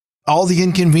all the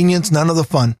inconvenience, none of the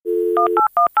fun.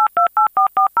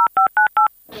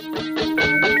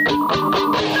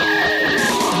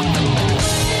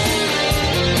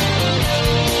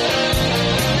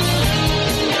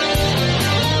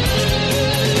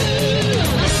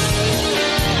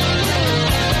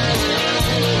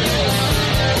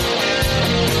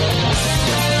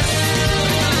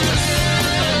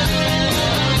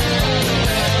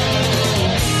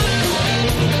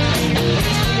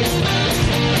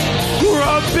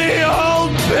 Grumpy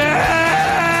old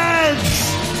beds!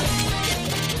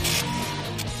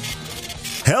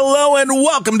 Hello and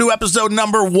welcome to episode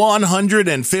number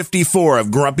 154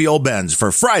 of Grumpy Old Bens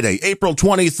for Friday, April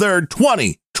 23rd,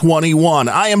 2021.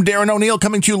 I am Darren O'Neill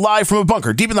coming to you live from a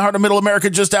bunker deep in the heart of Middle America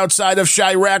just outside of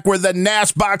Chirac where the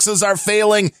NAS boxes are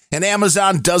failing and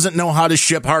Amazon doesn't know how to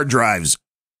ship hard drives.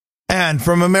 And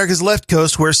from America's left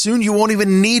coast, where soon you won't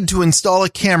even need to install a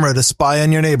camera to spy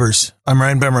on your neighbors. I'm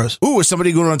Ryan Bemrose. Ooh, is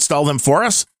somebody going to install them for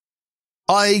us?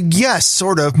 Yes,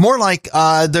 sort of. More like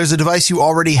there's a device you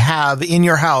already have in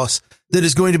your house that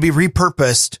is going to be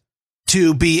repurposed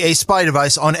to be a spy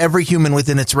device on every human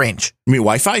within its range. You mean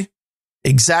Wi-Fi?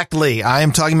 Exactly. I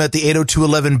am talking about the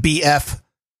 802.11bf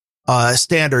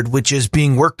standard, which is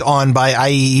being worked on by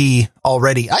IEE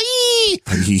already. IEE!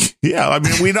 Yeah, I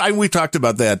mean, we talked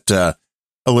about that a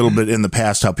little bit in the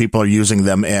past, how people are using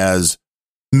them as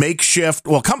makeshift.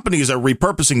 Well, companies are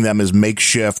repurposing them as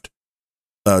makeshift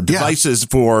devices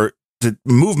for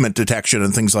movement detection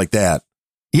and things like that.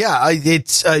 Yeah,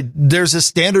 there's a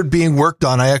standard being worked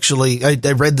on. I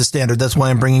read the standard. That's why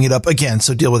I'm bringing it up again.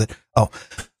 So deal with it.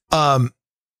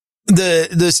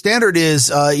 The standard is,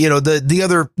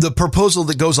 the proposal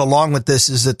that goes along with this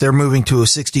is that they're moving to a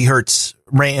 60 hertz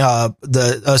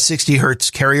a 60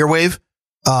 hertz carrier wave,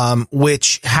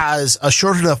 which has a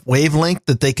short enough wavelength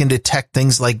that they can detect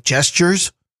things like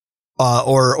gestures,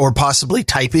 or possibly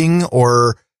typing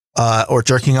or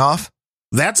jerking off.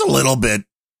 That's a little bit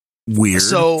weird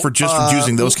for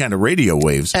using those kind of radio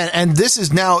waves. And this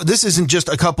isn't just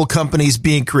a couple companies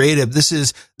being creative.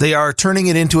 They are turning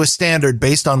it into a standard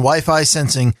based on Wi-Fi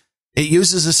sensing. It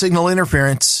uses a signal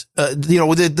interference,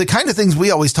 the kind of things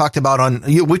we always talked about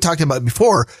we talked about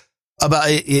before about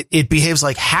it behaves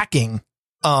like hacking,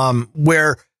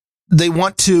 where they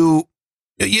want to,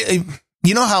 you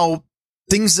know how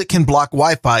things that can block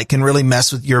Wi-Fi can really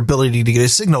mess with your ability to get a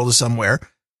signal to somewhere.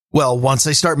 Well, once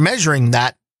they start measuring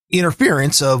that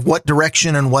interference of what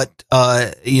direction and what,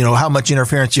 how much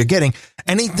interference you're getting,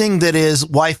 anything that is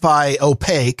Wi-Fi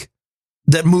opaque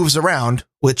that moves around,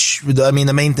 which, the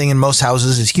main thing in most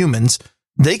houses is humans,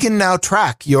 they can now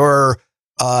track your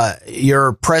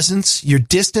presence, your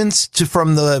distance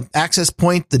from the access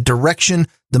point, the direction,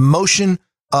 the motion.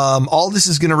 All this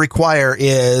is going to require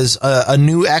is a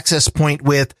new access point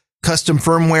with custom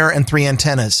firmware and 3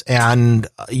 antennas. And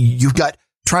you've got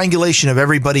triangulation of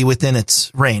everybody within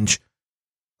its range.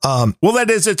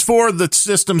 It's for the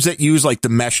systems that use like the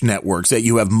mesh networks that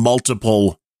you have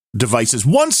multiple devices.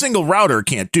 One single router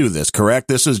can't do this, correct?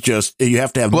 This is just, you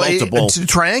have to have multiple. To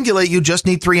triangulate, you just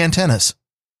need 3 antennas.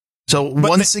 So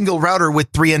one single router with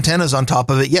 3 antennas on top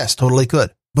of it. Yes, totally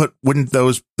could. But wouldn't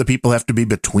the people have to be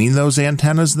between those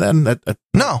antennas then?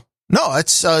 No,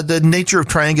 it's the nature of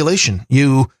triangulation.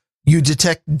 You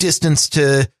detect distance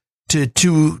to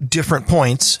 2 different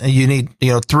points, and you need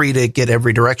 3 to get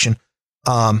every direction.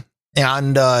 If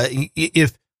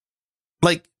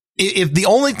the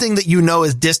only thing that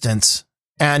is distance,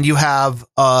 and you have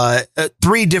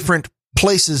 3 different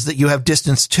places that you have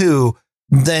distance to,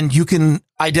 then you can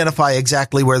identify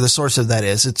exactly where the source of that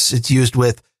is. It's used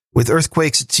with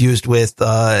earthquakes. It's used with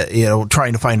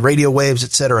trying to find radio waves,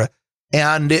 etc.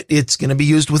 And it's going to be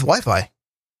used with Wi-Fi.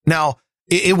 Now,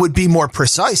 it would be more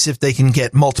precise if they can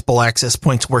get multiple access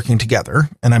points working together.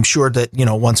 And I'm sure that,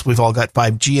 once we've all got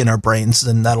 5G in our brains,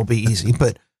 then that'll be easy.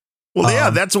 But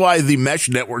that's why the mesh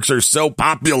networks are so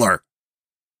popular.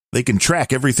 They can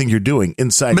track everything you're doing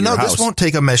inside your house. But no, this won't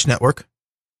take a mesh network.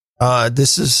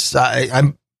 This is,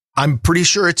 I'm pretty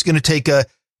sure it's going to take a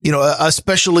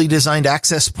specially designed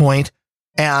access point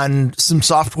and some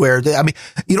software.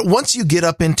 Once you get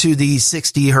up into the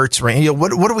 60 hertz range, what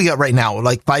do we got right now?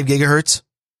 Like 5 gigahertz?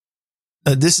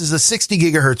 This is a 60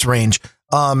 gigahertz range.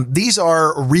 These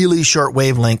are really short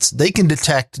wavelengths. They can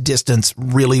detect distance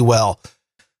really well.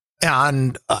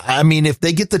 And if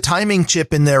they get the timing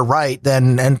chip in there right,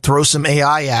 then, and throw some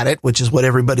AI at it, which is what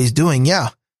everybody's doing. Yeah.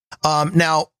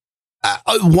 Now,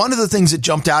 one of the things that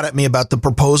jumped out at me about the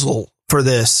proposal for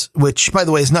this, which by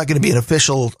the way is not going to be an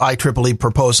official IEEE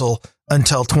proposal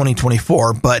until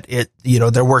 2024, but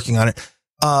they're working on it.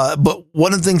 But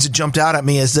one of the things that jumped out at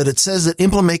me is that it says that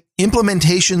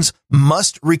implementations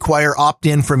must require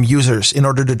opt-in from users in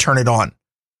order to turn it on.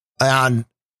 And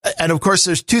of course,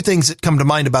 there's two things that come to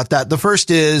mind about that. The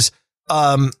first is,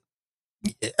 how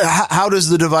does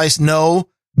the device know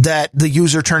that the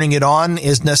user turning it on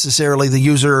is necessarily the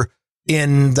user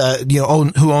in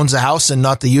the, who owns the house and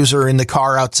not the user in the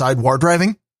car outside war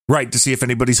driving? Right. To see if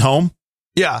anybody's home.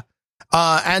 Yeah.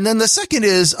 And then the second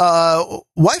is,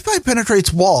 Wi-Fi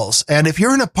penetrates walls. And if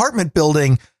you're in an apartment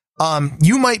building,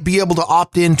 you might be able to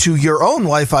opt into your own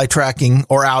Wi-Fi tracking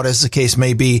or out, as the case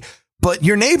may be. But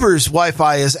your neighbor's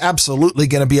Wi-Fi is absolutely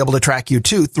going to be able to track you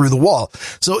too through the wall.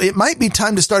 So it might be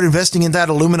time to start investing in that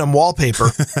aluminum wallpaper.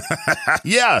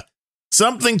 Yeah.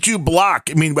 Something to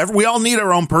block. I mean, we all need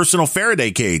our own personal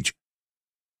Faraday cage.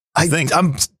 I think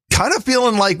I'm kind of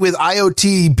feeling like with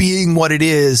IoT being what it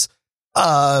is, we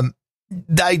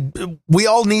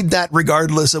all need that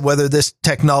regardless of whether this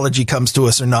technology comes to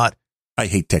us or not. I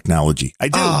hate technology. I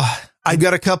do. I've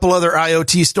got a couple other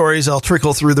IoT stories I'll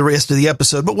trickle through the rest of the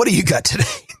episode, but what do you got today?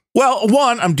 Well,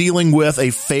 one, I'm dealing with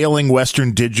a failing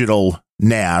Western Digital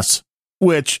NAS,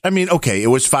 which, I mean, okay, it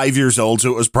was 5 years old,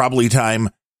 so it was probably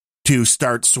time to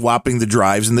start swapping the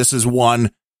drives. And this is one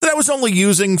that I was only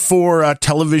using for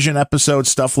television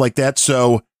episodes, stuff like that.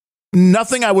 So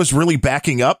nothing I was really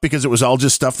backing up because it was all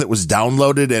just stuff that was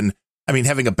downloaded. And I mean,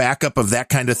 having a backup of that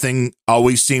kind of thing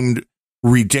always seemed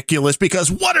ridiculous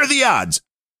because what are the odds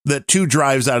that two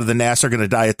drives out of the NAS are going to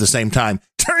die at the same time?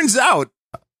 Turns out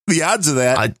the odds of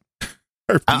that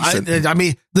are decent. I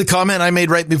mean, the comment I made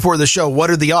right before the show,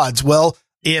 what are the odds? Well,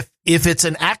 if it's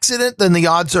an accident, then the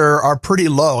odds are pretty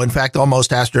low. In fact,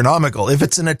 almost astronomical. If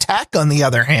it's an attack, on the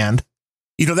other hand,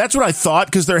 that's what I thought,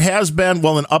 because there has been,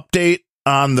 an update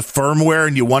on the firmware,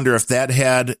 and you wonder if that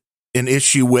had an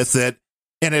issue with it.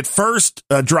 And at first,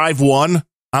 drive 1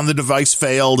 on the device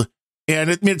failed, and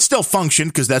it still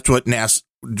functioned because that's what NAS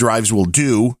drives will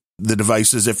do. The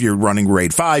devices, if you're running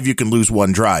RAID 5, you can lose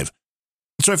one drive.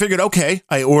 So I figured, okay,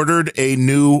 I ordered a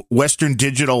new Western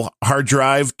Digital hard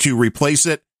drive to replace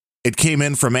it. It came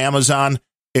in from Amazon,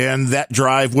 and that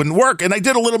drive wouldn't work. And I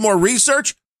did a little more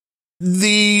research.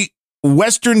 The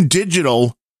Western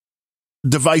Digital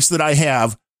device that I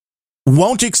have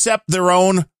won't accept their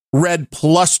own Red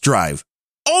Plus drive.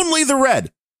 Only the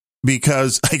Red,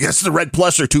 because I guess the Red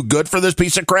Plus are too good for this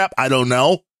piece of crap. I don't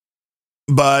know.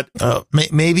 But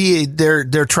maybe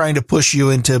they're trying to push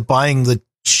you into buying the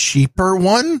cheaper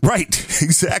one. Right.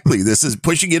 Exactly. This is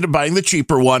pushing you into buying the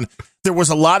cheaper one. There was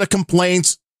a lot of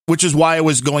complaints, which is why I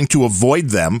was going to avoid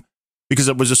them, because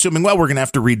I was assuming, we're going to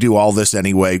have to redo all this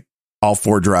anyway, all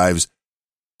 4 drives.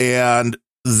 And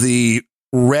the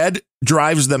Red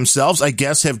drives themselves, I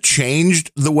guess, have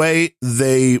changed the way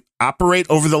they operate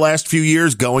over the last few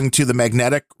years, going to the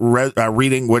magnetic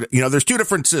reading. There's 2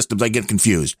 different systems. I get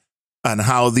confused on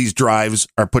how these drives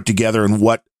are put together and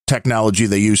what technology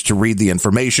they use to read the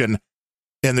information.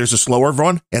 And there's a slower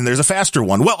one and there's a faster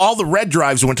one. Well, all the Red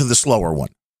drives went to the slower one.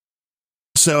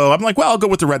 So I'm like, I'll go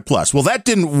with the Red Plus. Well, that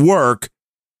didn't work.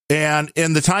 And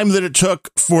in the time that it took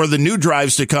for the new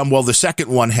drives to come, the second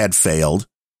one had failed,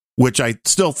 which I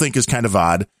still think is kind of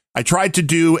odd. I tried to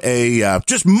do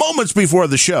just moments before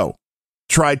the show,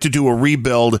 tried to do a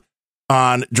rebuild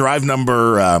on drive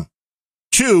number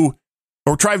 2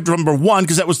 or drive number 1,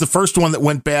 because that was the first one that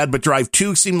went bad, but drive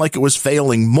 2 seemed like it was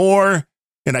failing more.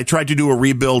 And I tried to do a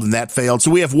rebuild and that failed.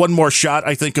 So we have one more shot,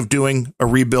 I think, of doing a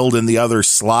rebuild in the other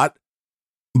slot.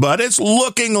 But it's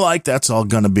looking like that's all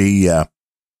going to be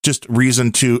just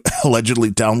reason to allegedly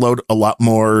download a lot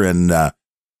more and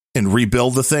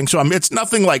rebuild the thing. So it's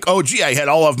nothing like, I had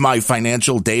all of my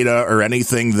financial data or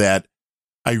anything that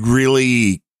I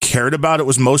really cared about. It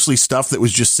was mostly stuff that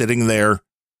was just sitting there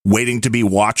waiting to be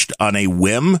watched on a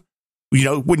whim.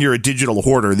 When you're a digital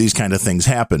hoarder, these kind of things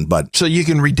happen. But so you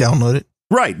can re-download it.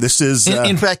 Right. This is,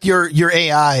 in fact, your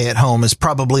AI at home is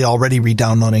probably already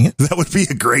re-downloading it. That would be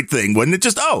a great thing, wouldn't it?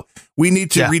 Just, we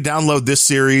need to re-download this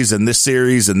series and this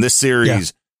series and this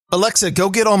series. Yeah. Alexa, go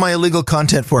get all my illegal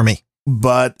content for me.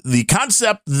 But the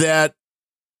concept that,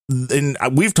 and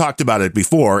we've talked about it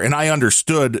before, and I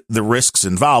understood the risks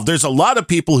involved. There's a lot of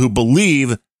people who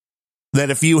believe that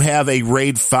if you have a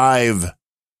RAID 5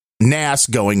 NAS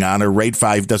going on, or RAID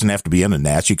 5 doesn't have to be in a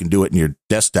NAS, you can do it in your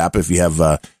desktop if you have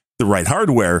the right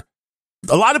hardware.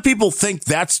 A lot of people think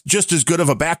that's just as good of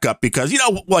a backup because,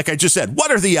 like I just said,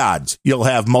 what are the odds you'll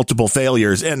have multiple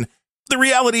failures? And the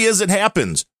reality is it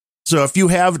happens. So if you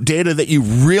have data that you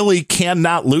really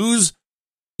cannot lose,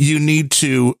 you need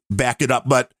to back it up.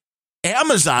 But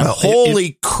Amazon,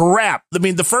 holy crap. I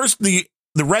mean, the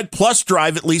Red Plus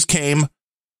drive at least came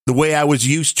the way I was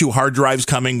used to hard drives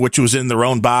coming, which was in their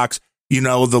own box,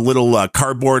 the little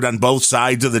cardboard on both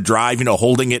sides of the drive,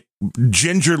 holding it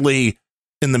gingerly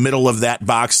in the middle of that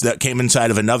box that came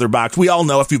inside of another box. We all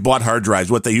know if you bought hard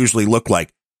drives, what they usually look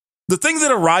like. The thing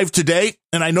that arrived today,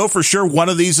 and I know for sure one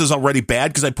of these is already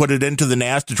bad because I put it into the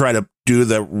NAS to try to do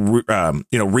the,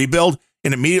 rebuild,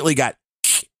 and immediately got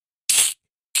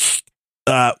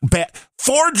bad.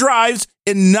 4 drives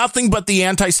in nothing but the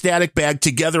anti-static bag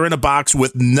together in a box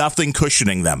with nothing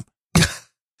cushioning them.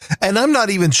 And I'm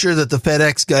not even sure that the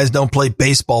FedEx guys don't play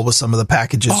baseball with some of the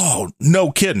packages. Oh,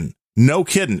 no kidding. No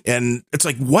kidding. And it's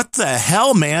like, what the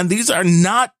hell, man? These are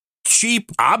not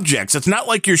cheap objects. It's not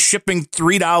like you're shipping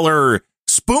 $3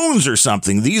 spoons or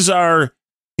something. These are,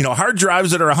 hard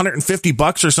drives that are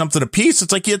 $150 or something a piece.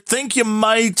 It's like you'd think you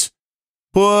might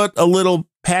put a little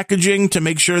packaging to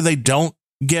make sure they don't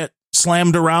get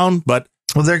slammed around, but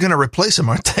they're going to replace them,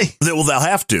 aren't they? They'll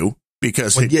have to,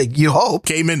 because you hope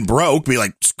came in broke. Be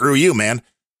like, screw you, man.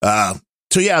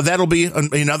 So yeah, that'll be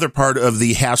another part of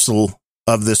the hassle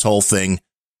of this whole thing.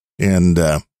 And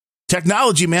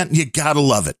technology, man, you gotta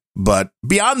love it. But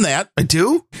beyond that, I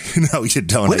do. No, you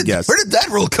don't. I guess. Where did that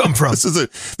rule come from?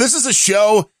 This is a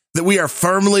show that we are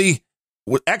firmly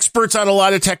experts on a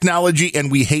lot of technology,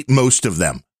 and we hate most of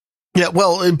them. Yeah,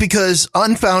 well, because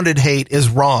unfounded hate is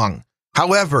wrong.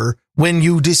 However, when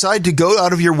you decide to go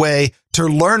out of your way to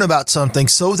learn about something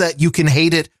so that you can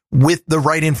hate it with the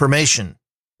right information,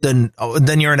 then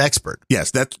you're an expert.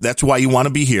 Yes, that's why you want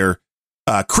to be here.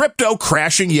 Crypto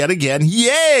crashing yet again.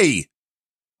 Yay!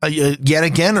 Yet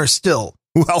again, or still?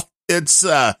 Well, it's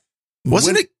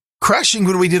wasn't it crashing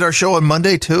when we did our show on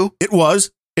Monday too? It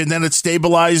was, and then it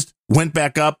stabilized, went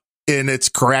back up, and it's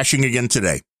crashing again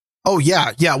today. Oh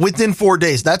yeah, within 4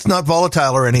 days. That's not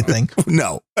volatile or anything.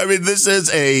 No, I mean, this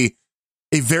is a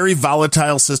very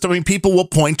volatile system. I mean, people will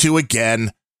point to,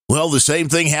 again, well, the same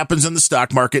thing happens in the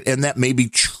stock market, and that may be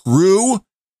true,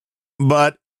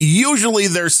 but usually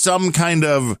there's some kind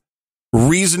of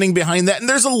reasoning behind that. And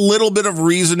there's a little bit of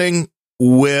reasoning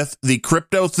with the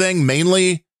crypto thing.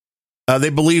 Mainly, they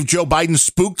believe Joe Biden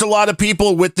spooked a lot of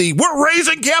people with we're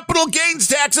raising capital gains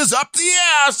taxes up the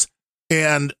ass.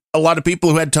 And a lot of people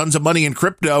who had tons of money in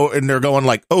crypto, and they're going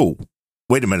like, oh,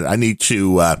 wait a minute, I need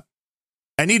to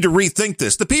rethink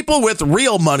this. The people with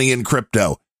real money in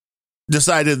crypto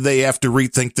decided they have to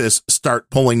rethink this, start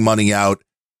pulling money out.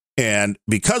 And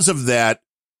because of that,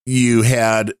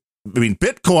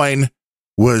 Bitcoin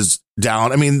was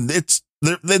down. I mean,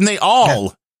 then they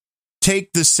all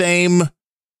take the same,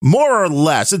 more or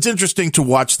less. It's interesting to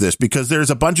watch this because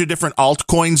there's a bunch of different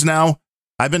altcoins now.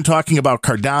 I've been talking about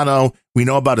Cardano. We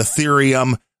know about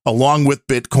Ethereum along with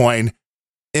Bitcoin,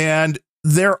 and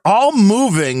they're all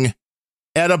moving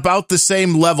at about the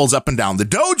same levels up and down. The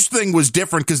Doge thing was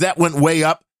different because that went way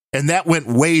up and that went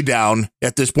way down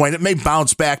at this point. It may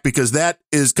bounce back because that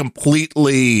is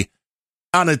completely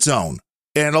on its own.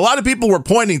 And a lot of people were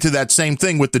pointing to that same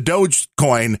thing with the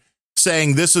Dogecoin,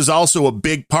 saying this is also a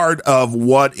big part of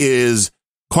what is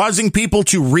causing people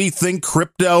to rethink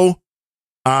crypto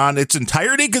on its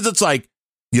entirety. Because it's like,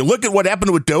 you look at what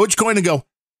happened with Dogecoin and go,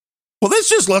 well, this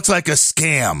just looks like a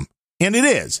scam. And it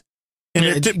is.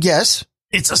 And yes,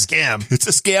 it's a scam. It's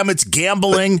a scam. It's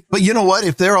gambling. But you know what?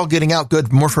 If they're all getting out,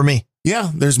 good, more for me.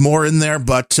 Yeah, there's more in there.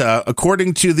 But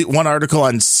according to the one article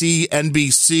on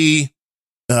CNBC,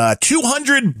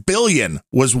 200 billion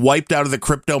was wiped out of the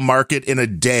crypto market in a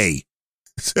day.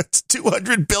 That's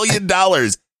 $200 billion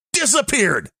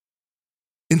disappeared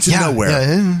into nowhere.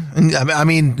 Yeah. I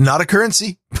mean, not a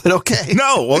currency, but okay.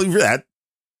 No, well,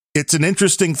 it's an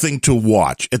interesting thing to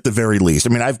watch at the very least. I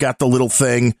mean, I've got the little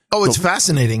thing. Oh, it's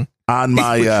fascinating. On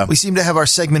my, we seem to have our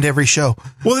segment every show.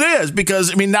 Well, it is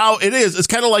because, I mean, now it is. It's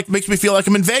kind of like makes me feel like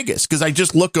I'm in Vegas because I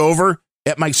just look over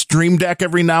at my Stream Deck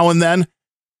every now and then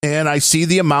and I see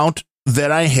the amount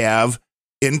that I have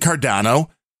in Cardano,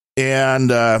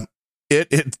 and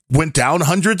it went down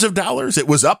hundreds of dollars. It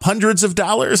was up hundreds of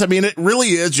dollars. I mean, it really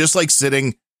is just like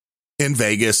sitting in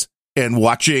Vegas and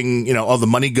watching, all the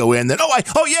money go in. Then,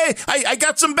 I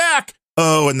got some back.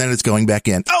 Oh, and then it's going back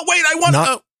in. Oh, wait, I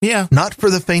want yeah. Not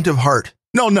for the faint of heart.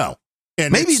 No.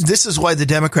 And maybe this is why the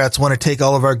Democrats want to take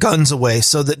all of our guns away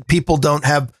so that people don't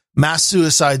have mass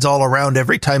suicides all around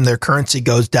every time their currency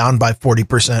goes down by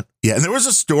 40%. Yeah. And there was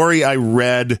a story I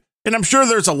read, and I'm sure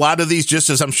there's a lot of these,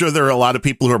 just as I'm sure there are a lot of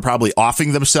people who are probably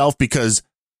offing themselves because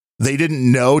they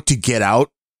didn't know to get out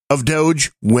of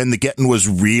Doge when the getting was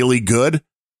really good.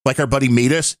 Like our buddy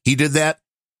Metis, he did that.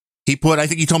 I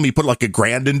think he told me he put like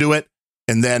 $1,000 into it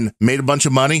and then made a bunch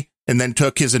of money and then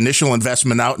took his initial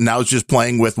investment out and now is just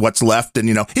playing with what's left. And,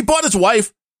 he bought his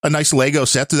wife a nice Lego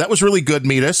set. That was really good,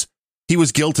 Metis. He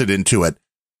was guilted into it.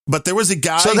 But there was a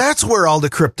guy. So that's where all the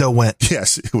crypto went.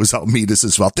 Yes, it was all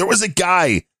Metis' fault. There was a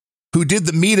guy who did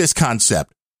the Metis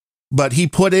concept, but he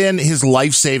put in his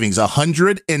life savings,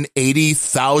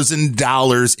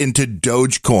 $180,000 into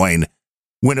Dogecoin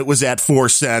when it was at 4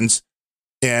 cents,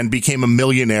 and became a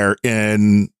millionaire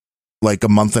in like a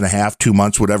month and a half, 2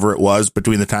 months, whatever it was,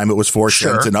 between the time it was 4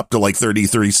 cents and up to like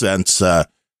 33 cents.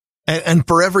 And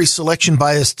for every selection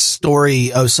biased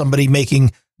story of somebody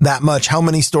making that much, how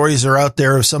many stories are out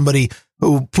there of somebody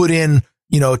who put in,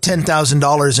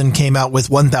 $10,000 and came out with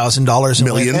 $1,000?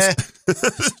 Millions.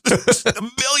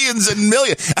 Millions and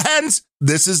millions. And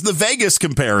this is the Vegas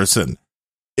comparison.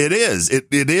 It is. It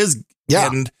is. Yeah.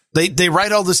 And they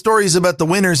write all the stories about the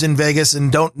winners in Vegas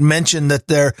and don't mention that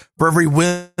for every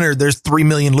winner, there's 3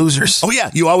 million losers. Oh, yeah.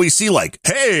 You always see like,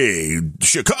 hey,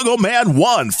 Chicago man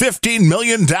won $15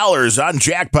 million on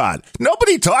jackpot.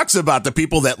 Nobody talks about the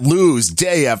people that lose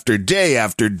day after day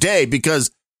after day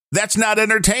because that's not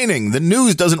entertaining. The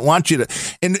news doesn't want you to.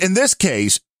 In this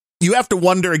case, you have to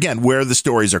wonder, again, where the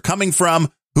stories are coming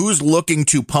from, who's looking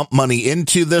to pump money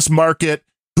into this market,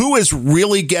 who is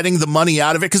really getting the money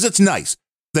out of it, because it's nice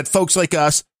that folks like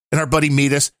us and our buddy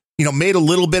Metis, made a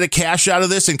little bit of cash out of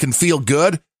this and can feel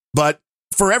good. But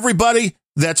for everybody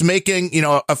that's making,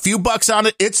 a few bucks on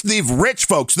it, it's the rich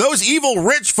folks, those evil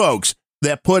rich folks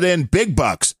that put in big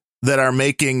bucks that are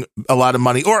making a lot of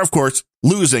money, or of course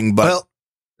losing. But well,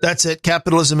 that's it.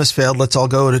 Capitalism has failed. Let's all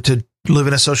go to live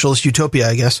in a socialist utopia,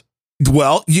 I guess.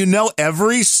 Well,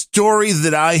 every story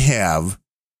that I have,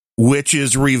 which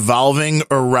is revolving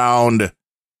around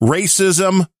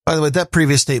racism. By the way, that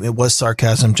previous statement was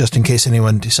sarcasm, just in case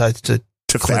anyone decides to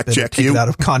fact check take it out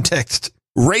of context.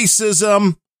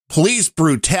 Racism, police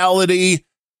brutality,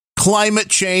 climate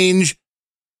change,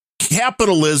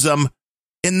 capitalism,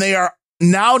 and they are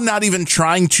now not even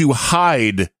trying to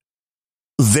hide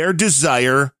their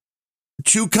desire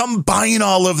to combine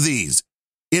all of these.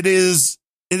 It is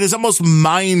almost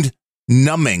mind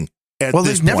numbing. Well,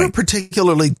 they've never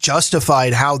particularly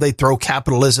justified how they throw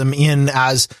capitalism in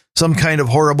as some kind of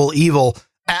horrible evil,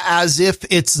 as if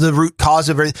it's the root cause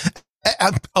of everything.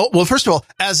 Well, first of all,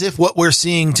 as if what we're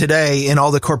seeing today in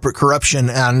all the corporate corruption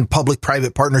and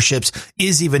public-private partnerships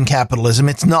is even capitalism.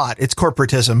 It's not. It's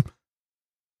corporatism.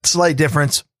 Slight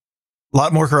difference. A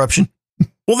lot more corruption.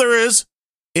 Well, there is.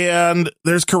 And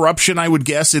there's corruption, I would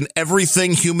guess, in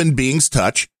everything human beings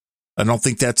touch. I don't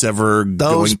think that's ever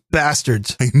those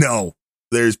bastards. No,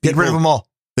 there's people, get rid of them all.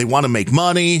 They want to make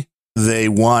money. They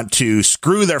want to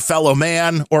screw their fellow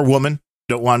man or woman.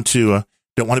 Don't want to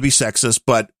be sexist.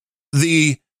 But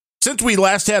since we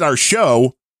last had our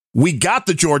show, we got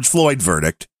the George Floyd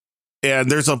verdict, and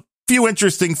there's a few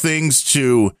interesting things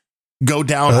to go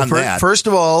down on that. First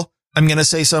of all, I'm going to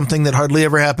say something that hardly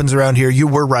ever happens around here. You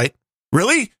were right.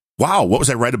 Really? Wow, what was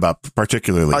I right about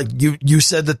particularly? You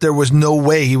said that there was no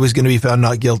way he was going to be found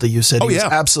not guilty. You said he was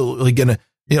absolutely going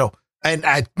to,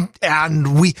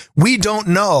 and we don't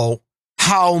know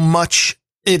how much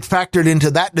it factored into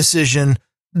that decision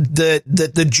that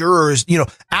the jurors,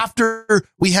 after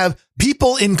we have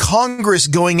people in Congress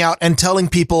going out and telling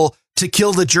people to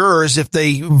kill the jurors if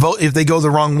they go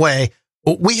the wrong way.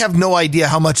 We have no idea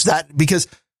how much that, because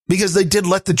they did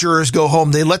let the jurors go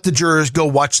home. They let the jurors go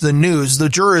watch the news. The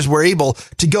jurors were able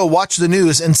to go watch the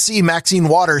news and see Maxine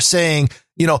Waters saying,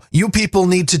 you people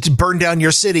need to burn down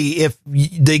your city if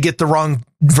they get the wrong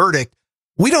verdict.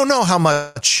 We don't know how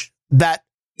much that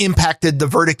impacted the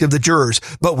verdict of the jurors,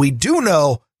 but we do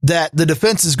know that the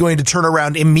defense is going to turn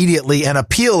around immediately and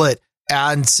appeal it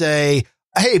and say,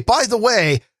 hey, by the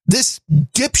way, this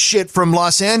dipshit from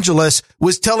Los Angeles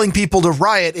was telling people to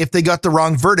riot if they got the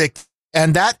wrong verdict.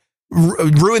 And that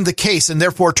ruined the case and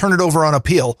therefore turn it over on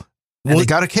appeal. And they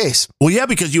got a case. Well, yeah,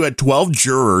 because you had 12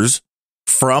 jurors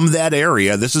from that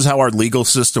area. This is how our legal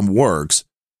system works.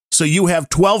 So you have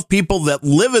 12 people that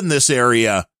live in this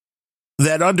area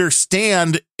that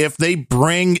understand if they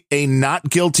bring a not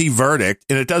guilty verdict,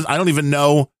 and I don't even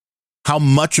know how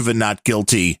much of a not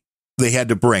guilty they had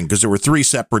to bring because there were 3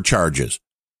 separate charges.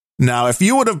 Now, if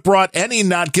you would have brought any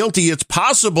not guilty, it's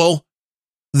possible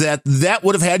that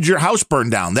would have had your house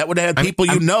burned down. That would have had people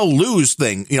lose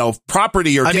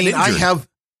property or get injured.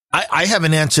 I have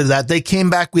an answer to that. They came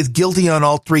back with guilty on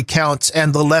all 3 counts,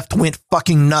 and the left went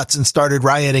fucking nuts and started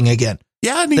rioting again.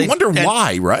 Yeah, and you wonder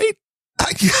why, right?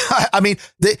 I mean,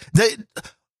 they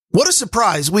what a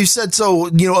surprise. We've said so,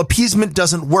 appeasement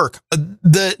doesn't work.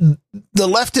 The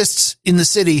leftists in the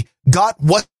city got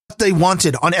what they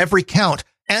wanted on every count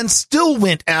and still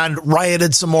went and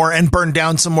rioted some more and burned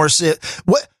down some more.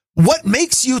 What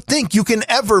makes you think you can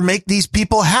ever make these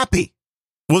people happy?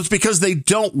 Well, it's because they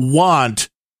don't want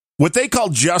what they call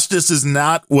justice is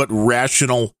not what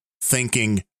rational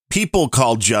thinking people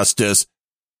call justice.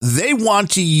 They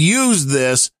want to use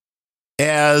this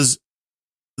as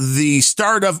the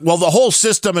start of, well, the whole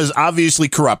system is obviously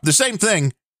corrupt. The same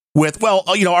thing with, well,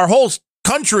 our whole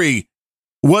country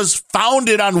was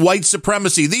founded on white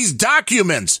supremacy. These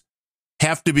documents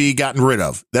have to be gotten rid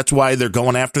of. That's why they're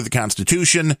going after the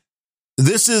Constitution.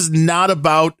 This is not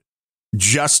about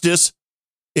justice.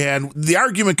 And the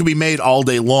argument can be made all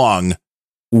day long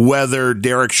whether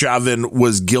Derek Chauvin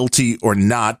was guilty or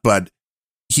not, but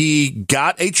he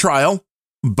got a trial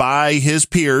by his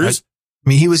peers. I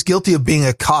mean, he was guilty of being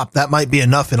a cop. That might be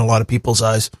enough in a lot of people's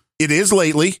eyes. It is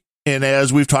lately. And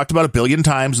as we've talked about a billion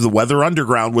times, the Weather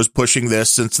Underground was pushing this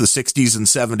since the 60s and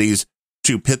 70s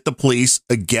to pit the police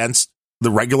against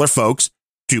the regular folks,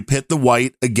 to pit the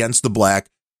white against the black.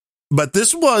 But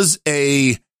this was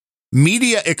a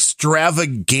media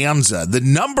extravaganza. The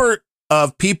number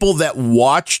of people that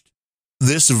watched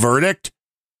this verdict.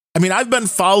 I mean, I've been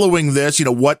following this,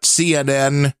 what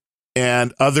CNN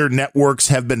and other networks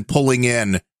have been pulling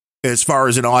in as far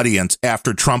as an audience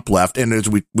after Trump left. And as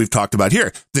we've talked about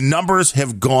here, the numbers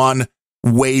have gone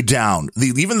way down.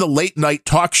 Even the late night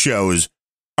talk shows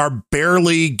are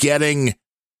barely getting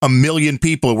 1 million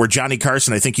people, where Johnny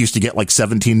Carson, I think, used to get like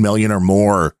 17 million or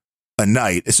more a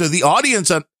night. So the audience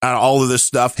on all of this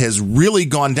stuff has really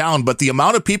gone down. But the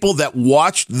amount of people that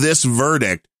watched this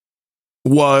verdict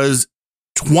was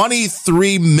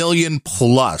 23 million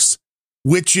plus,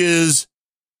 which is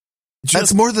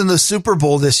that's more than the Super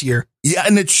Bowl this year. Yeah.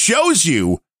 And it shows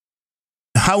you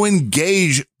how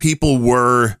engaged people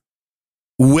were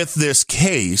with this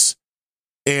case.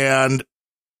 And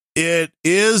it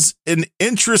is an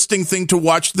interesting thing to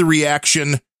watch the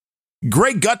reaction.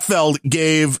 Greg Gutfeld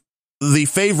gave the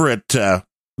favorite, the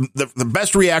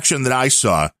best reaction that I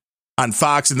saw on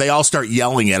Fox, and they all start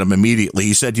yelling at him immediately.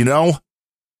 He said,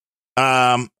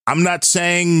 I'm not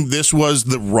saying this was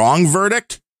the wrong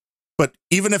verdict, but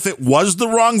even if it was the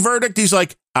wrong verdict, he's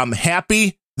like, I'm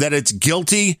happy that it's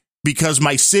guilty because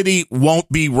my city won't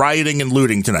be rioting and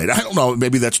looting tonight. I don't know.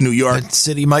 Maybe that's New York. That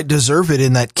city might deserve it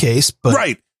in that case, but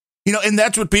right. And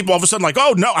that's what people all of a sudden like,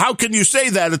 oh no, how can you say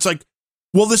that? It's like,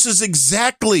 well, this is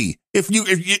exactly if you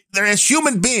they're as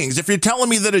human beings, if you're telling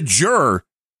me that a juror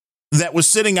that was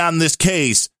sitting on this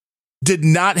case did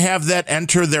not have that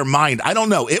enter their mind, I don't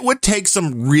know. It would take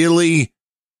some really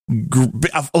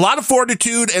a lot of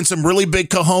fortitude and some really big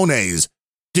cojones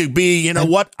to be,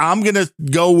 what, I'm going to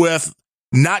go with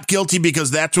not guilty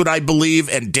because that's what I believe.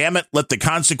 And damn it, let the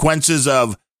consequences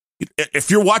of,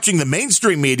 if you're watching the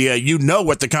mainstream media,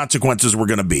 what the consequences were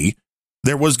going to be.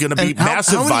 There was going to be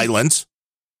massive violence.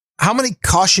 How many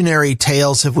cautionary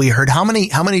tales have we heard? How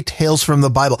many tales from the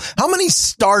Bible? How many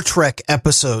Star Trek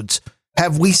episodes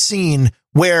have we seen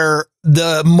where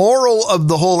the moral of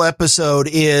the whole episode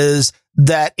is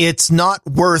that it's not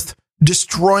worth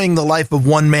destroying the life of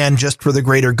one man just for the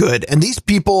greater good? And these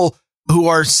people who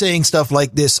are saying stuff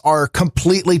like this are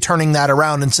completely turning that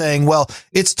around and saying, well,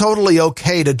 it's totally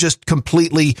okay to just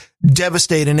completely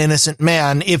devastate an innocent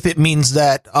man if it means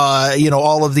that,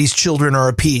 all of these children are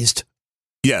appeased.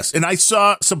 Yes. And I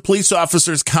saw some police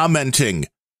officers commenting.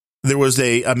 There was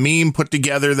a meme put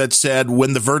together that said,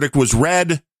 when the verdict was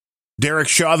read, Derek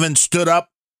Chauvin stood up,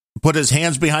 put his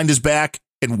hands behind his back,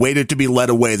 and waited to be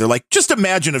led away. They're like, just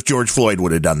imagine if George Floyd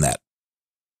would have done that.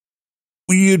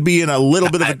 You'd be in a little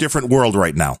bit of a different world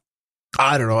right now.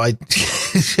 I don't know.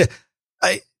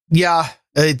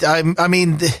 I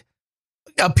mean,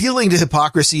 appealing to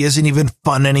hypocrisy isn't even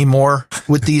fun anymore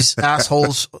with these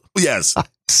assholes. Yes.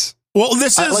 Well,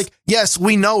 this is yes,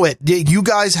 we know it. You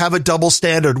guys have a double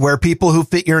standard where people who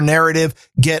fit your narrative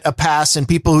get a pass and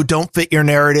people who don't fit your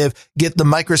narrative get the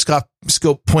microscope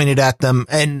pointed at them.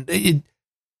 And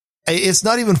it's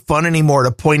not even fun anymore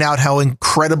to point out how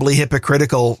incredibly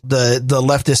hypocritical the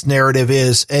leftist narrative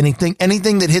is. Anything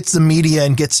that hits the media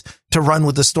and gets to run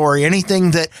with the story,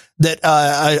 anything that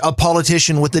a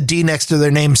politician with the D next to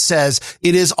their name says,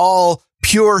 it is all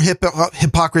pure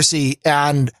hypocrisy.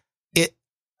 And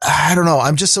I don't know.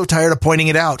 I'm just so tired of pointing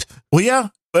it out. Well, yeah,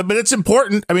 but it's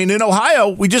important. I mean, in Ohio,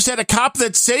 we just had a cop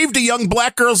that saved a young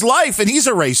black girl's life, and he's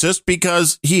a racist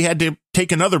because he had to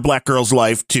take another black girl's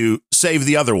life to save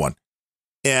the other one.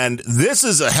 And this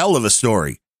is a hell of a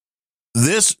story.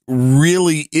 This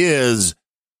really is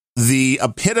the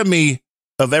epitome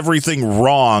of everything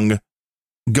wrong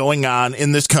going on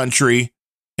in this country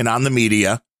and on the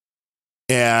media.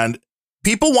 And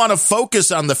people want to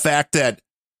focus on the fact that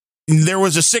there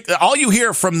was all you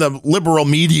hear from the liberal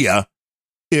media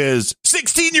is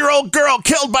 16-year-old girl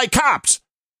killed by cops.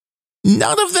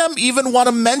 None of them even want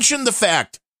to mention the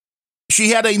fact she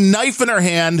had a knife in her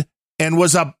hand and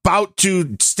was about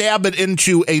to stab it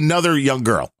into another young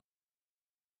girl.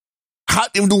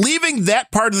 Leaving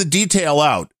that part of the detail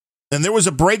out, and there was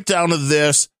a breakdown of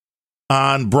this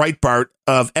on Breitbart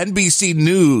of NBC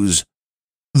News,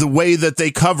 the way that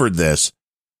they covered this.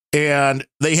 And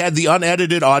they had the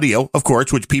unedited audio, of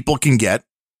course, which people can get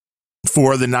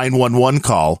for the 911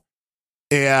 call.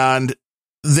 And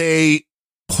they,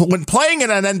 when playing it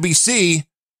on NBC,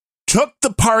 took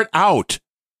the part out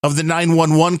of the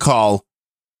 911 call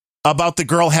about the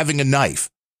girl having a knife.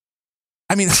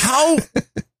 I mean, how?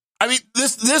 I mean,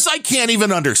 this I can't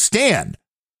even understand.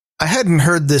 I hadn't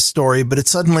heard this story, but it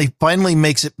finally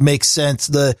makes it make sense.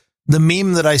 The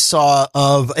meme that I saw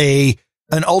of an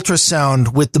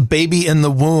ultrasound with the baby in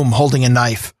the womb holding a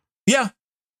knife. Yeah.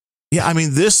 Yeah. I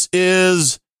mean, this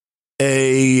is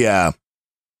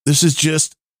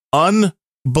just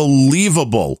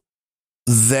unbelievable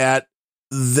that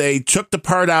they took the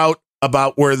part out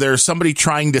about where there's somebody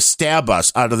trying to stab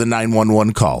us out of the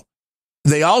 911 call.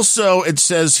 They also, it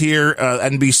says here,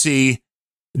 NBC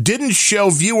didn't show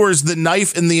viewers the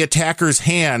knife in the attacker's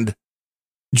hand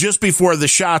just before the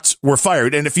shots were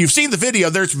fired. And if you've seen the video,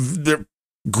 there's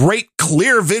great,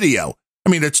 clear video. I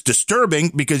mean, it's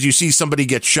disturbing because you see somebody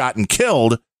get shot and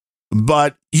killed,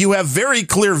 but you have very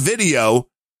clear video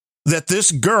that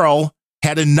this girl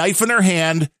had a knife in her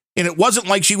hand, and it wasn't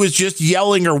like she was just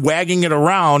yelling or wagging it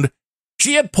around.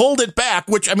 She had pulled it back,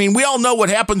 which, I mean, we all know what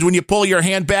happens when you pull your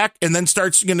hand back and then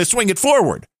starts going to swing it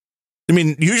forward. I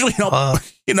mean, usually,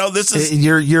 this is...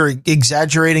 You're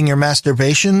exaggerating your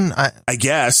masturbation? I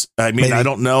guess. I mean, maybe. I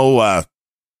don't know.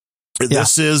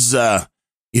 This is, when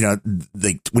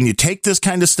you take this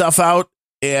kind of stuff out,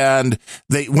 and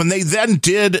when they then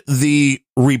did the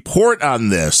report on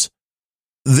this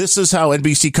is how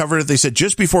NBC covered it. They said,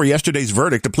 just before yesterday's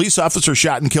verdict, a police officer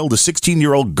shot and killed a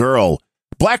 16-year-old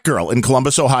black girl in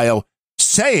Columbus, Ohio,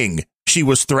 saying she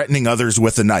was threatening others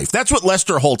with a knife. That's what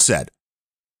Lester Holt said.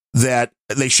 That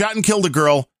they shot and killed a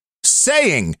girl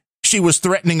saying she was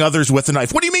threatening others with a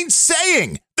knife. What do you mean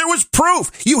saying? There was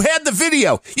proof. You had the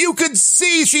video. You could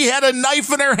see she had a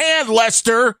knife in her hand,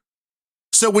 Lester.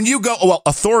 So when you go,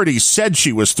 authorities said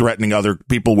she was threatening other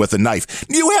people with a knife.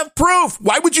 You have proof.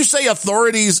 Why would you say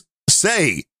authorities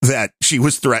say that she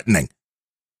was threatening?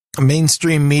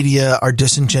 Mainstream media are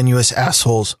disingenuous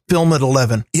assholes. Film at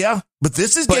 11. Yeah, but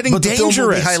this is getting dangerous. The film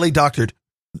will be highly doctored.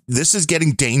 This is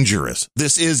getting dangerous.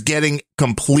 This is getting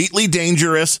completely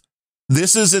dangerous.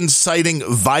 This is inciting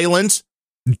violence.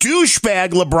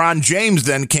 Douchebag LeBron James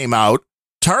then came out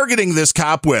targeting this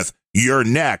cop with, "You're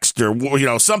next,"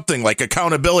 or, something like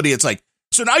accountability. It's like,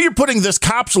 so now you're putting this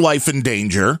cop's life in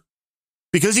danger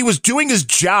because he was doing his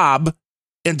job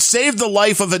and saved the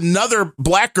life of another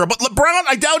black girl. But LeBron,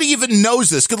 I doubt he even knows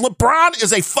this because LeBron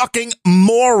is a fucking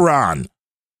moron.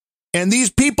 And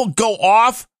these people go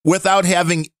off without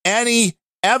having any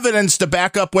evidence to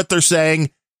back up what they're saying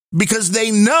because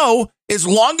they know as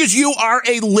long as you are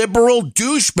a liberal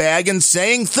douchebag and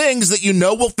saying things that you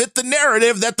know will fit the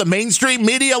narrative that the mainstream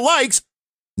media likes,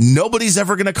 nobody's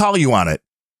ever going to call you on it.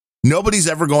 Nobody's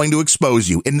ever going to expose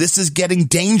you. And this is getting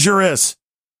dangerous.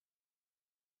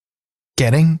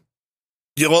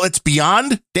 Well, it's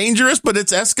beyond dangerous, but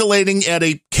it's escalating at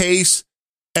a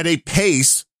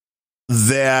pace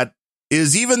that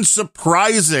is even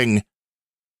surprising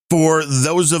for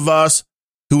those of us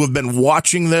who have been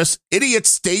watching this. Idiot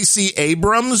Stacey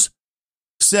Abrams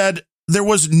said there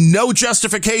was no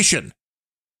justification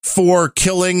for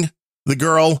killing the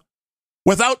girl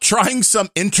without trying some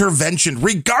intervention,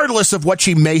 regardless of what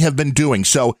she may have been doing.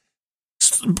 So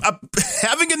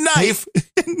having a knife.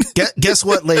 Guess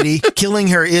what, lady? Killing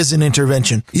her is an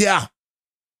intervention. Yeah.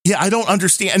 Yeah, I don't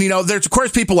understand. And, there's, of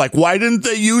course, people like, why didn't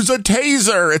they use a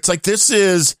taser? It's like, this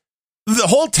is the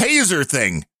whole taser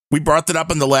thing. We brought that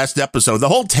up in the last episode. The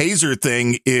whole taser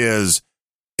thing is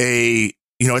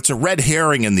it's a red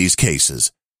herring in these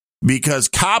cases because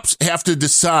cops have to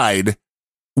decide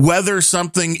whether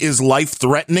something is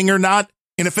life-threatening or not.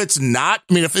 And if it's not,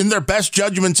 if in their best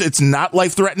judgments it's not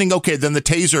life-threatening, okay, then the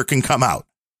taser can come out.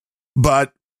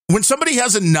 But when somebody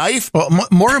has a knife... Well,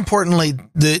 more importantly,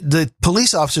 the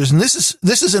police officers, and this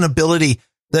is an ability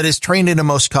that is trained into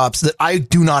most cops that I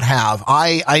do not have.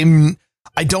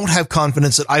 I don't have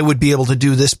confidence that I would be able to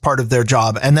do this part of their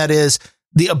job, and that is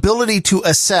the ability to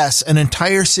assess an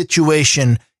entire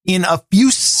situation in a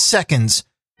few seconds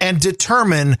and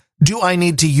determine, do I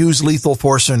need to use lethal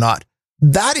force or not?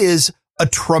 That is a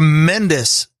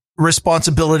tremendous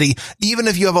responsibility, even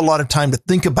if you have a lot of time to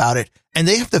think about it. And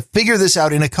they have to figure this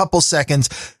out in a couple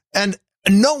seconds. And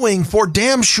knowing for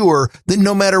damn sure that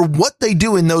no matter what they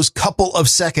do in those couple of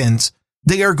seconds,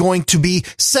 they are going to be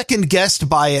second guessed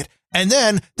by it. And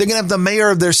then they're going to have the mayor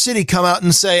of their city come out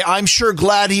and say, I'm sure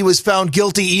glad he was found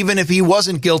guilty, even if he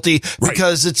wasn't guilty,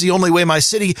 because it's the only way my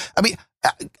city. I mean,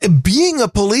 being a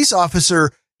police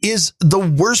officer is the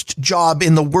worst job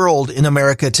in the world in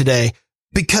America today,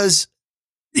 because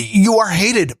you are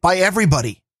hated by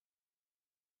everybody.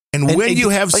 And when you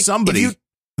have somebody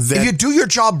if you do your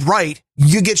job right,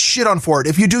 you get shit on for it.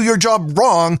 If you do your job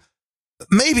wrong,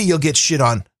 maybe you'll get shit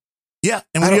on. Yeah.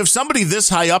 And when you have somebody this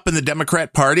high up in the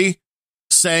Democrat Party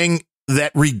saying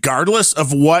that regardless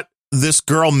of what this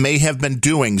girl may have been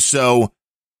doing, so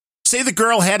say the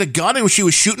girl had a gun and she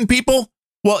was shooting people.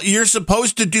 Well, you're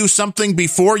supposed to do something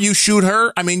before you shoot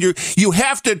her. I mean, you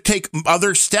have to take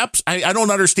other steps. I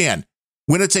don't understand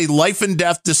when it's a life and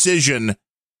death decision,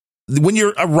 when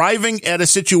you're arriving at a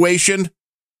situation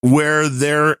where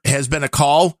there has been a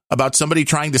call about somebody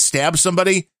trying to stab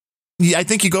somebody. I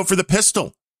think you go for the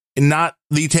pistol and not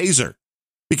the taser,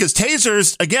 because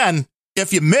tasers, again,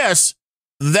 if you miss,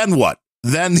 then what?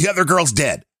 Then the other girl's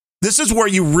dead. This is where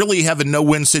you really have a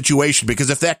no-win situation, because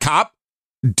if that cop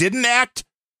didn't act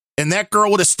and that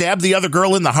girl would have stabbed the other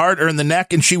girl in the heart or in the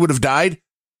neck and she would have died,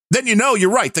 then you're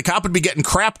right. The cop would be getting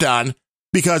crapped on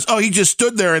because, he just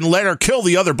stood there and let her kill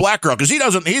the other black girl because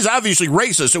he's obviously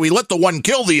racist, so he let the one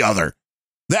kill the other.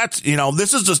 That's,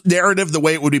 this is the narrative the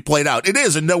way it would be played out. It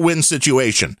is a no-win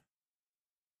situation.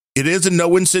 It is a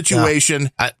no-win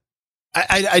situation. Yeah.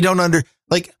 I don't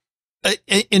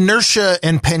inertia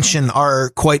and pension are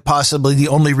quite possibly the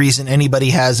only reason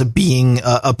anybody has of being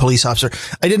a police officer.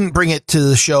 I didn't bring it to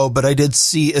the show, but I did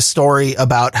see a story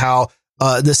about how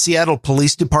the Seattle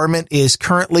Police Department is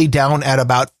currently down at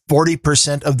about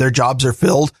 40% of their jobs are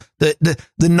filled. The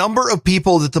number of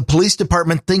people that the police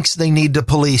department thinks they need to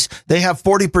police, they have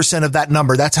 40% of that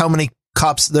number. That's how many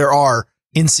cops there are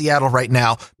in Seattle right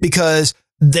now, because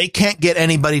they can't get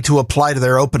anybody to apply to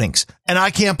their openings. And I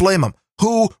can't blame them.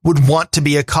 Who would want to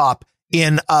be a cop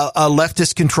in a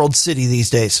leftist controlled city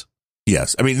these days?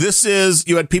 Yes. I mean,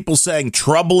 you had people saying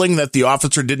troubling that the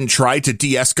officer didn't try to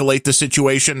de-escalate the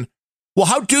situation. Well,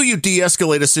 how do you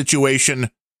de-escalate a situation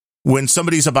when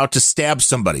somebody's about to stab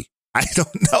somebody? I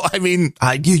don't know. I mean,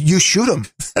 you shoot them.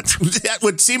 That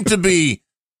would seem to be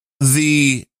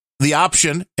the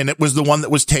option, and it was the one that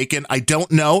was taken. I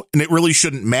don't know, and it really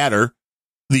shouldn't matter.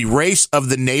 The race of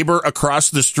the neighbor across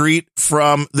the street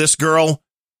from this girl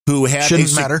who had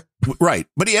shouldn't matter. Right.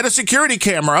 But he had a security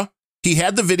camera. He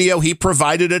had the video. He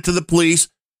provided it to the police.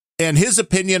 And his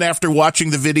opinion after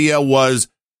watching the video was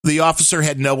the officer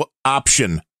had no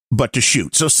option but to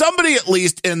shoot. So somebody, at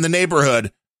least in the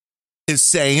neighborhood, is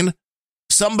sane.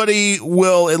 Somebody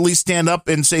will at least stand up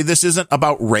and say this isn't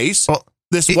about race. Well,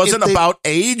 this wasn't about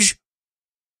age.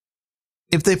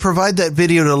 If they provide that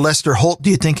video to Lester Holt, do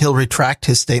you think he'll retract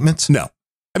his statements? No.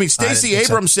 I mean, Stacey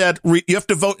Abrams said you have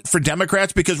to vote for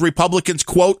Democrats because Republicans,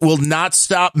 quote, will not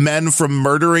stop men from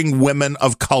murdering women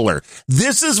of color.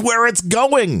 This is where it's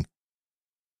going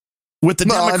with the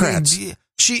Democrats. I mean,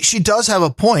 she does have a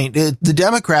point. The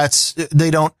Democrats,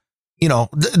 they don't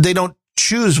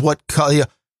choose what color.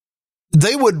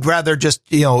 They would rather just,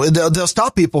 they'll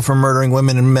stop people from murdering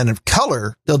women and men of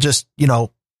color. They'll just,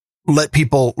 let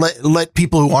people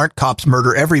who aren't cops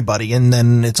murder everybody, and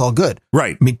then it's all good.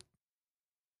 Right. I mean,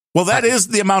 well, that is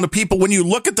the amount of people. When you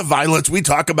look at the violence, we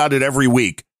talk about it every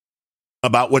week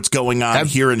about what's going on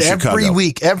here in Chicago. Every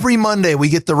week, every Monday, we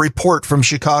get the report from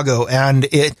Chicago, and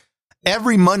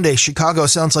every Monday, Chicago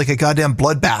sounds like a goddamn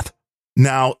bloodbath.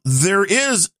 Now, there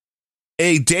is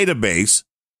a database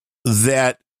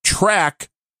that track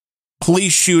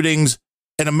police shootings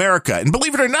in America, and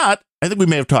believe it or not, I think we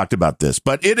may have talked about this,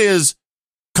 but it is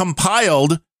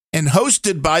compiled and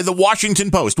hosted by the Washington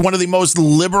Post, one of the most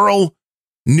liberal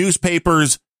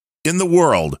newspapers in the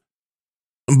world.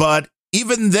 But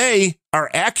even they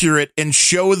are accurate and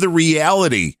show the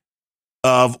reality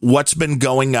of what's been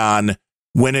going on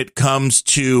when it comes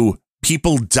to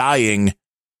people dying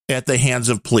at the hands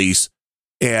of police.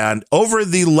 And over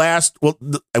the last,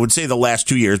 I would say the last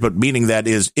 2 years, but meaning that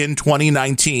is in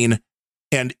 2019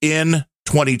 and in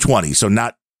 2020. So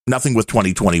nothing with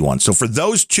 2021. So for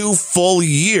those 2 full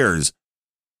years,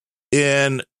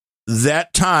 in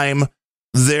that time,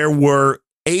 there were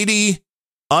 80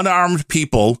 unarmed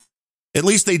people. At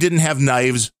least they didn't have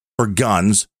knives or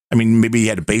guns. I mean, maybe he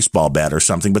had a baseball bat or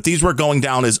something, but these were going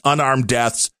down as unarmed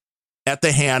deaths at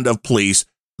the hand of police.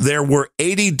 There were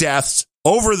 80 deaths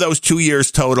over those 2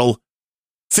 years total,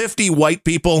 50 white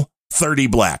people, 30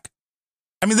 black.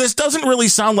 I mean, this doesn't really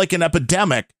sound like an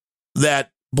epidemic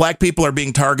that black people are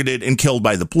being targeted and killed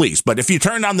by the police. But if you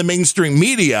turn on the mainstream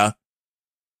media,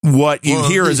 what you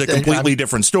hear is a completely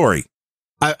different story.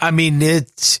 I mean,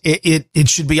 it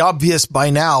should be obvious by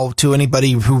now to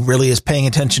anybody who really is paying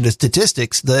attention to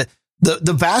statistics that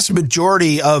the vast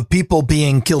majority of people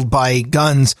being killed by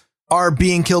guns are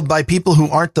being killed by people who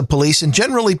aren't the police, and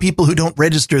generally people who don't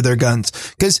register their guns.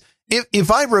 Because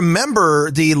if I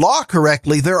remember the law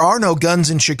correctly, there are no guns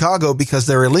in Chicago because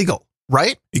they're illegal,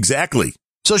 right? Exactly.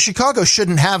 So Chicago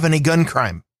shouldn't have any gun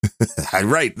crime.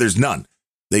 Right. There's none.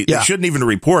 They shouldn't even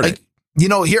report it. You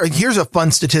know, here's a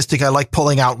fun statistic I like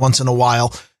pulling out once in a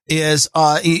while is,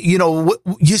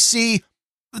 you see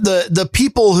the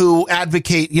people who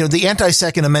advocate, the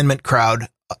anti-Second Amendment crowd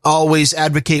always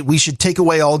advocate we should take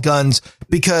away all guns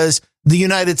because the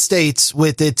United States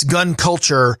with its gun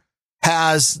culture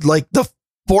has like the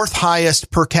fourth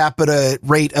highest per capita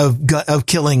rate of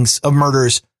killings, of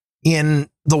murders in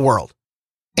the world.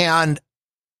 And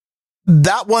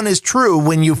that one is true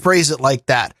when you phrase it like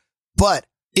that. But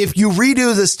if you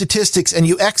redo the statistics and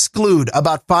you exclude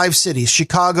about 5 cities,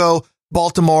 Chicago,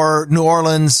 Baltimore, New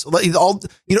Orleans, all,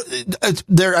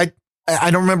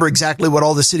 I don't remember exactly what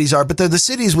all the cities are, but they're the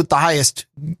cities with the highest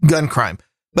gun crime.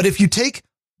 But if you take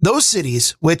those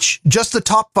cities, which just the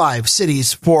top 5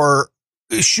 cities for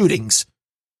shootings,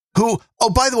 who, oh,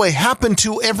 by the way, happen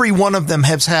to every one of them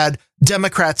has had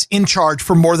Democrats in charge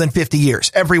for more than 50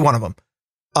 years. Every one of them.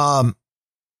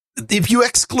 If you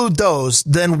exclude those,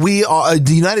 then we are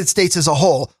the United States as a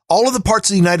whole. All of the parts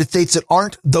of the United States that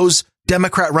aren't those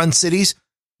Democrat run cities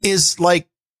is like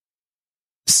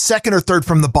second or third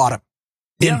from the bottom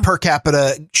in per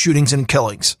capita shootings and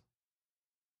killings.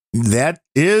 That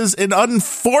is an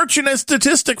unfortunate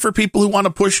statistic for people who want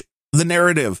to push the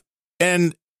narrative.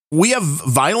 And we have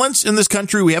violence in this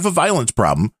country. We have a violence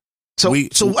problem. So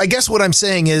I guess what I'm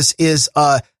saying is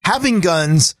having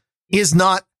guns is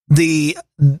not the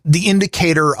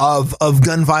indicator of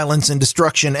gun violence and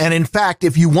destruction. And in fact,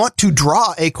 if you want to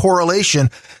draw a correlation,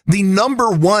 the number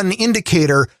one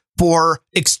indicator for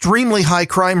extremely high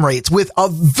crime rates with a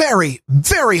very,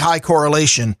 very high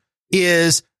correlation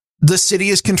is the city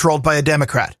is controlled by a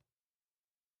Democrat.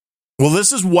 Well,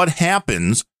 this is what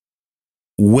happens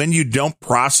when you don't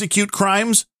prosecute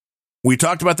crimes. We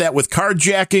talked about that with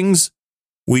carjackings.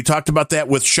 We talked about that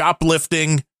with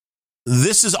shoplifting.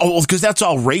 This is all because that's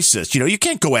all racist. You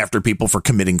can't go after people for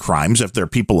committing crimes if they're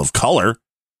people of color.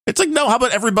 It's like, no, how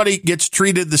about everybody gets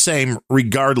treated the same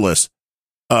regardless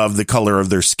of the color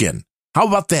of their skin? How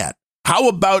about that? How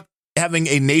about having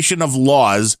a nation of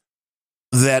laws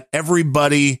that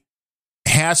everybody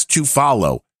has to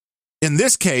follow? In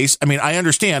this case, I mean, I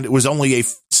understand it was only a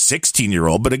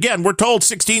 16-year-old, but again, we're told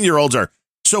 16-year-olds are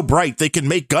so bright they can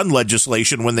make gun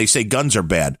legislation when they say guns are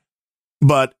bad.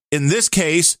 But in this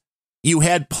case, you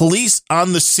had police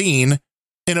on the scene,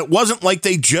 and it wasn't like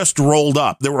they just rolled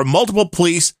up. There were multiple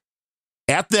police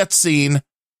at that scene,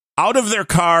 out of their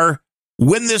car,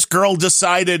 when this girl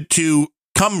decided to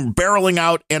come barreling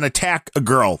out and attack a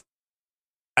girl.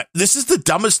 This is the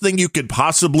dumbest thing you could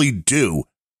possibly do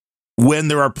when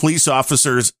there are police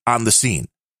officers on the scene.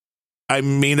 I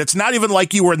mean, it's not even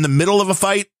like you were in the middle of a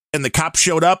fight and the cops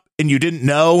showed up and you didn't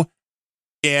know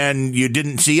and you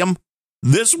didn't see them.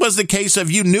 This was the case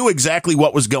of you knew exactly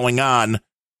what was going on,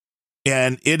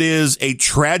 and it is a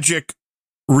tragic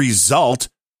result.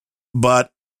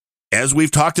 But as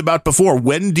we've talked about before,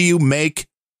 when do you make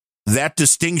that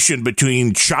distinction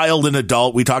between child and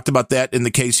adult? We talked about that in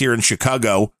the case here in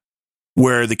Chicago,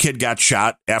 where the kid got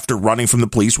shot after running from the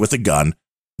police with a gun.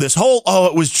 This whole,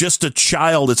 it was just a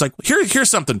child. It's like,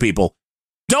 here's something, people.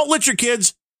 Don't let your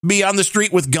kids be on the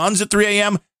street with guns at 3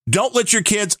 a.m. Don't let your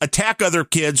kids attack other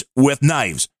kids with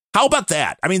knives. How about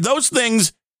that? I mean, those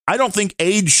things, I don't think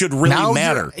age should really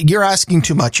matter. You're asking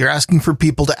too much. You're asking for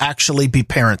people to actually be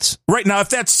parents. Right now, if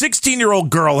that 16-year-old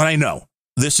girl, and I know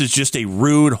this is just a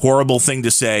rude, horrible thing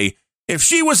to say, if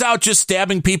she was out just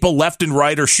stabbing people left and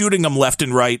right or shooting them left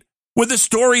and right, would the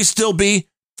story still be,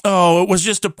 it was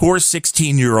just a poor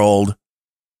 16-year-old?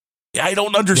 I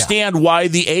don't understand why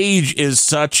the age is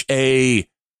such a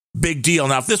big deal.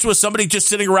 Now, if this was somebody just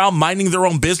sitting around minding their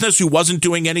own business who wasn't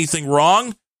doing anything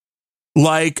wrong,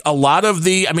 like a lot of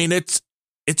it's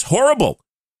horrible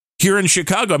here in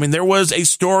Chicago. I mean, there was a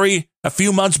story a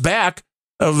few months back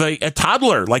of a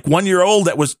toddler, like 1-year-old,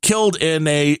 that was killed in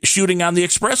a shooting on the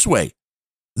expressway.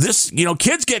 This,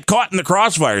 kids get caught in the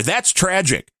crossfire. That's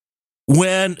tragic.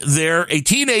 When they're a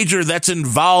teenager that's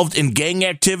involved in gang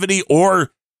activity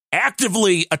or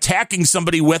actively attacking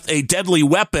somebody with a deadly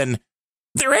weapon,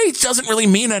 their age doesn't really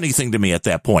mean anything to me at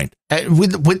that point.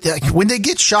 When they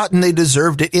get shot and they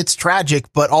deserved it, it's tragic,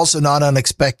 but also not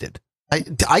unexpected.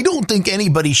 I don't think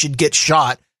anybody should get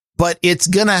shot, but it's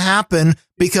going to happen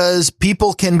because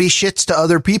people can be shits to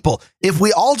other people. If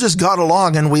we all just got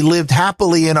along and we lived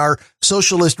happily in our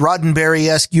socialist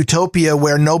Roddenberry-esque utopia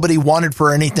where nobody wanted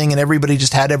for anything and everybody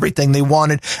just had everything they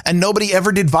wanted and nobody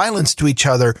ever did violence to each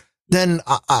other, then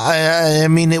I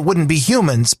mean, it wouldn't be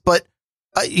humans, but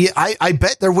I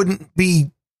bet there wouldn't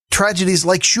be tragedies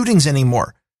like shootings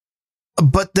anymore.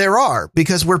 But there are,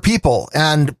 because we're people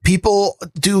and people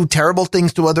do terrible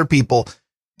things to other people.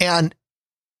 And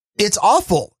it's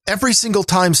awful every single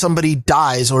time somebody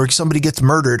dies or somebody gets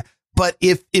murdered. But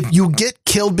if you get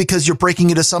killed because you're breaking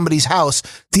into somebody's house,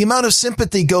 the amount of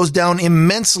sympathy goes down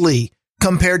immensely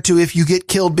compared to if you get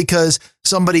killed because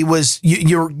somebody was,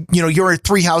 you're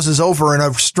 3 houses over and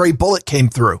a stray bullet came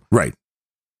through. Right.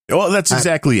 Well, that's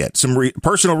exactly it. Some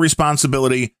personal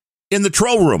responsibility in the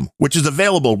Troll Room, which is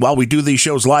available while we do these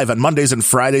shows live on Mondays and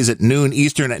Fridays at noon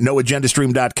Eastern at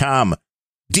noagendastream.com.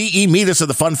 D.E. Metis of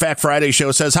the Fun Fact Friday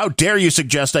show says, how dare you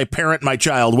suggest I parent my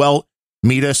child? Well,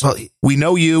 Metis, we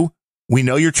know you. We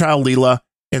know your child, Leela.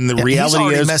 And the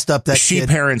reality is messed up that she kid.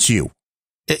 Parents you.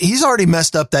 He's already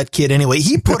messed up that kid anyway.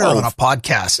 He put her on a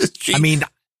podcast.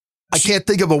 I can't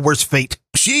think of a worse fate.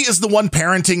 She is the one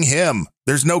parenting him.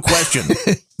 There's no question.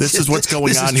 This is what's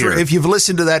going on here. If you've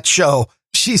listened to that show,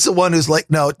 she's the one who's like,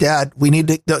 no, Dad, we need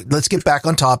to, let's get back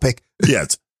on topic.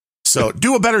 Yes. So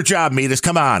do a better job, Metis.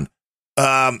 Come on.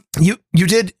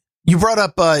 You brought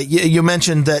up, you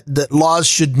mentioned that laws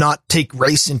should not take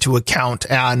race into account.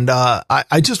 And,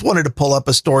 I just wanted to pull up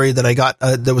a story that I got,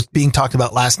 that was being talked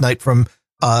about last night from,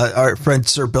 our friend,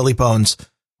 Sir Billy Bones,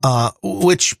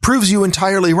 which proves you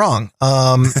entirely wrong.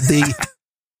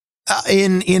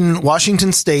 In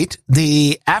Washington State,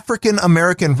 the African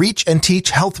American Reach and Teach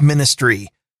Health Ministry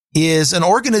is an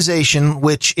organization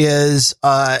which is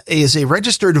a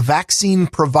registered vaccine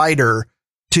provider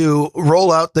to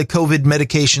roll out the COVID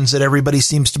medications that everybody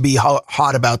seems to be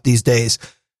hot about these days.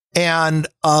 And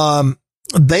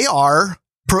they are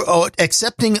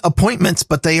accepting appointments,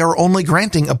 but they are only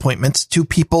granting appointments to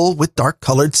people with dark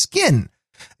colored skin.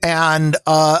 And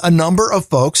a number of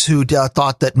folks who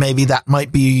thought that maybe that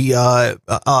might be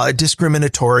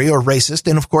discriminatory or racist.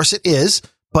 And of course it is,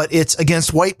 but it's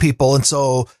against white people. And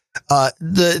so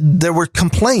there were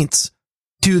complaints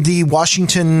to the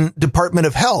Washington Department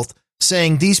of Health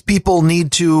saying these people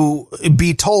need to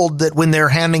be told that when they're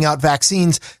handing out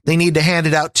vaccines, they need to hand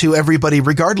it out to everybody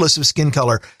regardless of skin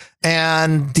color.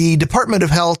 And the Department of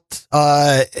Health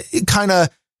kind of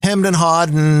hemmed and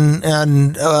hawed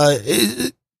and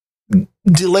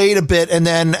delayed a bit. And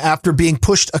then after being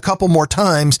pushed a couple more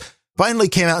times, finally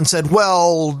came out and said,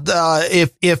 well,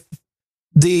 if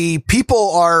the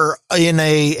people are in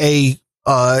a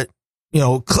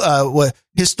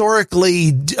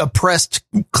historically oppressed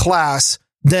class,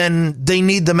 then they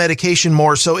need the medication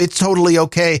more. So it's totally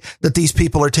okay that these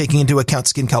people are taking into account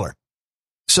skin color.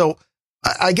 So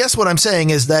I guess what I'm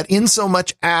saying is that in so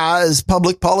much as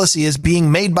public policy is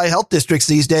being made by health districts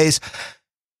these days,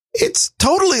 it's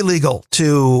totally legal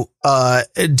to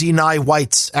deny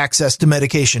whites access to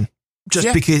medication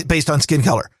because based on skin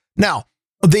color. Now,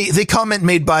 the comment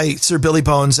made by Sir Billy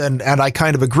Bones, and I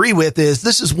kind of agree with, is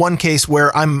this is one case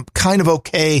where I'm kind of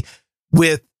okay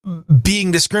with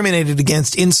being discriminated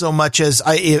against in so much as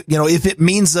if it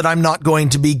means that I'm not going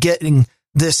to be getting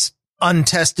this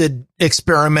untested,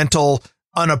 experimental,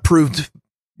 unapproved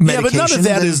medication. Yeah, but none of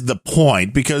that is the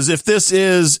point, because if this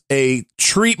is a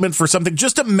treatment for something,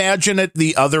 just imagine it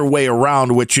the other way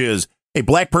around, which is a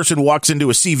black person walks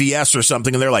into a CVS or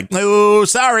something and they're like, oh,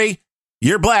 sorry,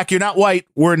 you're black, you're not white.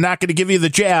 We're not going to give you the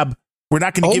jab. We're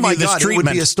not going to give you this treatment. It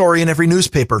would be a story in every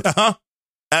newspaper. Uh-huh.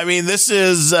 I mean, this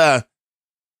is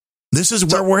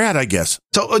where we're at, I guess.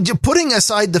 So putting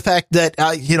aside the fact that,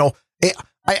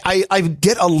 I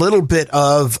get a little bit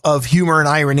of humor and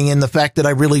irony in the fact that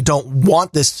I really don't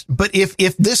want this. But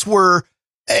if this were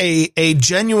a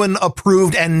genuine,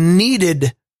 approved and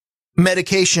needed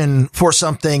medication for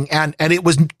something, and it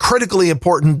was critically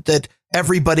important that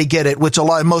everybody get it, which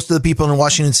most of the people in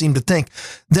Washington seem to think,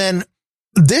 then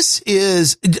this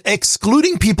is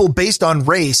excluding people based on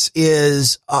race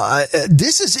this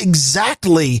is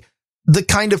exactly the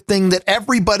kind of thing that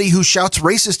everybody who shouts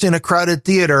racist in a crowded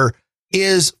theater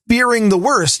is fearing the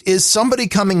worst, is somebody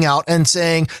coming out and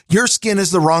saying your skin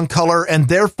is the wrong color and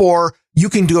therefore you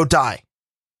can go die.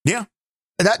 Yeah.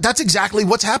 That's exactly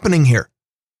what's happening here.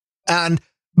 And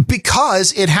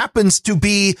because it happens to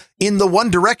be in the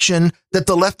one direction that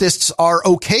the leftists are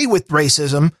okay with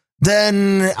racism,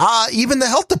 then even the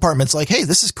health department's like, hey,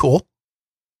 this is cool.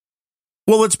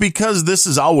 Well, it's because this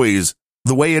is always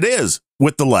the way it is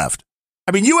with the left.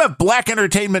 I mean, you have black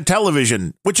entertainment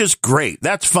television, which is great.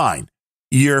 That's fine.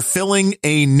 You're filling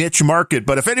a niche market.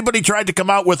 But if anybody tried to come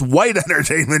out with white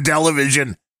entertainment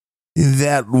television,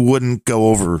 that wouldn't go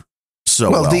over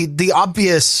so well. Well, the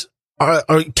obvious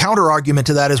counter argument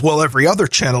to that is, well, every other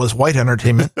channel is white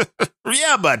entertainment.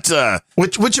 Yeah, but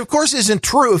which of course isn't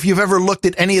true if you've ever looked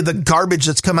at any of the garbage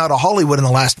that's come out of Hollywood in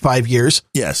the last 5 years.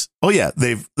 Yes. Oh yeah,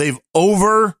 they've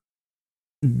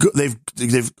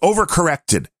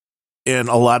overcorrected in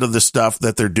a lot of the stuff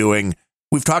that they're doing.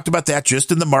 We've talked about that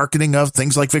just in the marketing of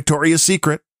things like Victoria's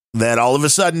Secret, that all of a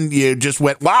sudden you just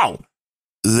went, wow,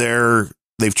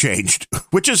 they've changed,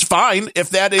 which is fine if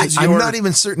that is I'm not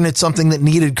even certain it's something that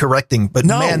needed correcting, but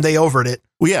no. Man, they overed it.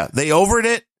 Well, yeah, they overed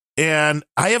it, and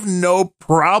I have no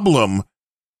problem.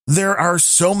 There are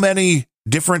so many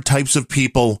different types of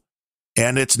people,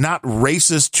 and it's not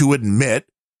racist to admit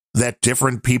that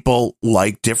different people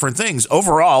like different things.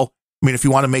 Overall, I mean, if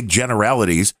you want to make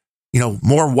generalities,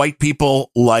 more white people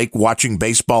like watching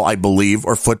baseball, I believe,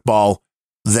 or football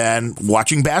than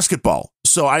watching basketball.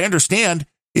 So I understand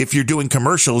if you're doing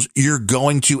commercials, you're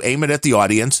going to aim it at the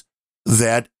audience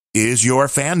that is your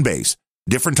fan base.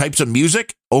 Different types of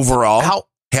music overall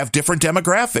have different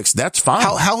demographics. That's fine.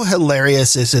 How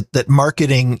hilarious is it that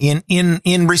marketing,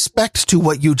 in respect to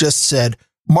what you just said,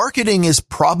 marketing is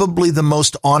probably the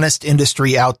most honest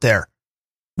industry out there.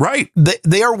 Right.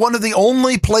 They are one of the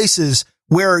only places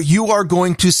where you are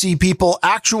going to see people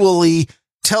actually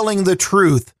telling the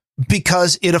truth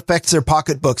because it affects their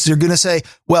pocketbooks. They're going to say,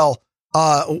 well,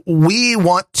 we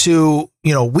want to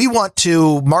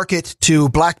market to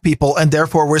black people and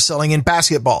therefore we're selling in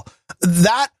basketball.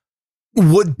 That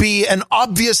would be an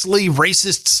obviously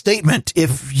racist statement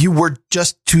if you were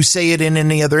just to say it in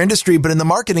any other industry. But in the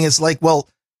marketing, it's like, well,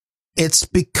 it's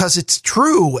because it's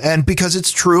true, and because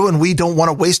it's true and we don't want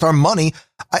to waste our money.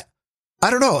 I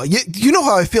don't know. You know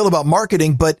how I feel about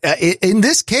marketing, but in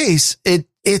this case,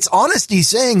 it's honesty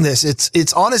saying this.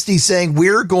 It's honesty saying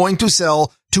we're going to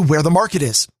sell to where the market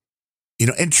is.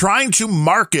 And trying to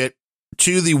market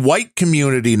to the white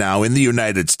community now in the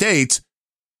United States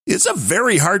is a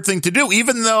very hard thing to do,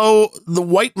 even though the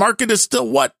white market is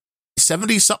still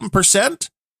 70-something%,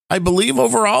 I believe,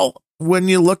 overall. When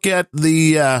you look at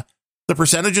the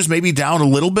percentages, maybe down a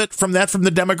little bit from the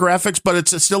demographics, but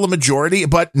it's still a majority.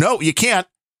 But no, you can't.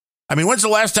 I mean, when's the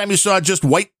last time you saw just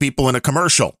white people in a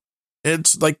commercial?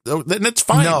 It's like, then it's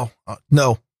fine.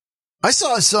 No. I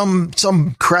saw some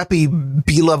crappy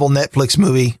B-level Netflix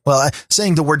movie. Well,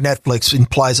 saying the word Netflix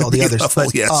implies all the others,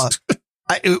 but yes.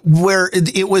 Where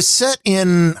it was set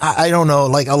in, I don't know,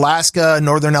 like Alaska,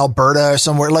 northern Alberta,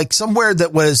 somewhere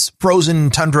that was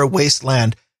frozen tundra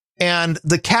wasteland. And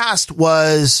the cast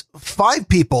was 5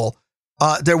 people.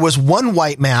 There was one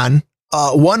white man,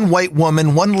 one white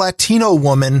woman, one Latino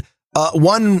woman,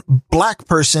 one black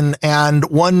person, and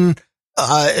one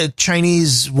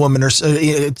Chinese woman or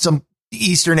some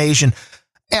Eastern Asian.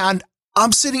 And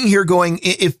I'm sitting here going,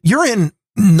 if you're in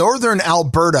northern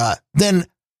Alberta, then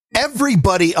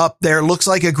everybody up there looks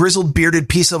like a grizzled, bearded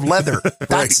piece of leather.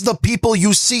 That's the people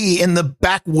you see in the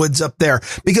backwoods up there,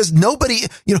 because nobody,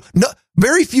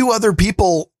 very few other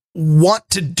people want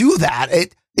to do that.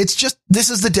 It's just, this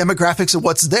is the demographics of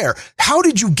what's there. How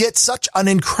did you get such an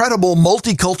incredible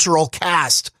multicultural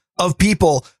cast of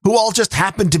people who all just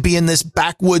happen to be in this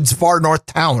backwoods far north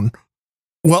town?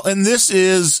 Well, and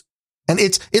it's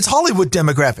Hollywood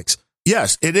demographics.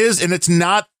 Yes, it is. And it's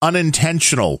not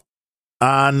unintentional.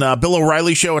 On Bill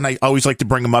O'Reilly's show, and I always like to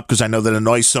bring him up because I know that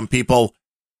annoys some people.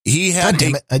 He had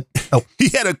he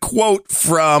had a quote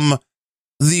from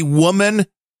the woman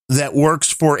that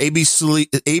works for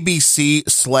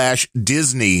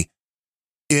ABC/Disney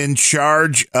in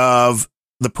charge of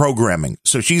the programming.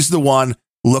 So she's the one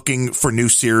looking for new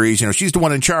series. She's the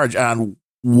one in charge on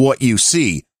what you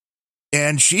see.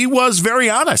 And she was very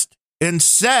honest and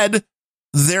said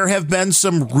there have been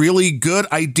some really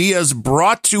good ideas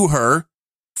brought to her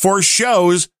for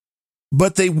shows,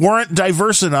 but they weren't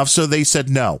diverse enough. So they said,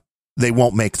 no, they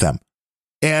won't make them.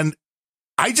 And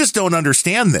I just don't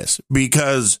understand this,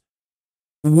 because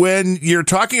when you're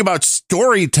talking about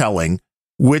storytelling,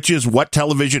 which is what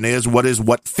television is,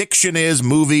 what fiction is,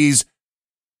 movies,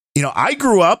 I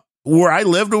grew up where I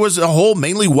lived, it was a whole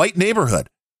mainly white neighborhood.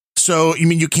 So,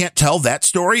 you can't tell that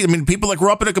story. People that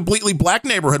grew up in a completely black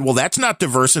neighborhood, well, that's not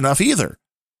diverse enough either.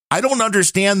 I don't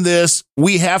understand this.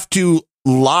 We have to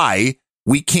lie.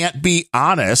 We can't be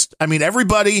honest.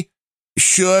 Everybody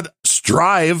should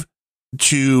strive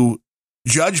to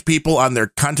judge people on their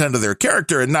content of their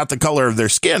character and not the color of their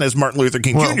skin, as Martin Luther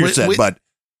King Jr. said. But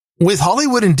with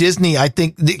Hollywood and Disney, I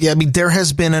think, there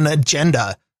has been an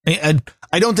agenda. And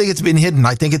I don't think it's been hidden.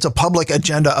 I think it's a public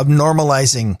agenda of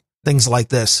normalizing things like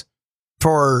this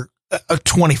for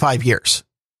 25 years.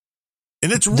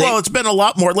 And it's been a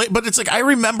lot more late, but it's like, I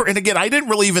remember, and again, I didn't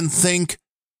really even think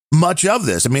much of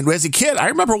this. I mean, as a kid, I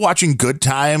remember watching Good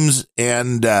Times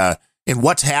and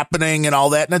What's Happening and all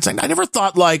that. And it's like, I never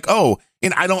thought like, oh,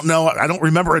 and I don't know, I don't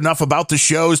remember enough about the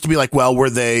shows to be like, well,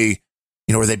 were they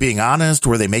being honest?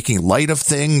 Were they making light of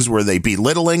things? Were they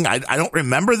belittling? I don't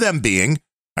remember them being.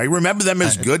 I remember them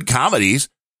as good comedies.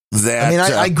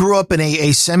 I grew up in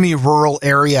a semi-rural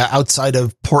area outside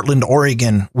of Portland,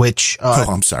 Oregon, which,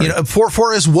 I'm sorry.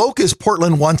 For as woke as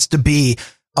Portland wants to be,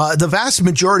 the vast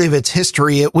majority of its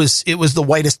history, it was the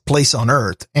whitest place on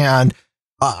earth. And,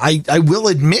 I will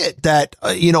admit that,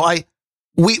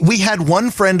 we had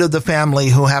one friend of the family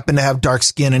who happened to have dark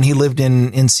skin, and he lived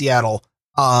in Seattle.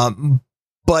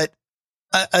 But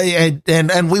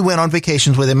we went on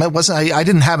vacations with him. I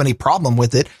didn't have any problem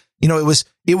with it.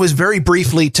 It was very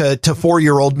briefly to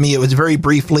 4-year-old me. It was very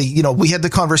briefly, we had the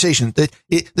conversation that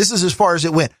this is as far as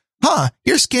it went.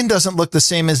 Your skin doesn't look the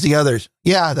same as the others.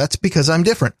 Yeah, that's because I'm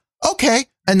different. Okay.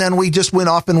 And then we just went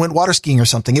off and went water skiing or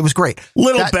something. It was great.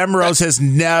 Little Bemrose has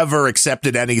never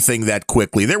accepted anything that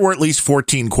quickly. There were at least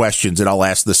 14 questions and I'll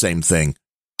ask the same thing.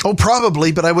 Oh,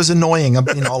 probably, but I was annoying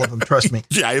in all of them. Trust me.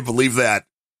 Yeah, I believe that.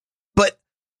 But,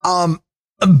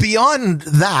 beyond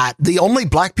that, the only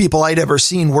black people I'd ever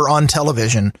seen were on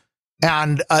television.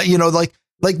 And, like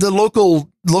the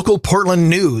local Portland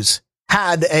news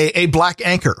had a black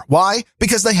anchor. Why?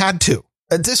 Because they had to.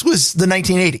 This was the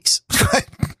 1980s.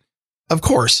 Of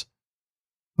course.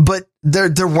 But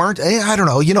there weren't, I don't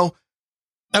know,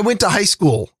 I went to high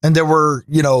school and there were,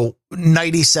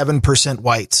 97%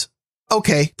 whites.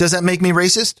 Okay. Does that make me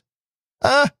racist?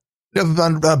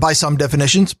 By some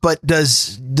definitions, but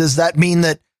does that mean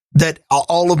that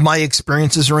all of my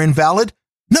experiences are invalid?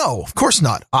 No, of course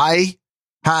not. I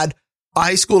had a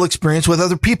high school experience with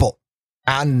other people,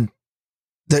 and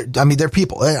they're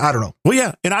people. I don't know. Well,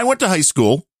 yeah. And I went to high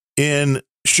school in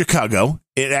Chicago,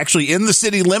 actually in the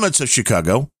city limits of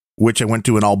Chicago, which I went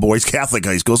to an all boys Catholic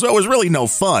high school. So it was really no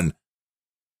fun,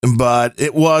 but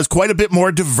it was quite a bit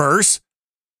more diverse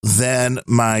than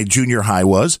my junior high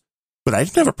was. But I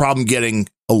didn't have a problem getting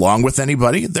along with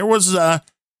anybody. There was,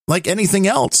 like anything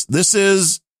else. This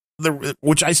is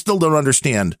which I still don't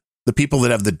understand, the people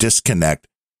that have the disconnect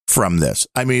from this.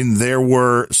 I mean, there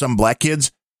were some black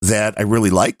kids that I really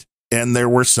liked, and there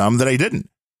were some that I didn't.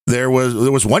 There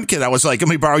was one kid I was like, let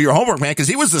me borrow your homework, man, because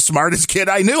he was the smartest kid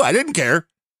I knew. I didn't care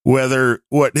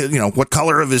what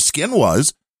color of his skin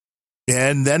was.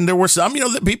 And then there were some,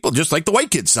 that people just like the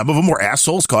white kids. Some of them were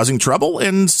assholes causing trouble,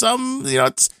 and some,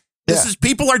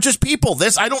 people are just people.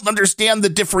 I don't understand the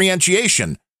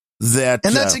differentiation that.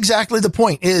 And that's exactly the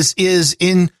point is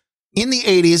in the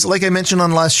 80s, like I mentioned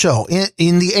on the last show,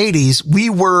 in the 80s, we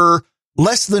were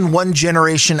less than one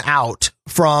generation out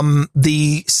from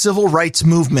the civil rights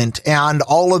movement and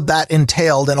all of that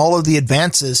entailed and all of the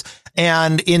advances.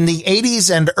 And in the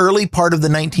 80s and early part of the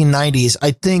 1990s,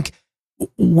 I think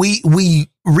we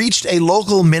reached a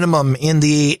local minimum in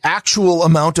the actual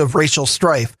amount of racial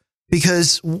strife,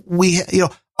 because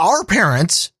our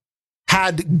parents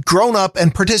had grown up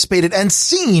and participated and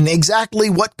seen exactly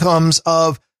what comes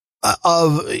of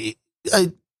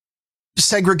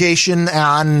segregation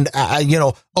and,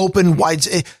 open wide.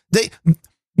 They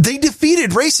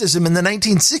defeated racism in the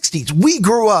 1960s. We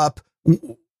grew up,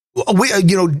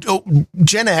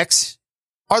 Gen X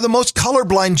are the most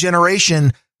colorblind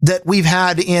generation that we've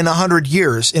had in 100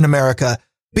 years in America,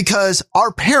 because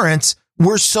our parents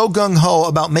were so gung ho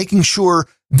about making sure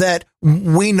that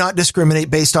we not discriminate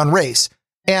based on race.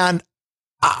 And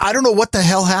I don't know what the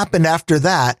hell happened after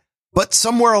that, but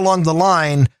somewhere along the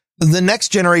line, the next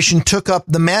generation took up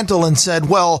the mantle and said,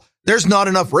 well, there's not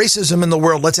enough racism in the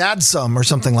world. Let's add some, or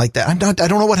something like that. I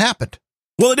don't know what happened.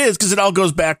 Well, it is, because it all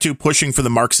goes back to pushing for the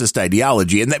Marxist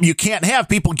ideology, and that you can't have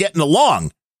people getting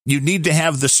along. You need to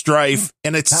have the strife.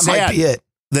 And it's sad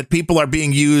that people are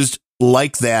being used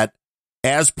like that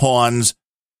as pawns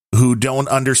who don't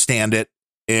understand it.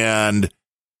 And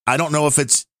I don't know if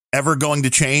it's ever going to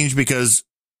change, because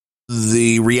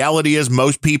the reality is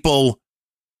most people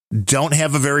don't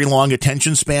have a very long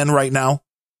attention span right now,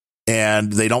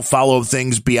 and they don't follow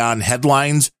things beyond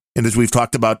headlines. And as we've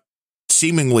talked about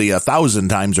seemingly 1,000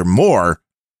 times or more,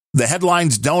 the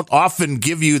headlines don't often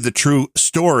give you the true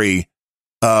story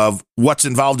of what's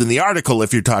involved in the article.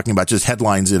 If you're talking about just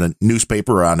headlines in a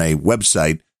newspaper or on a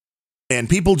website, and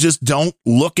people just don't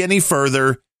look any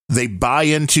further. They buy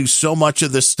into so much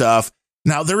of this stuff.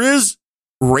 Now, there is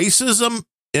racism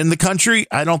in the country.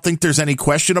 I don't think there's any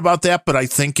question about that, but I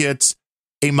think it's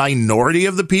a minority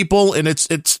of the people, and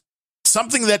it's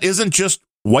something that isn't just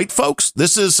white folks.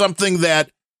 This is something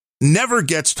that never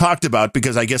gets talked about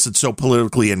because I guess it's so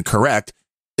politically incorrect,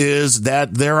 is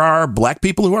that there are black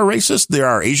people who are racist. There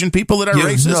are Asian people that are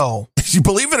racist. No. You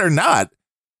believe it or not,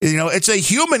 it's a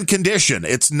human condition.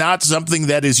 It's not something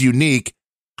that is unique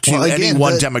to any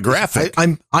one demographic.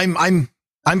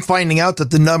 I'm finding out that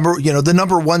the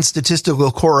number one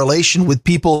statistical correlation with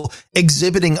people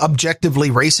exhibiting objectively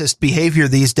racist behavior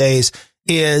these days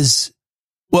is,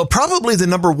 well, probably the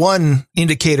number one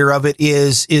indicator of it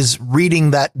is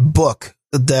reading that book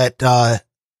that, I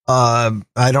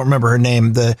don't remember her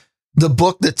name, the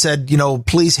book that said,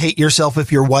 please hate yourself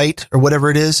if you're white or whatever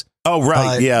it is. Oh,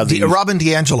 right. Yeah. Robin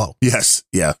DiAngelo. Yes.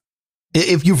 Yeah.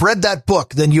 If you've read that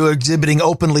book, then you're exhibiting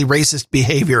openly racist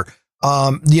behavior.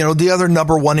 The other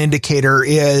number one indicator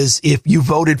is if you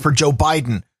voted for Joe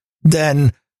Biden,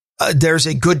 then there's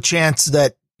a good chance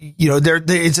that,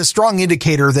 it's a strong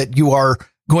indicator that you are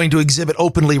going to exhibit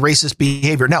openly racist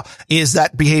behavior. Now, is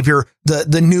that behavior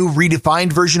the new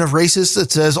redefined version of racist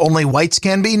that says only whites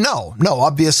can be? No,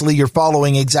 obviously you're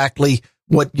following exactly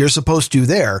what you're supposed to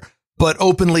there, but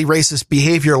openly racist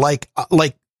behavior, like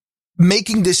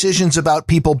making decisions about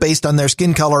people based on their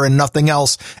skin color and nothing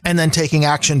else, and then taking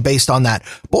action based on that.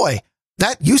 Boy,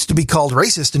 that used to be called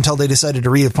racist until they decided to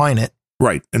redefine it.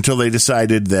 Right. Until they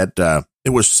decided that it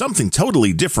was something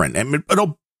totally different. And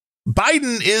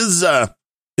Biden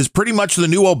is pretty much the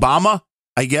new Obama.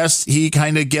 I guess he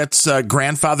kind of gets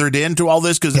grandfathered into all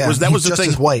this because that was the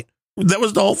thing. White. That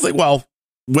was the whole thing. Well,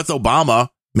 with Obama,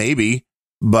 maybe,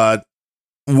 but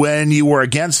when you were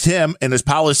against him and his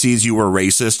policies, you were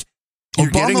racist. You're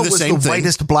Obama getting the was same the thing.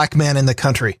 whitest black man in the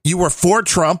country. You were for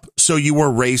Trump, so you were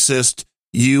racist.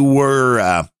 You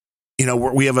were,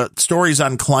 we have stories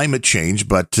on climate change,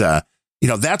 but,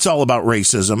 that's all about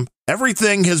racism.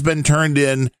 Everything has been turned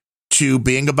into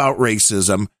being about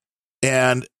racism.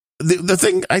 And the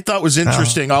thing I thought was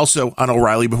interesting also on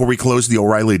O'Reilly, before we close the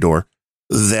O'Reilly door,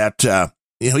 that,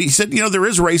 he said, there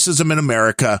is racism in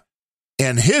America.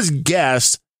 And his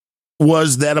guess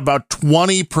was that about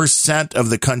 20% of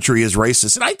the country is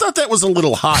racist. And I thought that was a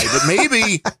little high, but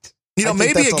maybe,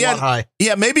 maybe again,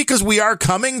 maybe because we are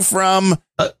coming from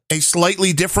a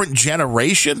slightly different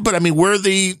generation, but I mean, we're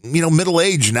the, middle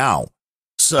age now.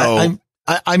 So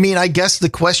I guess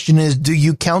the question is, do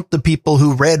you count the people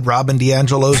who read Robin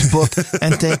DiAngelo's book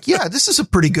and think, yeah, this is a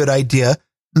pretty good idea?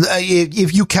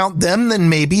 If you count them, then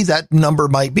maybe that number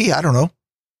might be, I don't know.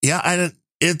 Yeah. And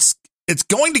it's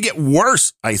going to get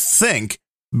worse, I think,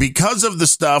 because of the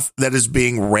stuff that is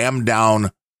being rammed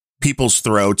down people's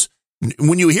throats.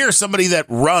 When you hear somebody that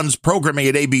runs programming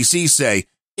at ABC say,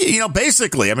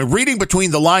 basically, I mean, reading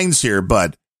between the lines here,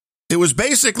 but it was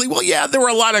basically, well, yeah, there were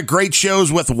a lot of great shows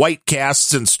with white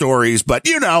casts and stories, but,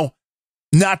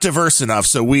 not diverse enough.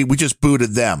 So we just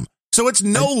booted them. So it's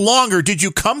no longer, did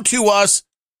you come to us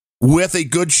with a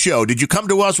good show? Did you come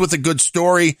to us with a good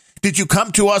story? Did you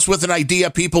come to us with an idea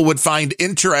people would find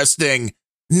interesting?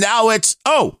 Now it's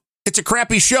a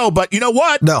crappy show, but you know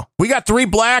what? No. We got 3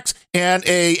 blacks and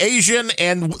a Asian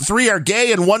and 3 are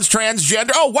gay and 1's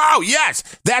transgender. Oh, wow. Yes.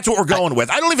 That's what we're going with.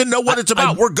 I don't even know what it's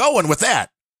about. We're going with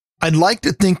that. I'd like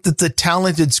to think that the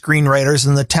talented screenwriters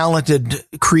and the talented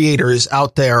creators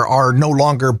out there are no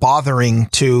longer bothering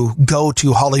to go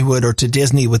to Hollywood or to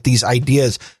Disney with these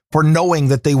ideas, for knowing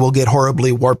that they will get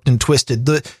horribly warped and twisted.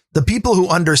 The people who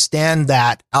understand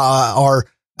that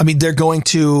they're going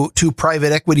to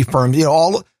private equity firms.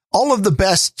 All of the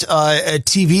best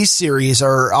TV series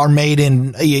are made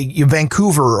in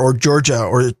Vancouver or Georgia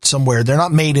or somewhere. They're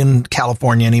not made in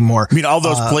California anymore. I mean, all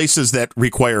those places that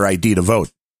require ID to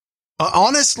vote.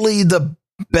 Honestly, the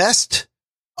best.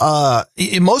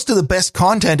 Most of the best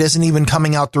content isn't even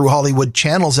coming out through Hollywood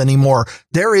channels anymore.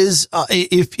 There is,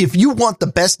 if you want the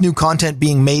best new content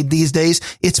being made these days,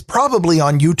 it's probably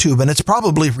on YouTube, and it's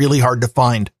probably really hard to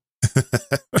find.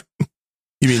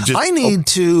 You mean just I need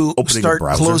to start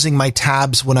closing my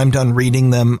tabs when I'm done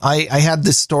reading them. I had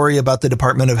this story about the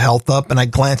Department of Health up, and I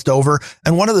glanced over,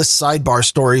 and one of the sidebar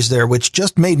stories there, which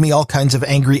just made me all kinds of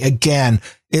angry again,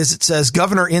 is it says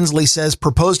Governor Inslee says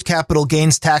proposed capital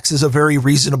gains tax is a very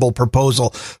reasonable proposal.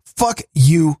 Fuck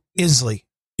you, Inslee.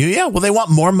 Yeah, well, they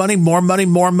want more money, more money,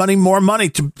 more money, more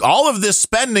money. All of this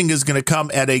spending is going to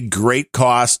come at a great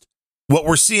cost. What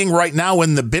we're seeing right now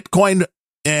in the Bitcoin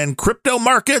and crypto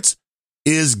markets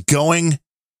is going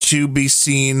to be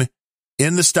seen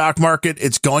in the stock market.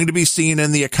 It's going to be seen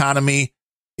in the economy.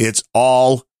 It's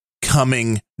all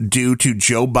coming due to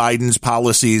Joe Biden's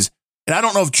policies. And I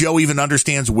don't know if Joe even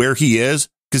understands where he is,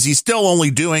 because he's still only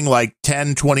doing like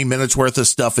 10, 20 minutes worth of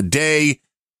stuff a day.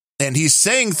 And he's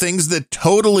saying things that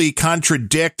totally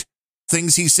contradict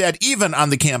things he said, even on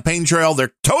the campaign trail.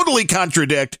 They're totally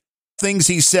contradict things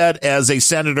he said as a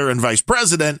senator and vice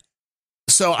president.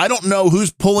 So I don't know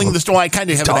who's pulling the string. I kind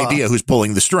of have an idea who's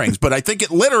pulling the strings, but I think it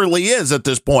literally is at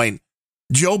this point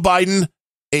Joe Biden,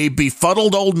 a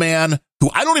befuddled old man who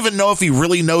I don't even know if he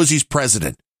really knows he's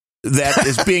president, that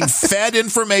is being fed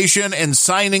information and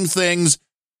signing things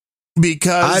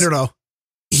because I don't know.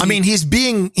 I mean, he's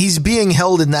being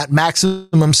held in that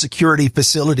maximum security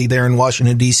facility there in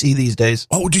Washington, D.C. these days.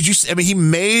 Oh, did you? I mean, he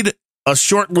made a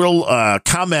short little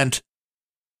comment.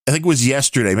 I think it was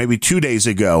yesterday, maybe 2 days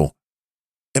ago.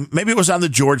 And maybe it was on the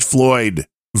George Floyd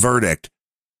verdict.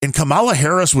 And Kamala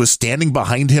Harris was standing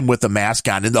behind him with a mask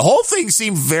on. And the whole thing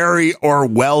seemed very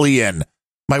Orwellian.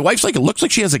 My wife's like, it looks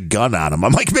like she has a gun on him.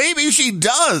 I'm like, maybe she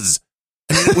does.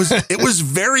 I mean, it was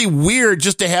very weird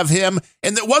just to have him.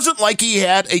 And it wasn't like he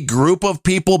had a group of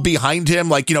people behind him.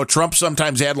 Like, you know, Trump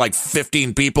sometimes had like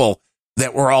 15 people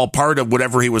that were all part of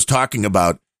whatever he was talking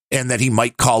about and that he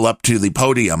might call up to the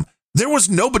podium. There was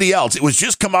nobody else. It was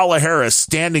just Kamala Harris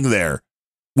standing there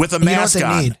with a mask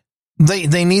on.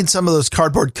 They need some of those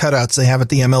cardboard cutouts they have at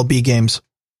the MLB games.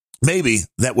 Maybe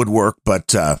that would work,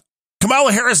 but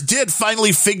Kamala Harris did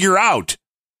finally figure out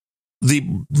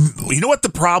you know what the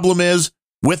problem is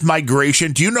with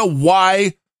migration? Do you know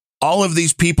why all of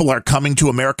these people are coming to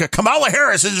America? Kamala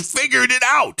Harris has figured it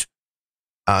out.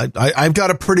 I've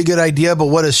got a pretty good idea, but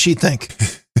what does she think?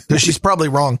 She's probably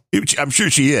wrong. I'm sure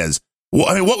she is. Well,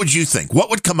 I mean, what would you think? What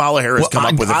would Kamala Harris come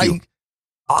up with?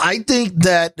 I think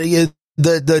that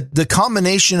the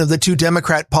combination of the two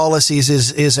Democrat policies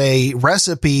is a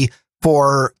recipe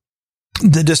for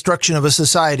the destruction of a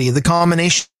society. The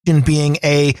combination being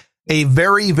a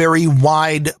very, very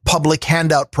wide public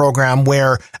handout program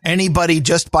where anybody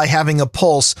just by having a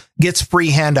pulse gets free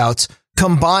handouts,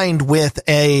 combined with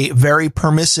a very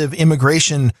permissive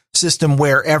immigration system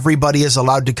where everybody is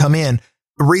allowed to come in,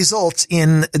 results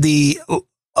in the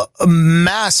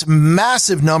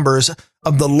massive numbers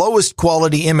of the lowest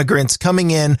quality immigrants coming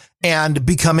in and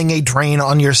becoming a drain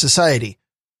on your society.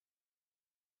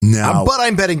 No, but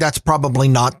I'm betting that's probably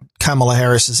not Kamala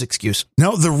Harris's excuse.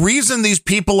 No, the reason these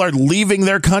people are leaving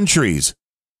their countries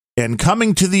and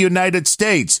coming to the United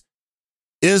States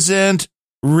isn't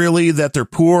really that they're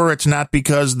poor. It's not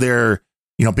because they're,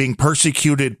 being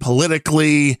persecuted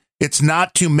politically. It's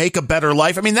not to make a better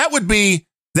life. I mean, that would be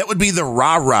the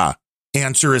rah-rah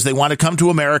answer, is they want to come to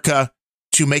America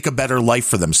to make a better life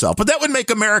for themselves. But that would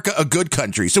make America a good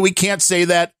country. So we can't say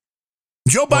that.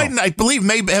 Joe Biden, I believe,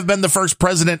 may have been the first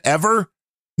president ever,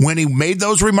 when he made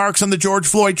those remarks on the George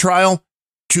Floyd trial,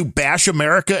 to bash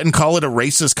America and call it a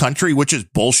racist country, which is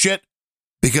bullshit,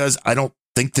 because I don't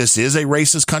think this is a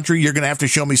racist country. You're going to have to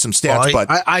show me some stats. But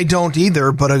I don't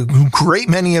either, but a great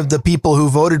many of the people who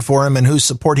voted for him and whose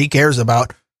support he cares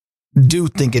about do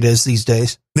think it is these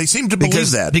days. They seem to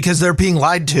believe that. Because they're being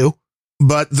lied to.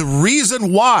 But the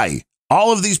reason why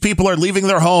all of these people are leaving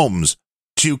their homes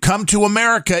to come to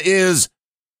America is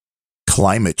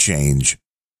climate change.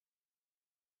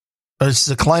 Is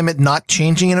the climate not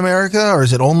changing in America, or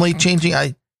is it only changing?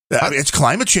 It's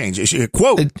climate change.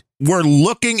 Quote, we're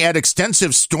looking at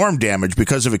extensive storm damage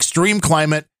because of extreme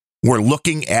climate. We're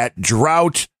looking at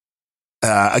drought.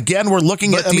 Again, we're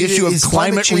looking at the issue of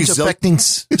climate change affecting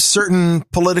certain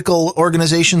political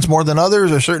organizations more than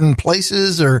others, or certain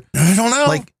places, or I don't know.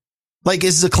 Like,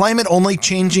 is the climate only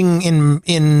changing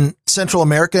in Central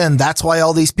America, and that's why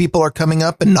all these people are coming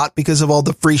up, and not because of all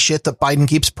the free shit that Biden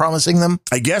keeps promising them?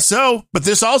 I guess so. But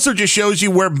this also just shows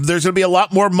you where there's going to be a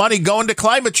lot more money going to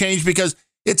climate change, because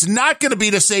it's not going to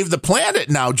be to save the planet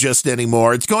now just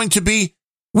anymore. It's going to be,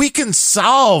 we can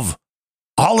solve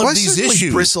all of these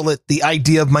issues. I bristle at the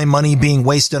idea of my money being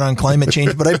wasted on climate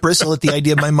change, but I bristle at the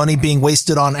idea of my money being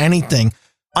wasted on anything.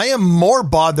 I am more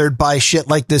bothered by shit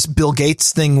like this Bill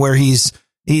Gates thing, where he's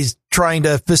trying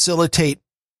to facilitate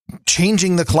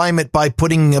changing the climate by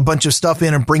putting a bunch of stuff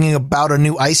in and bringing about a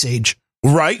new ice age.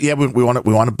 Right. Yeah. We want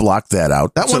to block that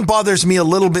out. That one bothers me a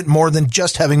little bit more than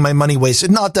just having my money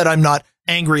wasted. Not that I'm not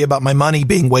angry about my money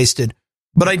being wasted,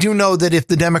 but I do know that if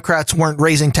the Democrats weren't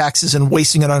raising taxes and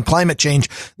wasting it on climate change,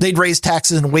 they'd raise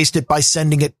taxes and waste it by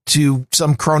sending it to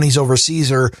some cronies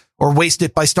overseas, or waste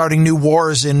it by starting new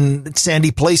wars in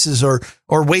sandy places, or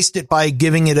waste it by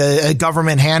giving it a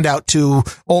government handout to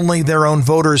only their own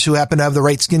voters who happen to have the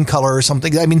right skin color or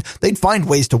something. I mean, they'd find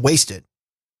ways to waste it.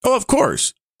 Oh, of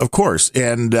course. Of course.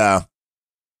 And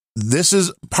this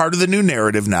is part of the new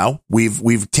narrative now.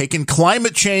 We've taken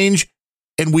climate change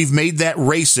and we've made that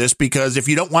racist, because if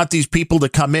you don't want these people to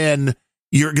come in,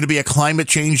 you're going to be a climate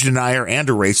change denier and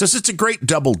a racist. It's a great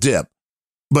double dip.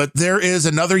 But there is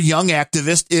another young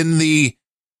activist in the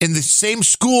same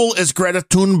school as Greta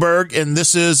Thunberg, and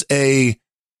this is a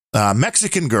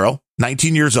Mexican girl,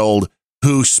 19 years old,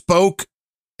 who spoke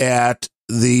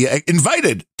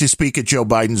invited to speak at Joe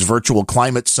Biden's virtual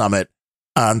climate summit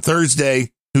on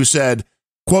Thursday, who said,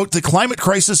 quote, "The climate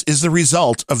crisis is the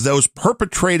result of those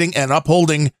perpetrating and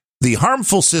upholding the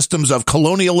harmful systems of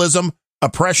colonialism,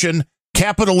 oppression,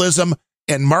 capitalism,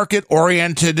 and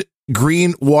market-oriented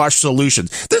greenwash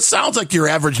solutions." This sounds like your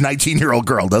average 19-year-old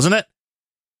girl, doesn't it?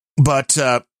 But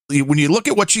when you look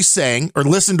at what she's saying or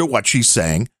listen to what she's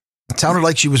saying, it sounded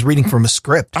like she was reading from a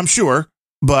script. I'm sure,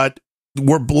 but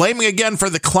we're blaming again for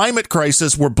the climate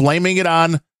crisis. We're blaming it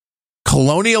on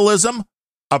colonialism,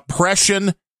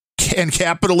 oppression, and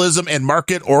capitalism, and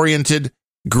market-oriented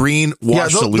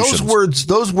greenwash solutions.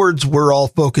 Those words were all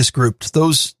focus grouped.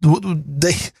 That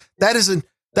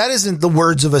isn't the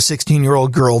words of a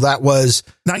 16-year-old girl. That was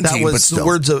 19, that was the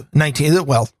words of 19.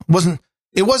 Well,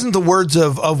 it wasn't the words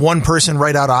of one person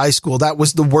right out of high school. That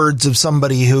was the words of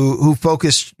somebody who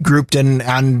focus grouped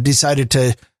and decided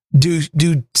to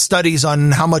do studies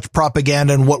on how much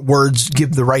propaganda and what words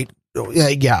give the right.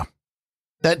 Yeah.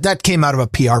 That came out of a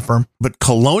PR firm. But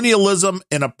colonialism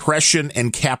and oppression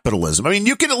and capitalism. I mean,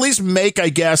 you can at least make, I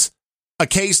guess, a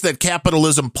case that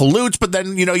capitalism pollutes, but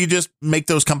then, you just make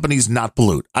those companies not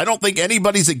pollute. I don't think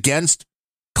anybody's against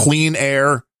clean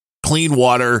air, clean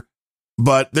water,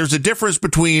 but there's a difference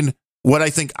between what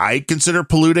I think I consider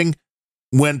polluting.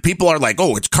 When people are like,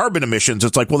 oh, it's carbon emissions.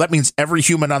 It's like, well, that means every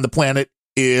human on the planet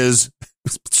is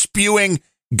spewing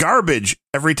garbage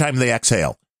every time they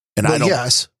exhale. And I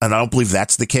don't believe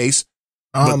that's the case.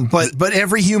 But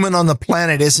every human on the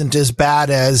planet isn't as bad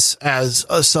as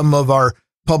some of our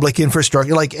public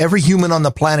infrastructure. Like, every human on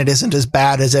the planet isn't as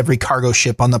bad as every cargo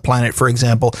ship on the planet, for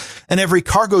example. And every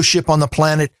cargo ship on the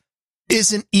planet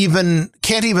can't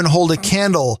even hold a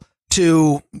candle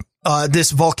to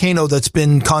this volcano that's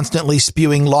been constantly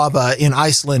spewing lava in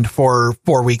Iceland for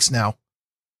 4 weeks now.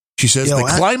 She says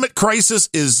the climate crisis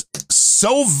is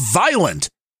so violent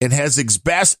and has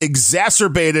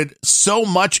exacerbated so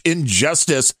much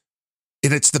injustice,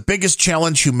 and it's the biggest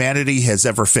challenge humanity has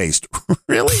ever faced.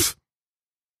 Really?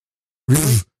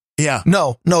 Really? Yeah.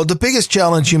 No, the biggest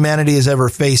challenge humanity has ever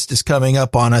faced is coming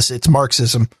up on us. It's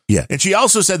Marxism. Yeah. And she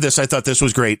also said this, I thought this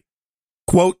was great.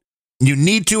 Quote, "You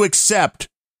need to accept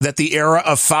that the era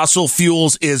of fossil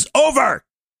fuels is over."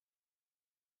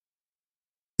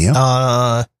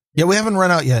 Yeah. Yeah, we haven't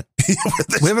run out yet.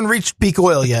 We haven't reached peak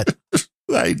oil yet.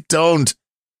 I don't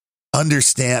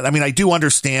understand. I mean, I do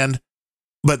understand,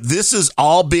 but this is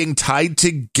all being tied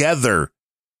together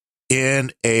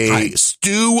in a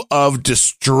stew of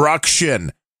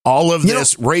destruction. All of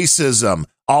this racism,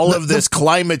 all of this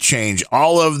climate change,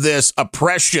 all of this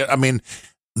oppression. I mean,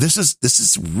 this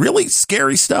is really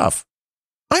scary stuff.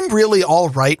 I'm really all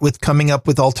right with coming up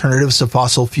with alternatives to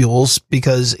fossil fuels,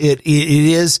 because it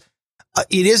is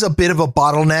a bit of a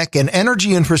bottleneck, and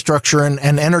energy infrastructure and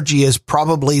energy is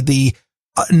probably the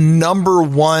number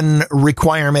one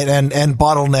requirement and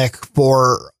bottleneck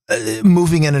for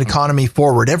moving an economy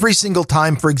forward. Every single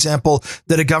time, for example,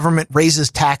 that a government raises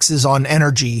taxes on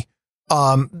energy,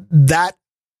 that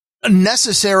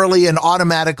necessarily and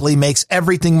automatically makes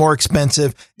everything more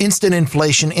expensive, instant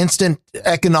inflation, instant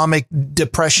economic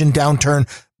depression, downturn,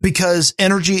 because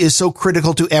energy is so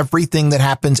critical to everything that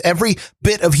happens, every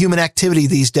bit of human activity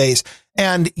these days.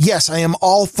 And yes, I am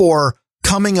all for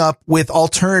coming up with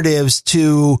alternatives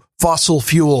to fossil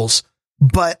fuels,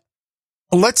 but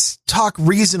let's talk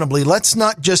reasonably. Let's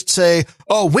not just say,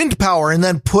 oh, wind power, and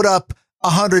then put up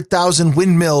 100,000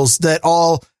 windmills that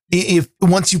all, if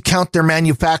once you count their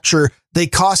manufacture, they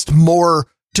cost more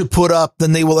to put up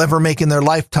than they will ever make in their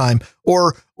lifetime,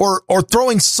 or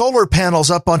throwing solar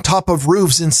panels up on top of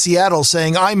roofs in Seattle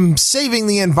saying, I'm saving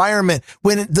the environment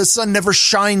when the sun never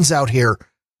shines out here.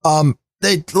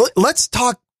 Let's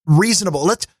talk reasonable.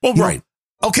 Right.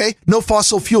 Okay. No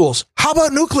fossil fuels. How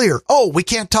about nuclear? Oh, we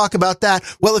can't talk about that.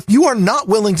 Well, if you are not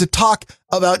willing to talk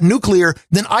about nuclear,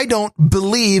 then I don't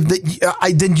believe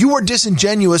that then you are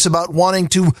disingenuous about wanting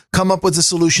to come up with a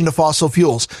solution to fossil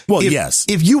fuels. Well, yes.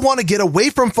 If you want to get away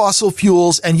from fossil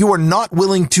fuels and you are not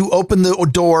willing to open the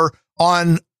door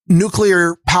on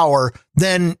nuclear power,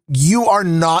 then you're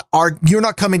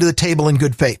not coming to the table in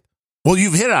good faith. Well,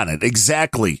 you've hit on it.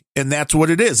 Exactly. And that's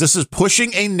what it is. This is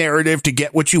pushing a narrative to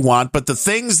get what you want, but the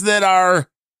things that are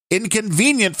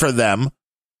inconvenient for them,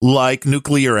 like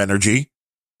nuclear energy,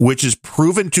 which is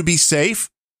proven to be safe,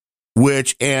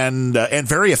 and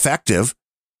very effective.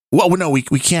 Well, no, we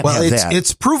can't have that.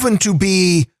 It's proven to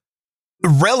be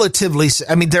relatively.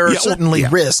 I mean, there are certainly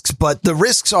risks, but the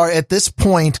risks are at this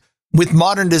point with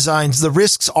modern designs. The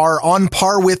risks are on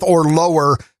par with or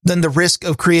lower than the risk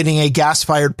of creating a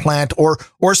gas-fired plant, or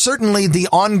certainly the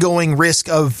ongoing risk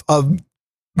of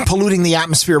polluting the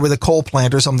atmosphere with a coal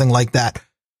plant or something like that.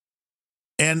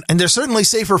 And they're certainly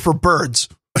safer for birds.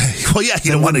 Well, yeah,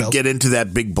 you don't want to get into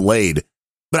that big blade.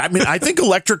 But I mean, I think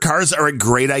electric cars are a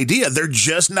great idea. They're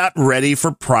just not ready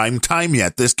for prime time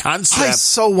yet. This concept. I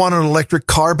so want an electric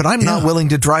car, but I'm not willing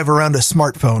to drive around a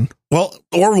smartphone. Well,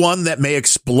 or one that may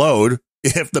explode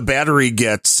if the battery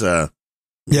gets, hit.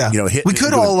 We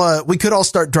could all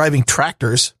start driving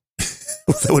tractors.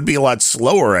 That would be a lot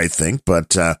slower, I think.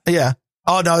 But yeah.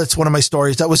 Oh no, that's one of my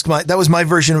stories. That was my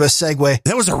version of a segue.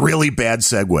 That was a really bad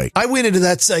segue. I went into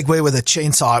that segue with a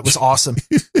chainsaw. It was awesome.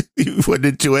 You went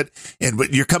into it,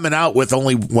 but you're coming out with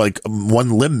only like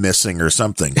one limb missing or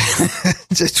something.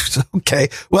 Okay.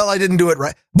 Well, I didn't do it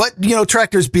right, but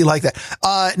tractors be like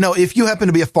that. No, if you happen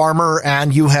to be a farmer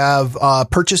and you have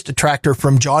purchased a tractor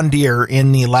from John Deere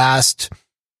in the last,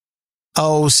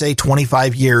 say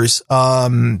 25 years,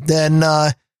 then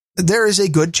there is a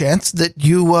good chance that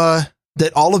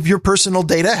that all of your personal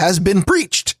data has been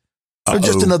breached. So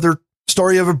just another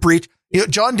story of a breach.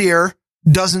 John Deere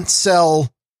doesn't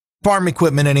sell farm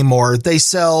equipment anymore. They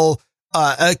sell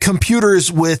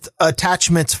computers with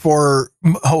attachments for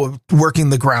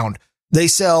working the ground. They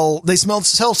sell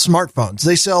smartphones.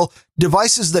 They sell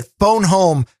devices that phone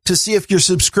home to see if your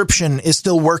subscription is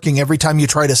still working every time you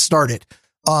try to start it.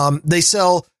 They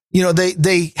sell,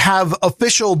 they have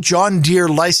official John Deere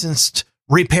licensed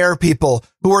repair people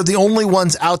who are the only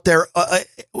ones out there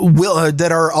that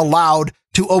are allowed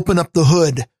to open up the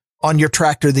hood on your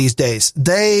tractor these days.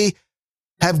 They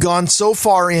have gone so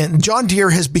far in. John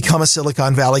Deere has become a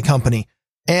Silicon Valley company.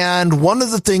 And one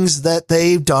of the things that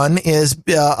they've done is,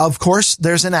 of course,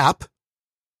 there's an app.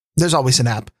 There's always an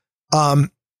app.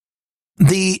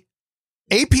 The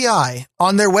API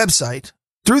on their website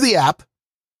through the app,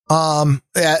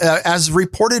 as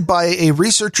reported by a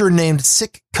researcher named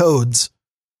Sick Codes,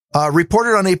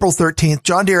 reported on April 13th.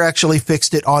 John Deere actually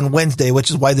fixed it on Wednesday, which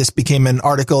is why this became an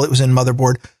article. It was in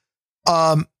Motherboard.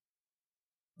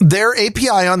 Their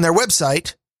API on their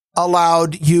website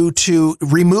allowed you to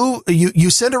remove, you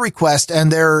send a request,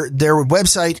 and their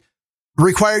website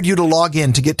required you to log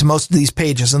in to get to most of these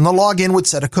pages, and the login would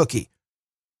set a cookie.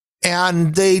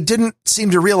 And they didn't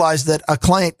seem to realize that a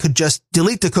client could just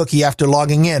delete the cookie after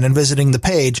logging in and visiting the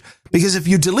page, because if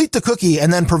you delete the cookie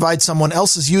and then provide someone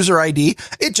else's user ID,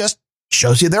 it just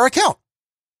shows you their account.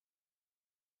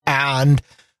 And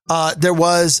there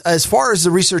was, as far as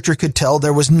the researcher could tell,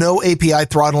 there was no API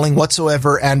throttling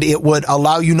whatsoever, and it would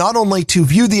allow you not only to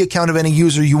view the account of any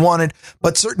user you wanted,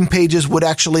 but certain pages would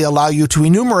actually allow you to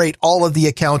enumerate all of the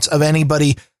accounts of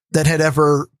anybody that had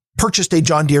ever purchased a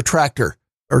John Deere tractor.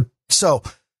 So,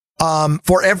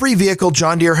 for every vehicle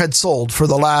John Deere had sold for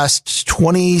the last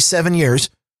 27 years,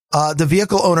 the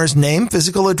vehicle owner's name,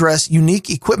 physical address, unique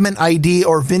equipment ID,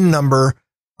 or VIN number,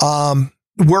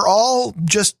 were all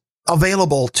just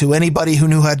available to anybody who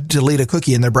knew how to delete a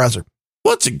cookie in their browser.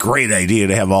 Well, it's a great idea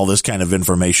to have all this kind of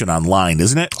information online,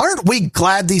 isn't it? Aren't we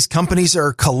glad these companies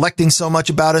are collecting so much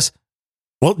about us?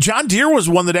 Well, John Deere was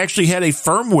one that actually had a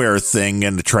firmware thing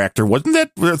in the tractor. Wasn't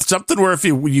that something where if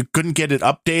you couldn't get it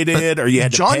updated or you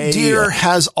had John to pay? John Deere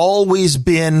has always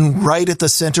been right at the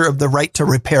center of the right to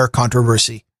repair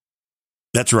controversy.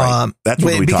 That's right. That's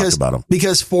what we talked about them.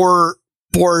 Because for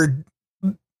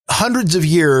hundreds of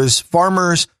years,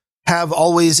 farmers have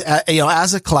always,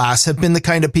 as a class, have been the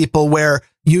kind of people where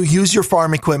you use your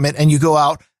farm equipment and you go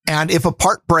out, and if a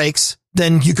part breaks,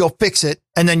 then you go fix it,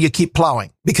 and then you keep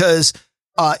plowing. Because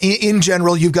in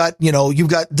general, you've got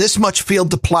this much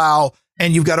field to plow,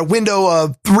 and you've got a window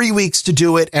of 3 weeks to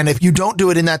do it. And if you don't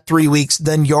do it in that 3 weeks,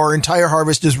 then your entire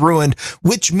harvest is ruined,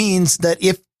 which means that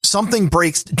if something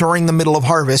breaks during the middle of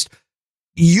harvest,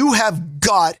 you have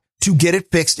got to get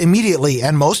it fixed immediately.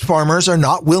 And most farmers are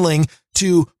not willing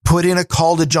to put in a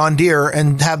call to John Deere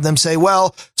and have them say,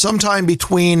 well, sometime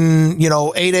between,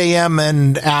 8 a.m.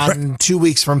 and 2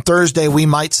 weeks from Thursday, we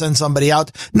might send somebody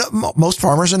out. No, most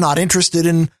farmers are not interested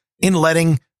in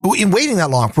waiting that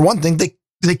long. For one thing,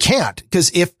 they can't,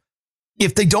 because if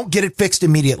they don't get it fixed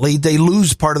immediately, they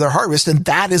lose part of their harvest, and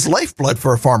that is lifeblood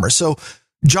for a farmer. So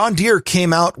John Deere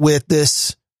came out with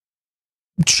this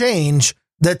change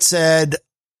that said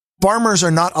farmers are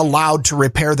not allowed to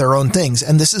repair their own things.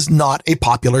 And this is not a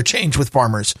popular change with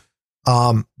farmers.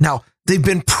 Now, they've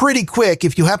been pretty quick.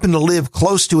 If you happen to live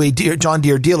close to a John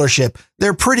Deere dealership,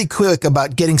 they're pretty quick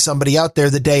about getting somebody out there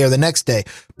the day or the next day.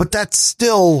 But that's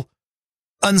still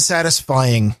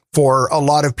unsatisfying for a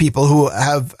lot of people who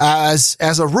have, as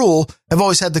a rule, have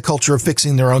always had the culture of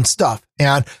fixing their own stuff.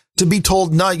 And to be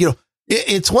told, no,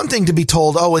 it's one thing to be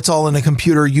told, oh, it's all in a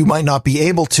computer, you might not be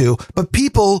able to, but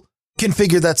people can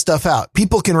figure that stuff out.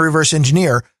 People can reverse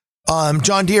engineer.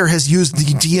 John Deere has used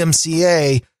the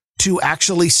DMCA to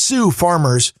actually sue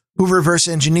farmers who reverse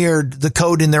engineered the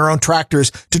code in their own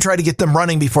tractors to try to get them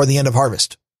running before the end of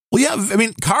harvest. Well, yeah, I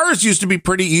mean, cars used to be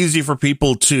pretty easy for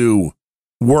people to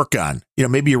work on.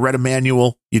 Maybe you read a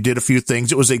manual, you did a few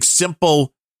things. It was a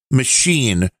simple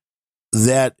machine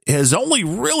that has only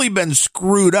really been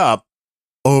screwed up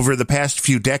over the past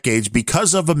few decades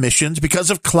because of emissions, because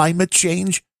of climate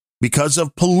change, because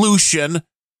of pollution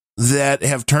that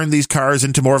have turned these cars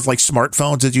into more of like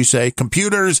smartphones, as you say,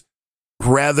 computers,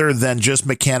 rather than just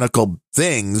mechanical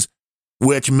things,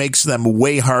 which makes them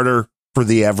way harder for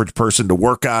the average person to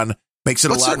work on, makes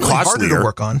it a lot costlier. Harder to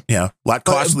work on. Yeah, a lot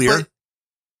costlier. But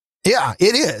yeah,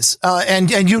 it is. And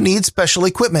you need special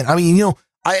equipment. I mean,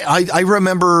 I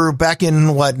remember back in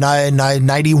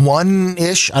 91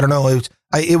 ish. I don't know.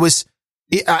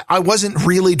 I wasn't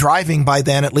really driving by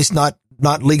then, at least not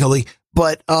legally.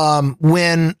 But,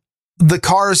 when the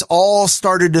cars all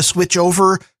started to switch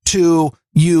over to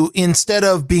you, instead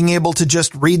of being able to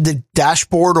just read the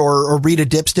dashboard or read a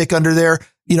dipstick under there,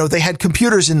 they had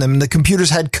computers in them and the computers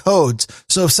had codes.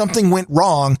 So if something went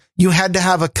wrong, you had to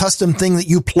have a custom thing that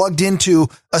you plugged into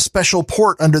a special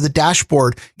port under the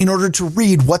dashboard in order to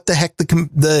read what the heck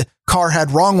the car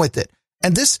had wrong with it.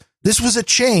 And this was a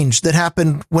change that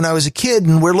happened when I was a kid.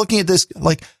 And we're looking at this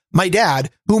like my dad,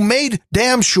 who made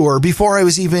damn sure before I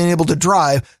was even able to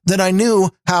drive that I knew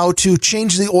how to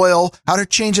change the oil, how to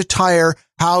change a tire,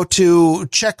 how to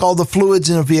check all the fluids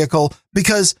in a vehicle,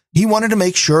 because he wanted to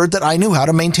make sure that I knew how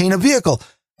to maintain a vehicle.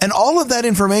 And all of that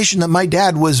information that my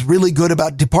dad was really good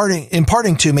about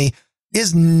imparting to me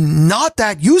is not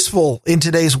that useful in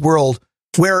today's world,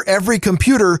 where every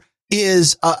computer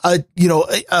is a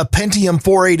Pentium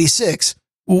 486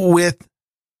 with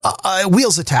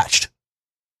wheels attached.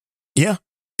 Yeah,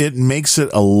 it makes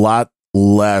it a lot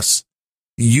less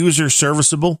user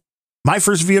serviceable. My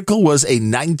first vehicle was a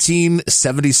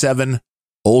 1977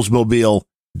 Oldsmobile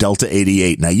Delta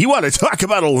 88. Now, you want to talk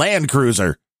about a Land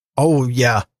Cruiser. Oh,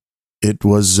 yeah. It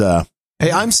was...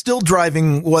 Hey, I'm still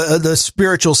driving the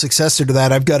spiritual successor to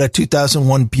that. I've got a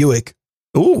 2001 Buick.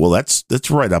 Oh, well, that's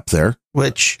right up there.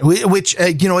 Which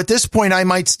at this point, I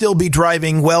might still be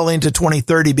driving well into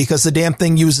 2030 because the damn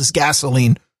thing uses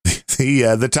gasoline.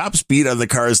 The top speed on the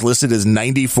car is listed as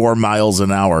 94 miles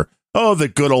an hour. Oh, the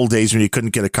good old days when you couldn't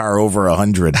get a car over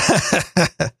 100.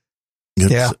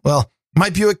 Yeah, well, my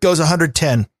Buick goes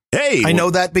 110. Hey, I know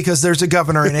that because there's a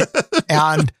governor in it.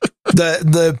 And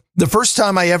the first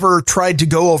time I ever tried to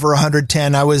go over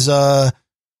 110, I was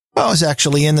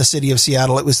actually in the city of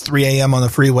Seattle. It was 3 a.m. on the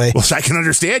freeway. Well, I can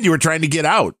understand you were trying to get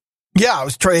out. Yeah, I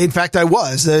was trying. In fact, I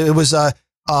was. It was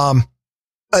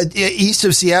east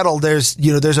of Seattle. There's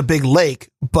a big lake,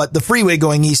 but the freeway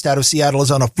going east out of Seattle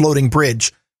is on a floating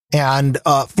bridge. And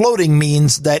floating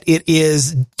means that it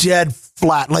is dead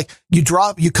flat. Like you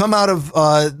come out of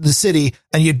the city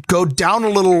and you go down a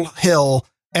little hill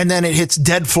and then it hits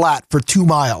dead flat for 2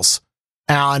 miles.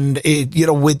 And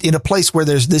in a place where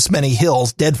there's this many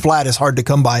hills, dead flat is hard to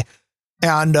come by.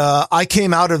 And I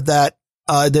came out of that.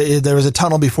 There was a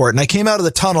tunnel before it, and I came out of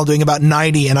the tunnel doing about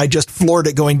 90, and I just floored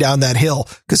it going down that hill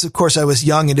because, of course, I was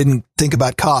young and didn't think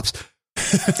about cops.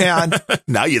 And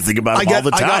now you think about them all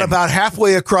the time. I got about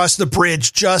halfway across the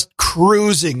bridge, just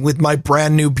cruising with my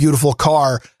brand new, beautiful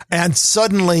car, and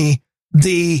suddenly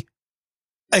the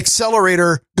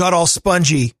accelerator got all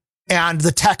spongy, and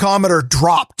the tachometer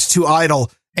dropped to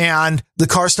idle, and the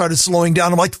car started slowing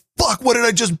down. I'm like, fuck, what did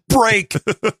I just break?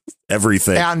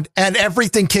 Everything. And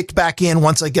everything kicked back in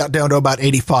once I got down to about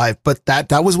 85. But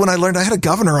that was when I learned I had a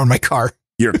governor on my car.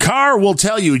 Your car will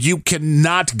tell you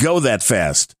cannot go that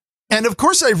fast. And of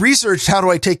course I researched how do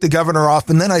I take the governor off.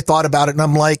 And then I thought about it and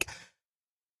I'm like,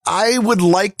 I would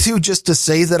like to just to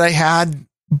say that I had,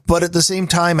 but at the same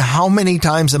time, how many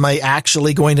times am I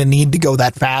actually going to need to go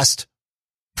that fast?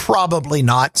 Probably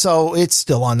not. So it's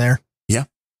still on there. Yeah.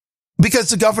 Because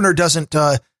the governor doesn't,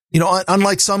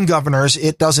 unlike some governors,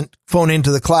 it doesn't phone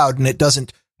into the cloud and it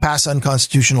doesn't pass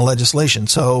unconstitutional legislation.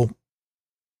 So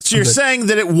you're saying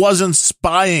that it wasn't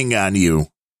spying on you?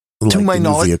 To my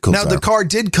knowledge. Now, the car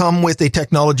did come with a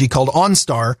technology called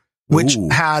OnStar, which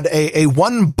had a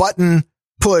one button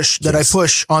push that I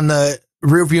push on the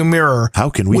rearview mirror.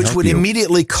 How can we which would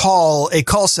immediately call a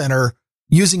call center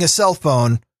using a cell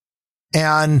phone.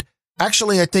 And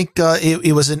actually, I think it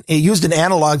used an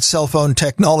analog cell phone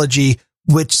technology,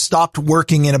 which stopped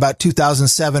working in about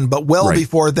 2007. But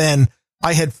before then,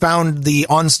 I had found the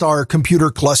OnStar computer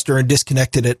cluster and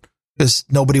disconnected it because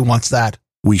nobody wants that.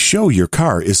 We show your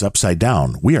car is upside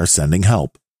down. We are sending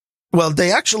help. Well,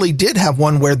 they actually did have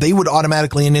one where they would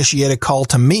automatically initiate a call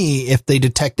to me if they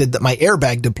detected that my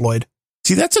airbag deployed.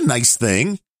 See, that's a nice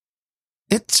thing.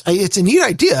 It's a neat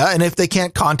idea. And if they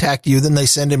can't contact you, then they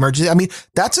send emergency. I mean,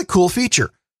 that's a cool feature.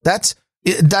 That's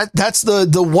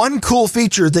the one cool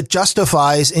feature that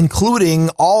justifies including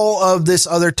all of this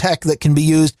other tech that can be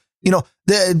used. You know,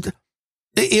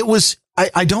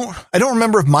 I don't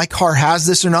remember if my car has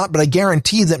this or not, but I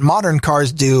guarantee that modern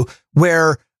cars do,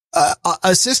 where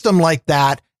a system like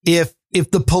that, if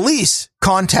the police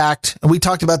contact, and we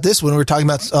talked about this when we were talking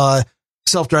about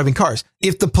self-driving cars,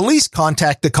 if the police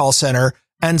contact the call center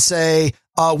and say,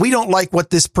 we don't like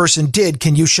what this person did,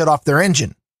 can you shut off their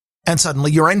engine? And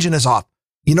suddenly your engine is off.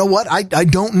 You know what? I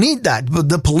don't need that. But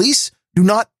the police do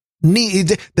not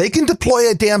need, they can deploy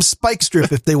a damn spike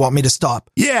strip if they want me to stop.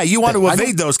 Yeah, you want to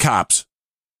evade those cops.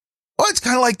 Well, it's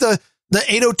kind of like the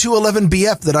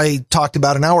 802.11bf that I talked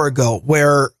about an hour ago,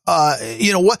 where,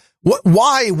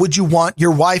 why would you want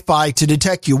your Wi-Fi to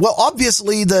detect you? Well,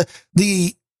 obviously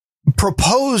the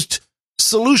proposed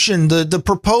solution, the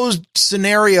proposed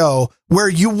scenario where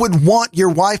you would want your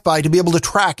Wi-Fi to be able to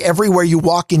track everywhere you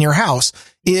walk in your house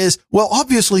is, well,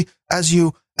 obviously, as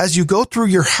you go through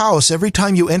your house, every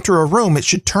time you enter a room, it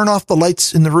should turn off the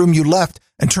lights in the room you left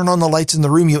and turn on the lights in the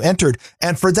room you entered.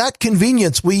 And for that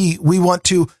convenience, we want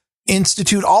to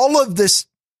institute all of this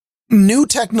new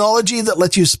technology that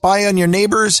lets you spy on your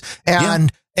neighbors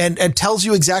and tells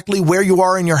you exactly where you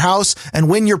are in your house and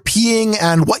when you're peeing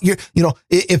and what you're,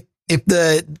 if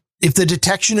the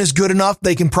detection is good enough,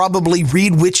 they can probably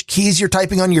read which keys you're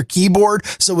typing on your keyboard.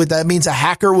 So that means a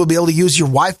hacker will be able to use your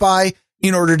Wi-Fi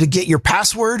in order to get your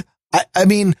password. I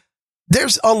mean,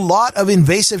 there's a lot of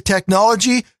invasive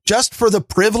technology just for the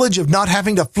privilege of not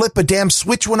having to flip a damn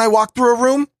switch when I walk through a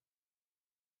room.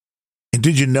 And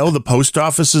did you know the post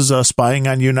office is spying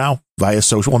on you now via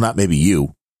social? Well, not maybe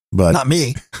you, but not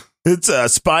me. It's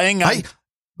spying on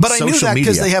But I knew that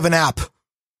because they have an app.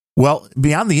 Well,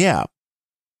 beyond the app,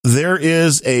 there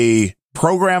is a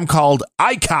program called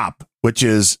ICOP, which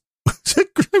is,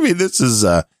 I mean, this is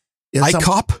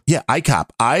ICOP? Yeah, ICOP,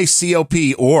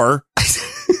 ICOP, or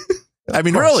I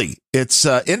mean, really, it's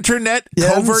Internet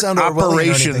Covert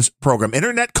Operations Program.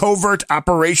 Internet Covert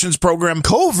Operations Program.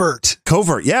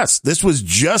 Covert, yes. This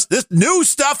new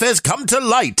stuff has come to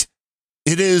light.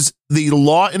 It is the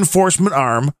law enforcement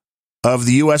arm of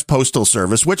the U.S. Postal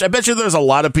Service, which I bet you there's a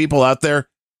lot of people out there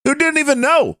who didn't even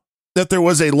know that there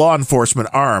was a law enforcement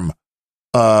arm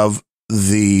of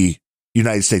the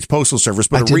United States Postal Service.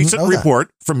 But a recent report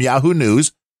from Yahoo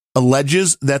News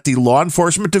alleges that the law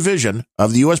enforcement division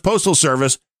of the U.S. Postal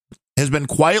Service has been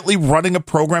quietly running a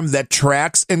program that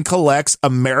tracks and collects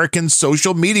American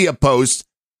social media posts,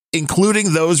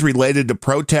 including those related to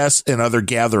protests and other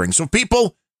gatherings. So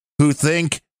people who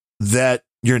think that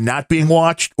you're not being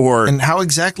watched And how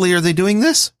exactly are they doing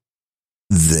this?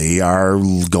 They are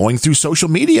going through social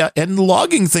media and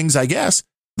logging things, I guess.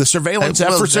 The surveillance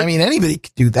efforts. I mean, anybody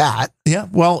could do that. Yeah,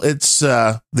 well, it's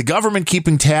the government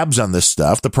keeping tabs on this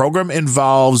stuff. The program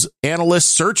involves analysts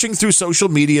searching through social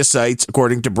media sites,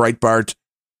 according to Breitbart,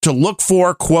 to look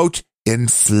for, quote,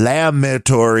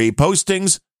 inflammatory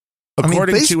postings.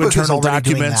 According to internal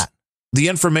documents, the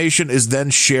information is then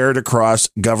shared across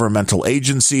governmental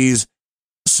agencies.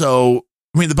 So,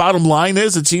 I mean, the bottom line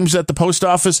is it seems that the post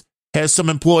office has some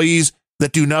employees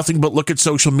that do nothing but look at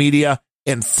social media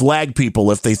and flag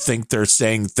people if they think they're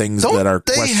saying things that are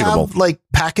questionable. Have, like,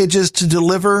 packages to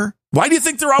deliver? Why do you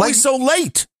think they're always so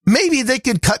late? Maybe they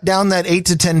could cut down that 8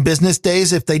 to 10 business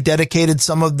days if they dedicated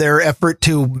some of their effort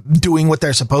to doing what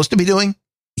they're supposed to be doing.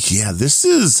 Yeah, this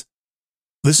is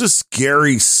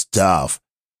scary stuff.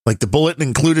 Like, the bulletin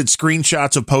included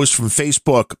screenshots of posts from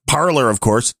Facebook, Parler, of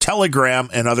course, Telegram,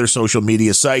 and other social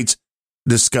media sites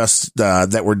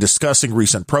that were discussing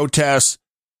recent protests,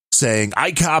 saying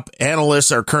ICOP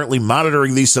analysts are currently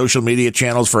monitoring these social media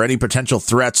channels for any potential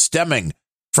threats stemming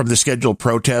from the scheduled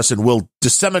protests and will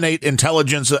disseminate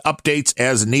intelligence updates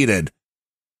as needed.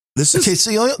 So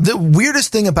the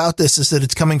weirdest thing about this is that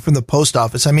it's coming from the post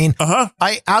office. I mean,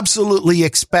 I absolutely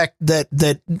expect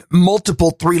that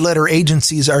multiple 3-letter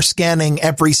agencies are scanning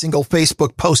every single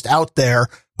Facebook post out there,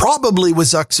 probably with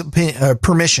Zuck's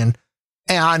permission.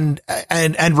 and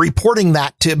reporting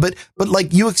that to, but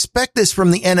like you expect this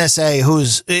from the NSA,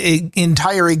 whose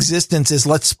entire existence is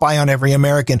let's spy on every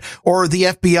American, or the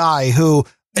FBI, who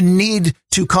need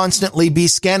to constantly be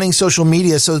scanning social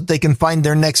media so that they can find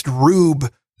their next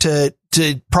rube to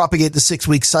propagate the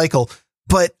 6-week cycle.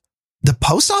 But the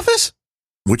post office,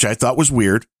 which I thought was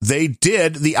weird. The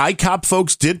ICOP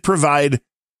folks did provide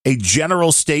a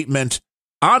general statement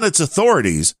on its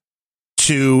authorities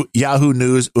to Yahoo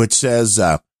News, which says,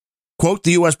 quote,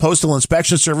 the U.S. Postal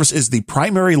Inspection Service is the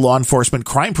primary law enforcement,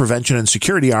 crime prevention, and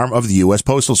security arm of the U.S.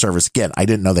 Postal Service. Again, I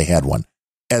didn't know they had one.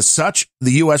 As such,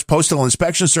 the U.S. Postal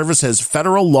Inspection Service has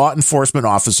federal law enforcement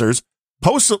officers,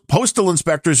 postal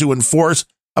inspectors who enforce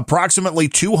approximately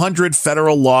 200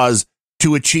 federal laws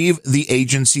to achieve the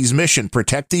agency's mission,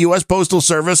 protect the U.S. Postal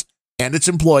Service and its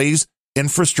employees,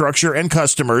 infrastructure, and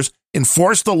customers,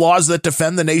 enforce the laws that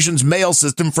defend the nation's mail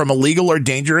system from illegal or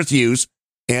dangerous use,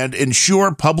 and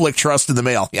ensure public trust in the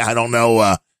mail. Yeah, I don't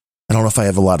know if I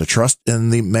have a lot of trust in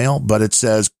the mail, but it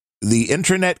says the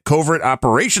Internet Covert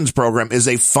Operations Program is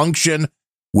a function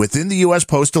within the U.S.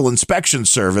 Postal Inspection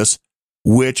Service,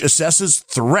 which assesses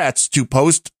threats to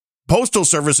Postal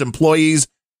Service employees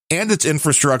and its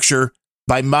infrastructure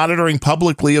by monitoring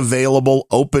publicly available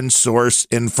open source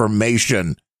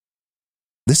information.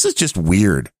 This is just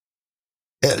weird.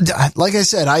 Like I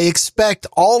said, I expect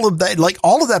all of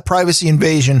that privacy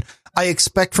invasion. I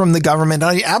expect from the government.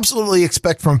 I absolutely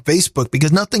expect from Facebook,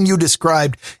 because nothing you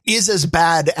described is as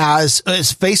bad as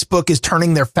Facebook is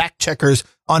turning their fact checkers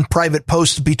on private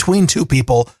posts between two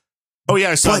people. Oh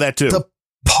yeah, I saw that too. The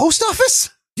post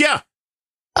office? Yeah.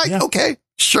 Okay,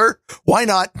 sure. Why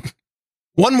not?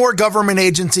 One more government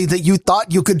agency that you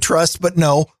thought you could trust, but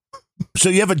no. So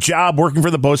you have a job working for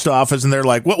the post office and they're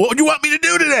like, what would you want me to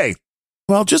do today?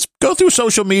 Well, just go through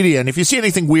social media, and if you see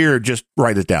anything weird, just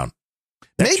write it down.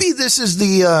 Maybe this is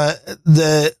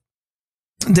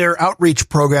their outreach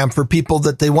program for people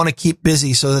that they want to keep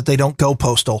busy so that they don't go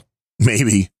postal.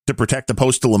 Maybe to protect the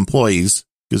postal employees,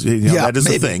 because that is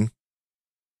the thing.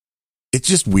 It's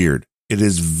just weird. It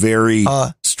is very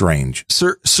strange.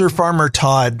 Sir Farmer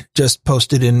Todd just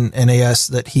posted in NAS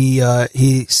that he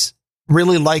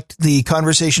really liked the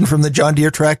conversation from the John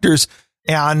Deere tractors,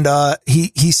 and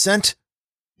he's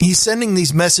sending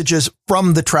these messages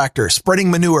from the tractor, spreading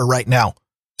manure right now.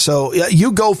 So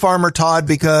you go, Farmer Todd,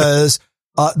 because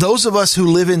those of us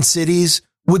who live in cities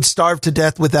would starve to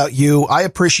death without you. I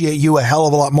appreciate you a hell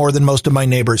of a lot more than most of my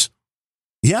neighbors.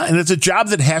 Yeah, and it's a job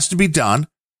that has to be done,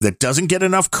 that doesn't get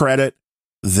enough credit,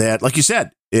 that, like you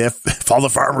said, if all the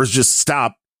farmers just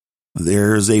stop,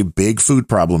 there's a big food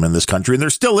problem in this country, and there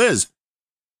still is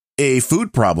a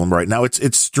food problem right now.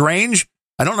 It's strange.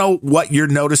 I don't know what you're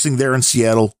noticing there in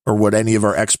Seattle or what any of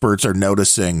our experts are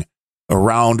noticing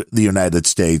around the United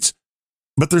States,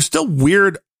 but there's still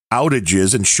weird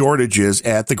outages and shortages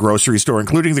at the grocery store,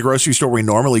 including the grocery store we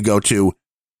normally go to.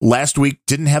 Last week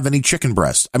didn't have any chicken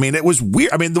breasts. I mean, it was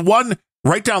weird. I mean, the one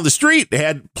right down the street, they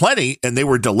had plenty and they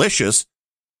were delicious,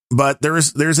 but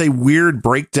there's a weird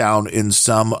breakdown in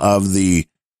some of the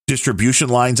distribution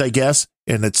lines, I guess,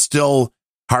 and it's still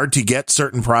hard to get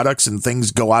certain products and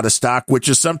things go out of stock, which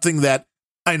is something that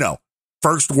I know,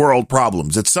 first world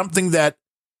problems. It's something that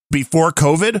before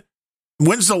COVID,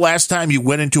 when's the last time you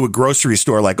went into a grocery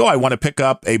store like, oh, I want to pick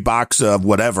up a box of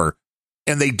whatever,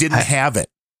 and they didn't have it?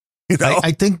 You know?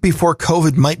 I think before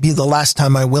COVID might be the last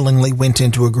time I willingly went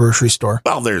into a grocery store.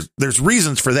 Well, there's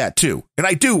reasons for that too. And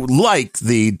I do like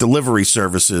the delivery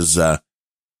services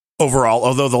overall,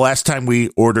 although the last time we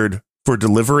ordered for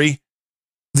delivery,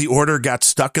 the order got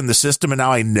stuck in the system, and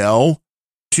now I know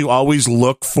to always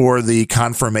look for the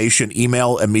confirmation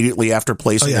email immediately after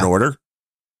placing an order,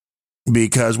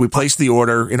 because we placed the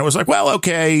order and it was like, well,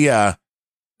 okay.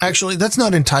 Actually, that's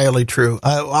not entirely true.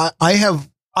 I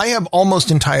have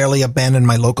almost entirely abandoned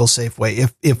my local Safeway.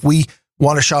 If we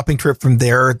want a shopping trip from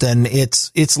there, then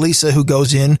it's Lisa who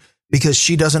goes in, because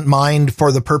she doesn't mind,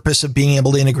 for the purpose of being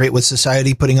able to integrate with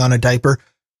society, putting on a diaper.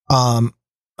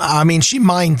 I mean, she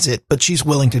minds it, but she's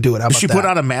willing to do it. How about Does she put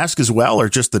on a mask as well, or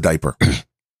just the diaper?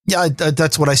 Yeah,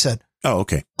 that's what I said. Oh,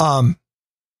 okay.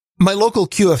 My local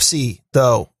QFC,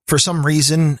 though, for some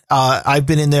reason, I've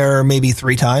been in there maybe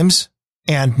 3 times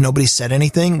and nobody said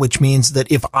anything, which means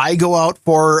that if I go out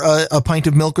for a pint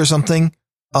of milk or something,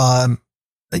 milk,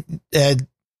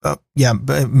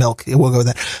 we'll go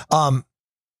with that.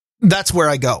 That's where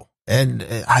I go. And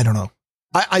I don't know.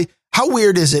 How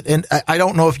weird is it? And I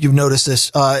don't know if you've noticed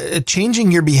this,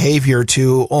 changing your behavior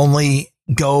to only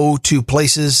go to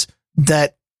places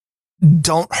that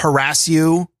don't harass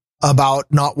you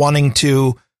about not wanting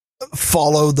to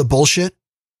follow the bullshit.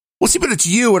 Well, see, but it's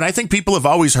you, and I think people have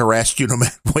always harassed you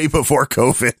way before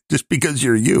COVID, just because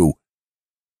you're you.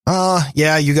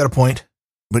 Yeah, you got a point.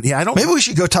 But yeah, Maybe we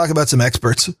should go talk about some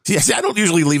experts. Yeah, see, I don't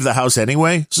usually leave the house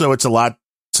anyway, so it's a lot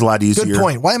easier. Good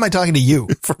point. Why am I talking to you?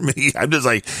 For me, I'm just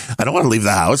like, I don't want to leave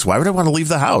the house. Why would I want to leave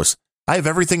the house? I have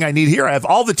everything I need here. I have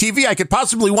all the TV I could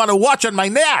possibly want to watch on my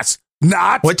NAS.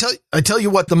 Not. Well, I tell you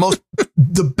what,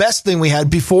 the best thing we had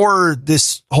before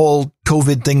this whole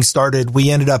COVID thing started,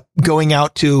 we ended up going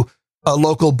out to a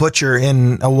local butcher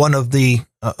in one of the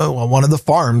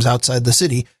farms outside the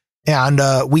city. And,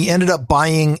 we ended up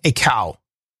buying a cow.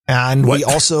 And we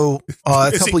also,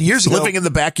 a couple of years ago, living in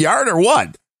the backyard or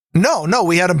what? No,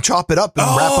 we had them chop it up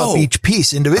and wrap up each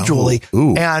piece individually.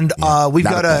 And, we've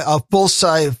got a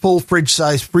full fridge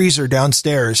size freezer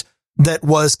downstairs that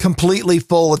was completely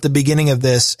full at the beginning of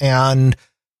this. And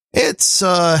it's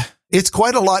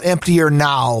quite a lot emptier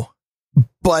now,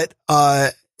 but,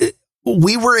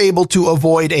 we were able to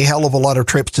avoid a hell of a lot of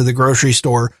trips to the grocery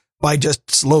store by just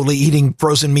slowly eating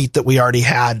frozen meat that we already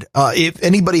had. If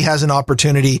anybody has an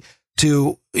opportunity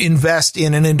to invest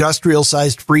in an industrial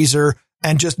sized freezer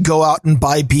and just go out and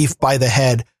buy beef by the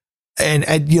head, and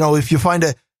if you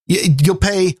find you'll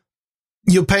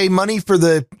pay money for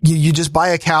you just buy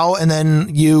a cow and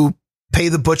then you pay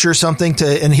the butcher something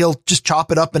and he'll just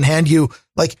chop it up and hand you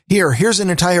like, here's an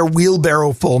entire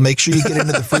wheelbarrow full. Make sure you get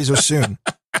into the freezer soon.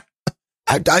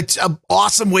 It's an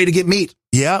awesome way to get meat.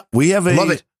 Yeah, we have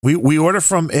love it. We order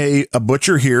from a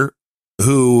butcher here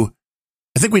who,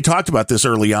 I think we talked about this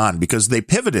early on because they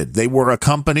pivoted. They were a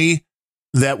company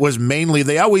that was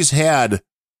they always had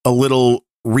a little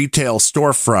retail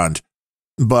storefront,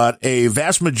 but a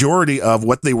vast majority of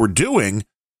what they were doing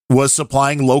was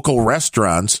supplying local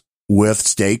restaurants with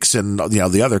steaks and,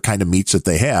 the other kind of meats that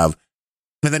they have.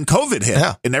 And then COVID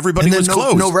hit and everybody was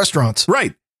closed. No restaurants.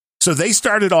 Right. So they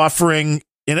started offering,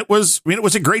 and it was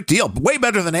a great deal, way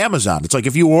better than Amazon. It's like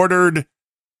if you ordered,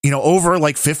 over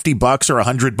like $50 or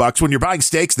 $100 when you're buying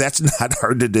steaks, that's not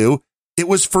hard to do. It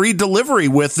was free delivery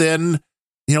within,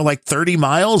 like 30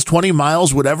 miles, 20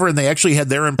 miles, whatever. And they actually had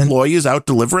their employees out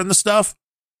delivering the stuff.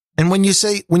 And when you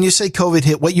say COVID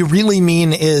hit, what you really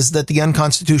mean is that the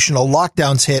unconstitutional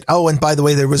lockdowns hit. Oh, and by the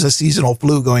way, there was a seasonal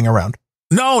flu going around.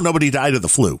 No, nobody died of the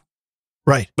flu.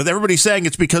 Right. But everybody's saying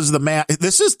it's because of the mask.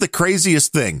 This is the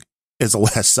craziest thing, as a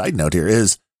last side note here,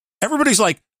 is everybody's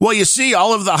like, well, you see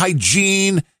all of the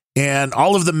hygiene and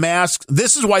all of the masks.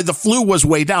 This is why the flu was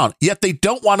way down. Yet they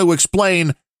don't want to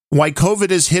explain why COVID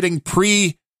is hitting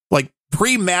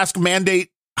pre-mask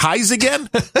mandate highs again.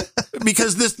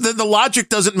 Because the logic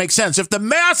doesn't make sense. If the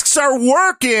masks are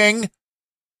working.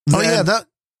 That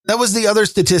was the other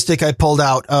statistic I pulled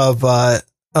out of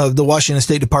the Washington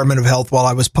State Department of Health while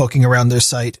I was poking around their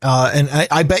site. And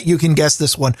I bet you can guess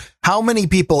this one. How many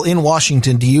people in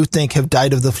Washington do you think have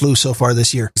died of the flu so far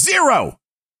this year? 0.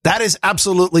 That is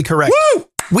absolutely correct. Woo!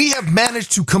 We have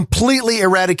managed to completely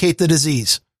eradicate the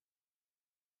disease.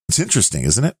 It's interesting,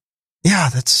 isn't it? Yeah,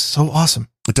 that's so awesome.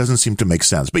 It doesn't seem to make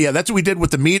sense. But yeah, that's what we did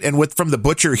with the meat and from the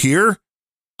butcher here.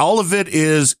 All of it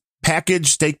is packaged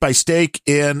steak by steak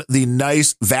in the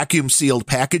nice vacuum sealed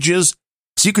packages.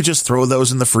 So you could just throw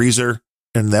those in the freezer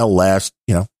and they'll last,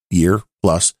 year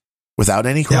plus without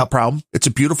any problem. It's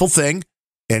a beautiful thing.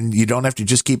 And you don't have to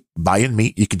just keep buying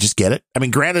meat. You could just get it. I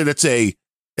mean, granted,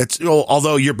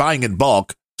 although you're buying in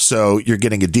bulk, so you're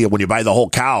getting a deal when you buy the whole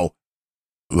cow.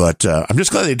 But I'm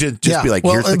just glad they did just be like,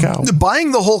 here's the cow.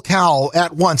 Buying the whole cow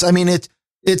at once. I mean,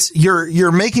 it's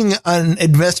you're making an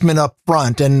investment up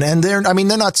front and they're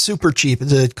not super cheap.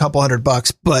 It's a couple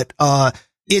 $100, but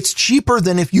it's cheaper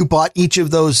than if you bought each of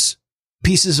those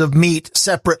pieces of meat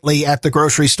separately at the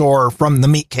grocery store from the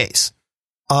meat case.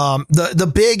 The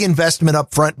big investment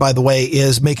up front, by the way,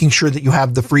 is making sure that you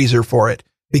have the freezer for it,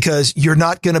 because you're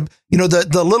not going to,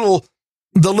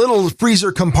 the little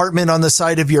freezer compartment on the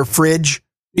side of your fridge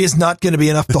is not going to be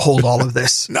enough to hold all of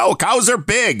this. No, cows are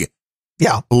big.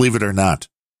 Yeah. Believe it or not.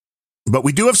 But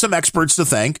we do have some experts to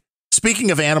thank.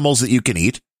 Speaking of animals that you can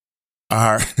eat,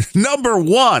 our number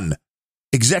one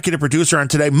executive producer on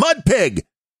today, Mud Pig,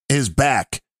 is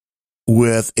back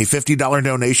with a $50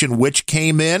 donation, which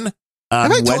came in on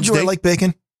Wednesday. Have I told you I like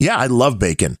bacon? Yeah, I love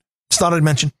bacon. Just thought I'd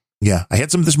mention. Yeah, I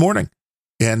had some this morning,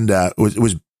 and it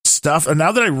was stuff. And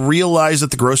now that I realize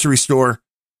at the grocery store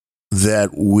that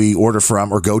we order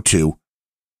from or go to,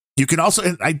 you can also,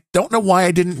 and I don't know why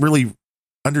I didn't really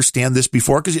understand this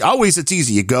before, because it's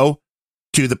easy. You go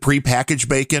to the prepackaged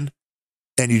bacon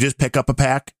and you just pick up a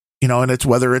pack, and it's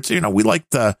whether it's, we like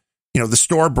the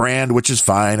store brand, which is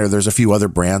fine, or there's a few other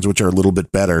brands which are a little bit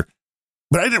better.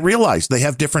 But I didn't realize they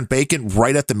have different bacon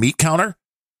right at the meat counter,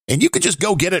 and you could just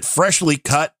go get it freshly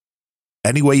cut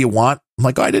any way you want. I'm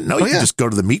like, oh, I didn't know you could just go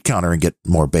to the meat counter and get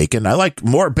more bacon. I like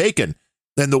more bacon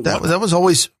than that was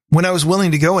always, when I was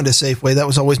willing to go into Safeway, that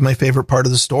was always my favorite part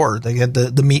of the store. They had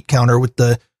the meat counter with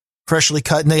the freshly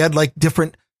cut, and they had like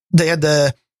they had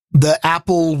the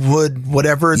applewood,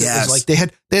 whatever. Yes. Was like they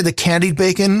had the candied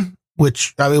bacon,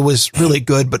 which I mean, was really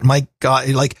good, but my God,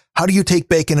 like, how do you take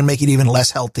bacon and make it even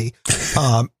less healthy?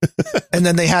 And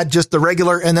then they had just the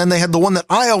regular, and then they had the one that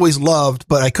I always loved,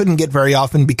 but I couldn't get very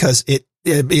often because it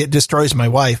destroys my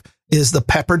wife, is the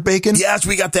peppered bacon. Yes,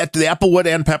 we got that, the applewood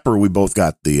and pepper. We both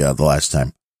got the last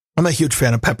time. I'm a huge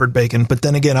fan of peppered bacon, but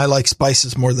then again, I like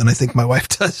spices more than I think my wife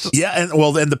does. Yeah.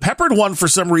 And the peppered one for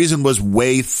some reason was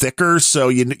way thicker. So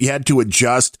you had to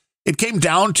adjust. It came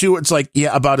down to, it's like,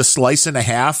 about a slice and a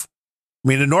half. I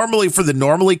mean, normally for the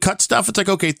normally cut stuff, it's like,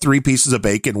 okay, 3 pieces of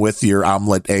bacon with your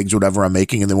omelet, eggs, whatever I'm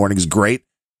making in the morning is great.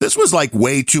 This was like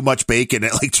way too much bacon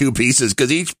at like 2 pieces,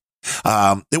 because each,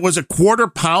 it was a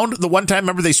 1/4 pound. The one time,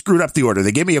 remember, they screwed up the order.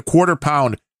 They gave me a 1/4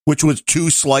 pound, which was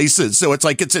 2 slices. So it's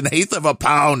like, it's 1/8 of a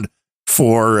pound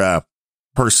for,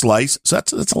 per slice. So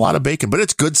that's a lot of bacon, but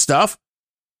it's good stuff.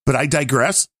 But I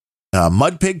digress.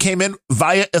 Mud Pig came in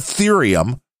via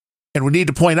Ethereum. And we need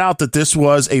to point out that this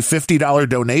was a $50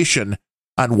 donation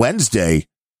on Wednesday.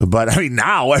 But I mean,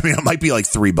 now, it might be like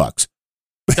 $3.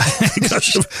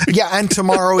 Yeah. And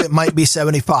tomorrow it might be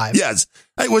 75. Yes.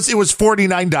 It was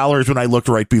 $49 when I looked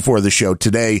right before the show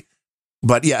today.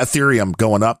 But yeah, Ethereum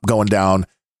going up, going down.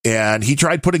 And he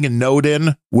tried putting a node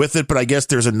in with it, but I guess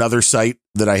there's another site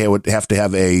that I would have to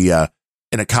have an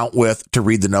account with to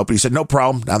read the note. But he said, no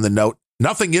problem on the note.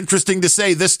 Nothing interesting to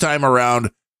say this time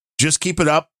around. Just keep it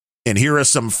up. And here is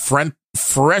some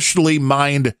freshly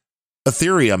mined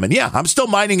Ethereum. And yeah, I'm still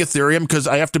mining Ethereum because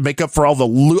I have to make up for all the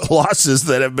losses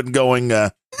that have been going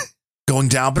down.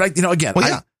 But again,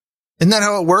 isn't that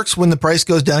how it works? When the price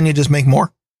goes down, you just make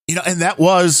more. And that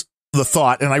was the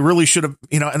thought. And I really should have,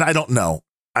 and I don't know.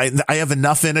 I have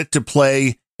enough in it to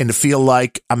play and to feel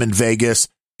like I'm in Vegas.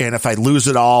 And if I lose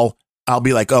it all, I'll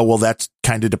be like, oh, well, that's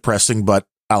kind of depressing, but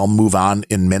I'll move on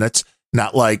in minutes.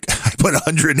 Not like I put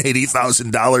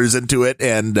 $180,000 into it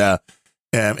and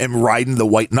am riding the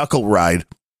white knuckle ride.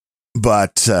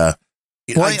 But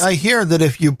I hear that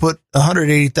if you put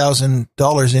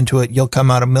 $180,000 into it, you'll come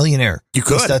out a millionaire. You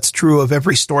could. That's true of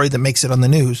every story that makes it on the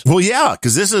news. Well, yeah,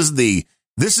 because this is the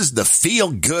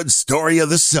feel good story of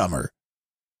the summer.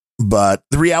 But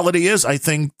the reality is, I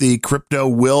think the crypto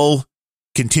will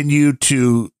continue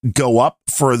to go up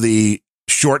for the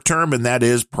short term, and that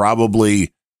is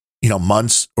probably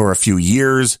months or a few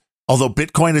years. Although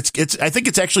Bitcoin, I think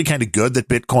it's actually kind of good that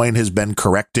Bitcoin has been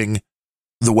correcting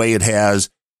the way it has.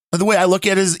 And the way I look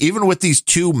at it is, even with these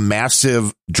 2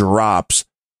 massive drops,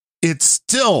 it's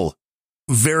still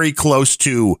very close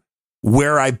to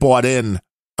where I bought in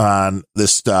on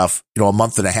this stuff, a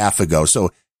month and a half ago.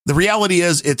 So the reality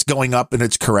is it's going up and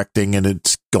it's correcting and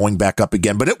it's going back up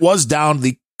again. But it was down,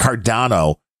 the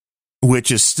Cardano,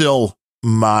 which is still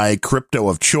my crypto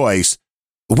of choice.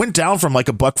 It went down from like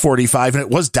 $1.45 and it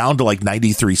was down to like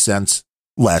 93 cents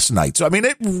last night. So,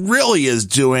 it really is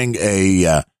doing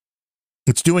a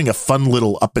fun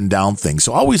little up and down thing.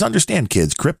 So always understand,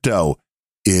 kids, crypto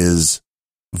is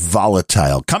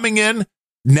volatile. Coming in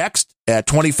next at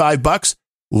 $25,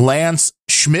 Lance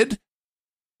Schmid,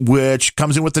 which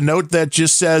comes in with the note that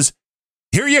just says,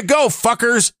 here you go,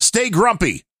 fuckers, stay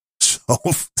grumpy. So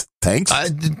thanks.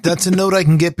 That's a note I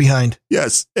can get behind.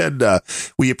 Yes. And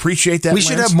we appreciate that. We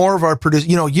should have more of our producers.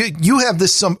 You have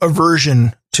some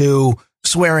aversion to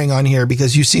swearing on here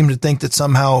because you seem to think that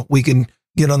somehow we can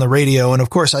get on the radio. And of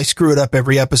course, I screw it up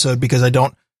every episode because I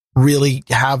don't really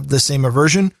have the same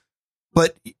aversion.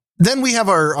 But then we have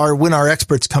when our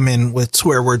experts come in with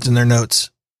swear words in their notes.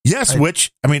 Yes,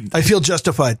 I feel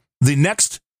justified. The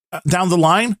next down the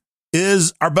line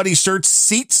is our buddy Sir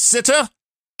Seat Sitter,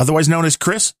 otherwise known as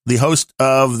Chris, the host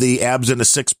of the Abs in a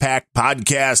Six Pack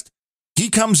podcast. He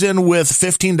comes in with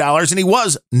 $15 and he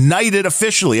was knighted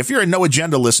officially. If you're a No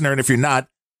Agenda listener, and if you're not,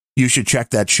 you should check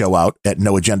that show out at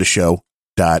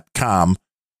noagendashow.com.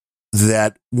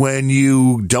 That when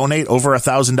you donate over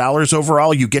 $1,000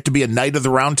 overall, you get to be a Knight of the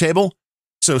Round Table.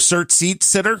 So Cert Seat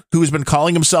Sitter, who has been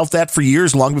calling himself that for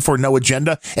years, long before No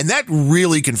Agenda. And that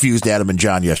really confused Adam and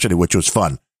John yesterday, which was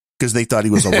fun because they thought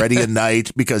he was already a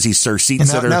knight because he's Sir Seat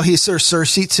Sitter. Now he's Sir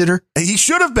Seat Sitter. He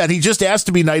should have been. He just asked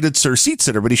to be knighted Sir Seat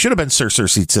Sitter, but he should have been Sir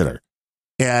Seat Sitter.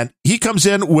 And he comes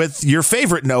in with your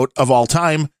favorite note of all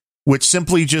time, which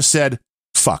simply just said,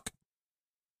 fuck.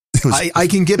 I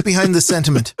can get behind the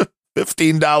sentiment.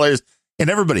 $15. And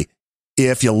everybody,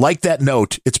 if you like that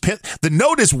note, the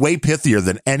note is way pithier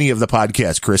than any of the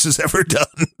podcasts Chris has ever done.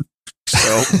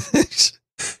 So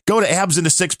go to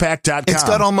absinasixpack.com. It's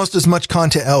got almost as much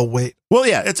content. Oh, wait. Well,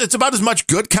 yeah, it's about as much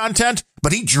good content,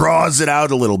 but he draws it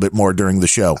out a little bit more during the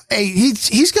show. Hey,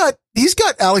 he's got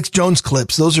Alex Jones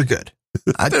clips. Those are good.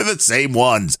 They're the same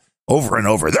ones over and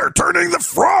over. They're turning the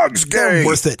frogs gay. They're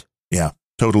worth it. Yeah,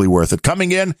 totally worth it.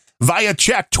 Coming in via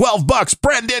check, $12.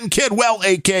 Brendan Kidwell,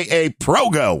 a.k.a.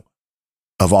 Progo.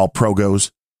 Of all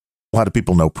Progos, a lot of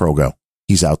people know Progo.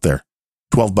 He's out there.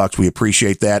 $12. We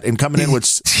appreciate that. And coming in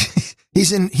with...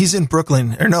 He's in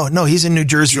Brooklyn. Or no, he's in New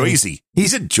Jersey. Jersey.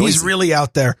 He's in Jersey. He's really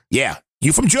out there. Yeah.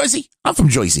 You from Jersey? I'm from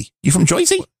Jersey. You from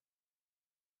Jersey?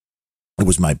 It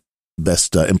was my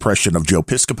best impression of Joe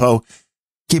Piscopo.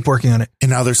 Keep working on it.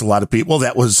 And now there's a lot of people.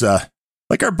 That was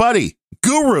like our buddy,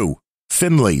 Guru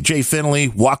Finley, Jay Finley,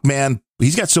 Walkman.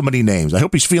 He's got so many names. I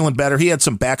hope he's feeling better. He had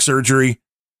some back surgery,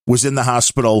 was in the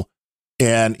hospital,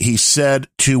 and he said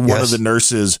to one of the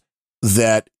nurses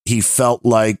that he felt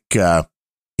like... that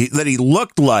he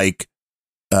looked like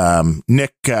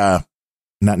Nick, not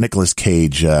Nicolas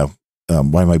Cage. Why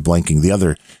am I blanking? The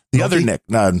other Nick.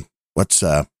 What's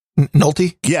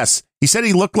Nolte? Yes, he said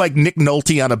he looked like Nick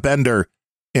Nolte on a bender,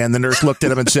 and the nurse looked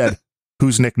at him and said,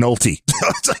 "Who's Nick Nolte?"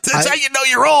 That's how you know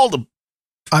you're old.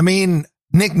 I mean,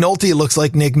 Nick Nolte looks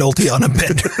like Nick Nolte on a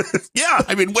bender. Yeah,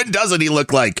 I mean, when doesn't he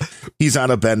look like he's on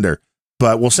a bender?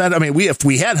 But we'll send. I mean, if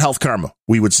we had Health Karma,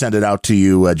 we would send it out to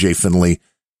you, Jay Finley.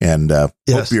 And hope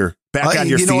you're back on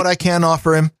your feet. You know what I can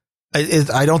offer him?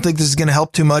 I don't think this is going to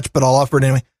help too much, but I'll offer it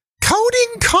anyway.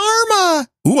 Coding Karma.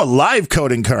 Ooh, a live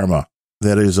Coding Karma.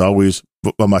 That is always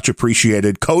much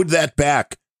appreciated. Code that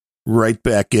back right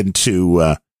back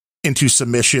into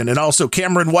submission. And also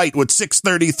Cameron White with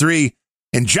 633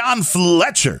 and John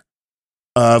Fletcher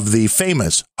of the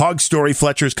famous Hog Story.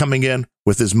 Fletcher's coming in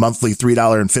with his monthly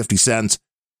 $3.50.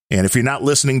 And if you're not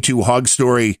listening to Hog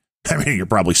Story, I mean, you're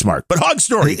probably smart, but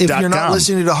hogstory.com. If you're not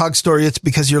listening to Hog Story, it's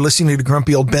because you're listening to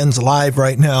Grumpy Old Ben's live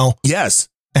right now. Yes.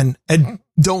 And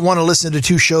don't want to listen to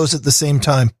two shows at the same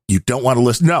time. You don't want to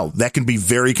listen. No, that can be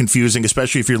very confusing,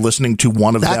 especially if you're listening to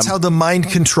one of them. That's how the mind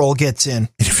control gets in.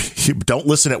 If you don't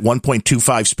listen at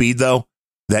 1.25 speed, though,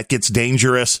 that gets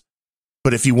dangerous.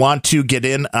 But if you want to get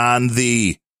in on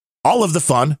all of the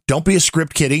fun, don't be a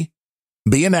script kiddie,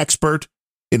 be an expert,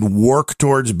 and work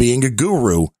towards being a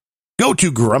guru. Go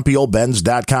to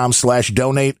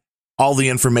grumpyoldbens.com/donate. All the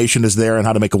information is there on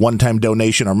how to make a one-time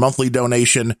donation or monthly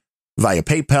donation via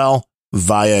PayPal,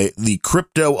 via the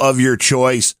crypto of your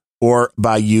choice, or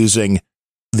by using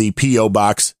the P.O.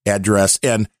 Box address.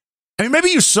 And I mean, maybe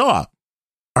you saw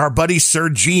our buddy Sir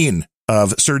Gene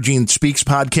of Sir Gene Speaks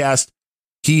podcast.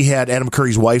 He had Adam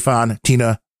Curry's wife on,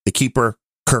 Tina the Keeper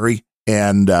Curry.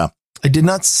 And I did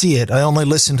not see it. I only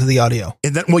listened to the audio.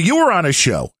 And then, well, you were on a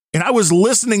show. And I was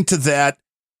listening to that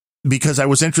because I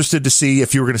was interested to see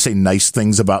if you were going to say nice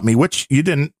things about me, which you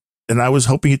didn't. And I was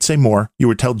hoping you'd say more. You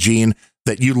would tell Gene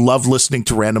that you love listening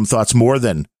to Random Thoughts more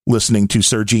than listening to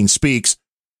Sir Gene Speaks.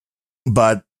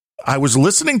 But I was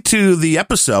listening to the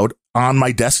episode on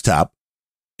my desktop,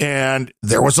 and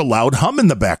there was a loud hum in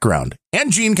the background.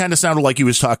 And Gene kind of sounded like he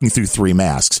was talking through three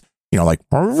masks, like...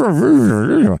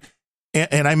 And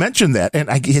I mentioned that, and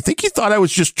I think he thought I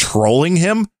was just trolling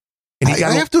him. And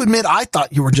I have to admit, I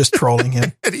thought you were just trolling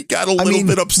him. And he got a little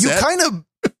bit upset.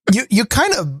 You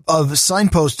kind of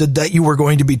signposted that you were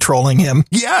going to be trolling him.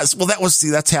 Yes. Well,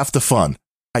 that's half the fun,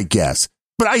 I guess.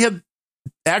 But I had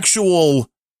actual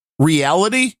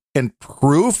reality and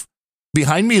proof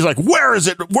behind me. He's like, where is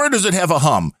it? Where does it have a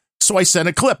hum? So I sent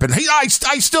a clip, and I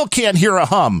still can't hear a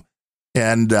hum.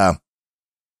 And the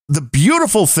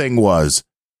beautiful thing was,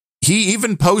 he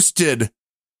even posted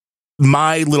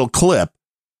my little clip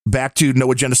back to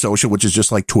No Agenda Social, which is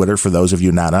just like Twitter for those of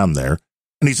you not on there.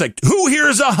 And he's like, who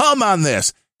hears a hum on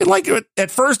this? And like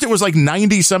at first it was like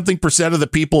 90-something% of the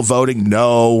people voting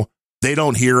no, they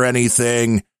don't hear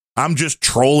anything. I'm just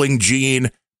trolling Gene.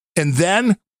 And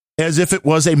then, as if it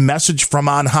was a message from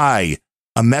on high,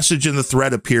 a message in the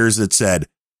thread appears that said,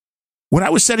 when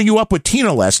I was setting you up with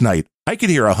Tina last night, I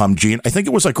could hear a hum, Gene. I think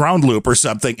it was a ground loop or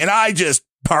something. And I just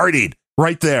partied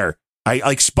right there. I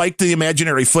like spiked the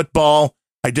imaginary football.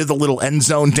 I did the little end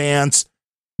zone dance,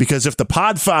 because if the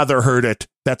Podfather heard it,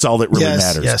 that's all that really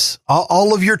matters. Yes.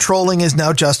 All of your trolling is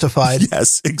now justified.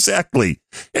 Yes, exactly.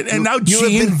 And now you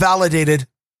have been validated.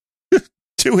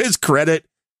 To his credit,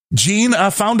 Gene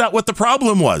found out what the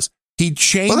problem was. He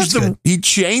changed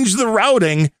the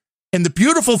routing. And the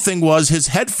beautiful thing was his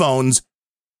headphones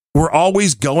were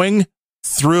always going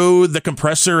through the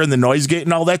compressor and the noise gate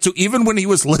and all that. So even when he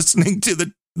was listening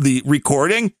to the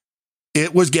recording,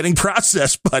 it was getting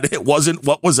processed, but it wasn't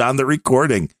what was on the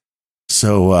recording.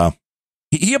 So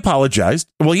He apologized.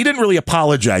 Well, he didn't really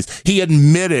apologize. He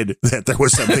admitted that there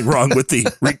was something wrong with the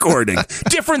recording.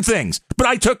 Different things. But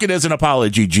I took it as an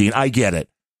apology, Gene. I get it.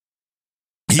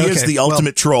 He is the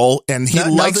ultimate troll, and he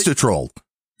likes to troll.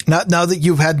 Now that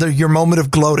you've had your moment of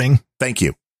gloating. Thank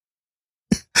you.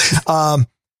 I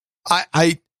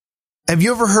have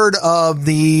you ever heard of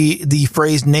the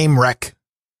phrase name wreck?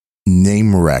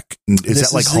 Name wreck. Is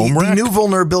that like home wreck? The new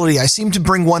vulnerability. I seem to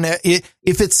bring one.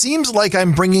 If it seems like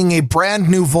I'm bringing a brand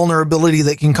new vulnerability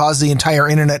that can cause the entire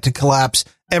internet to collapse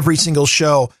every single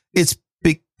show, it's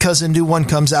because a new one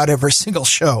comes out every single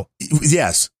show.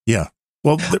 Yes. Yeah.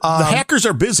 Well, the hackers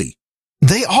are busy.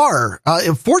 They are.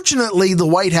 Fortunately, the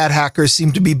white hat hackers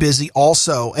seem to be busy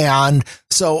also. And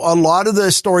so a lot of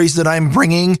the stories that I'm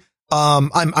bringing,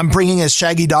 I'm bringing as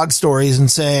Shaggy Dog stories and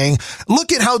saying,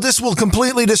 look at how this will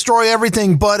completely destroy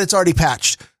everything, but it's already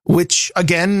patched, which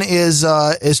again is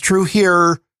true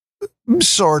here.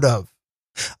 Sort of.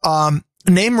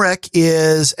 NameWreck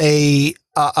is a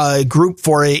group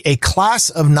for a class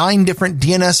of 9 different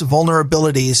DNS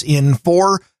vulnerabilities in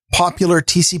 4 popular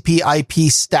TCP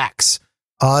IP stacks.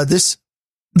 This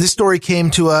story came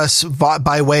to us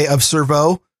by way of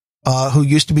Servo, who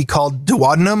used to be called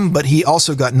Duodenum, but he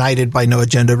also got knighted by No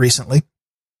Agenda recently.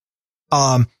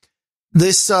 All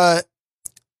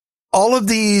of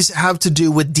these have to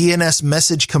do with DNS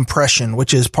message compression,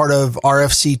 which is part of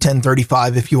RFC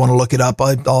 1035. If you want to look it up,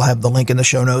 I'll have the link in the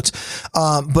show notes.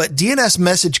 But DNS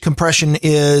message compression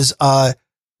is,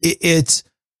 it's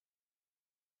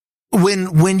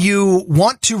when you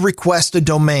want to request a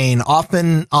domain,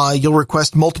 often, you'll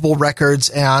request multiple records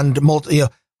and you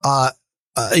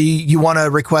want to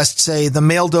request, say, the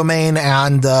mail domain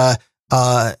and, the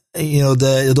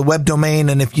web domain.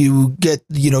 And if you get,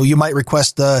 you might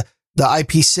request the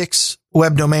IP6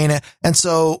 web domain. And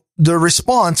so the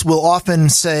response will often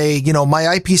say, my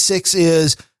IP6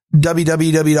 is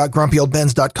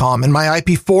www.grumpyoldbens.com and my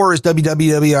IP4 is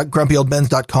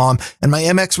www.grumpyoldbens.com and my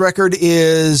MX record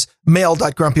is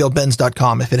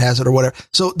mail.grumpyoldbens.com if it has it or whatever.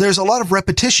 So there's a lot of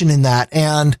repetition in that.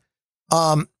 And,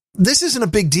 this isn't a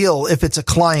big deal if it's a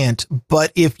client,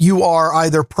 but if you are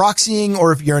either proxying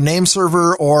or if you're a name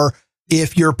server or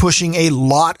if you're pushing a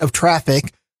lot of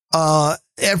traffic,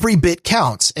 every bit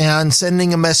counts, and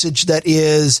sending a message that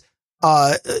is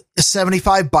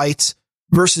 75 bytes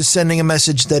versus sending a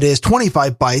message that is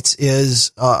 25 bytes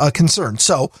is a concern.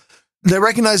 So they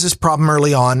recognized this problem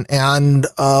early on, and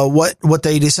what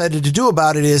they decided to do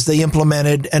about it is they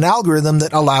implemented an algorithm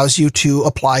that allows you to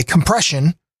apply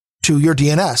compression to your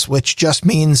DNS, which just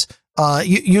means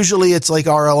usually it's like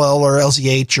RLL or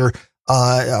LZH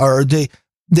or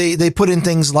they put in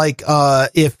things like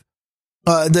if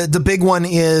the big one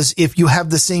is if you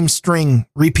have the same string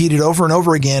repeated over and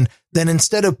over again, then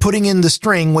instead of putting in the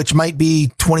string, which might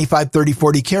be 25, 30,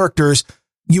 40 characters,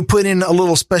 you put in a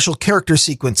little special character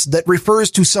sequence that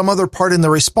refers to some other part in the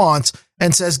response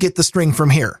and says, get the string from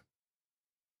here.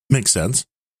 Makes sense.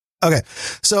 Okay.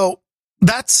 So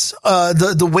that's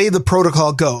the way the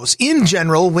protocol goes. In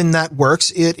general, when that works,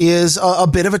 it is a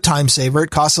bit of a time saver. It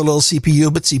costs a little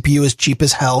CPU, but CPU is cheap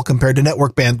as hell compared to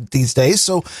network bandwidth these days.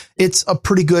 So it's a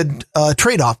pretty good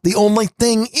trade-off. The only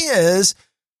thing is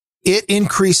it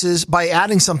increases by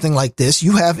adding something like this.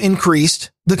 You have increased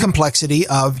the complexity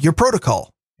of your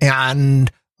protocol.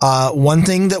 And one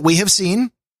thing that we have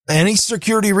seen, any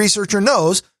security researcher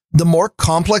knows, the more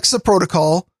complex the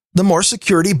protocol, the more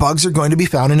security bugs are going to be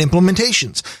found in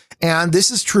implementations. And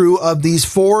this is true of these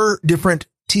 4 different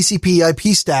TCP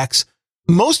IP stacks,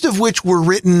 most of which were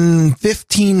written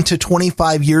 15 to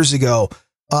 25 years ago.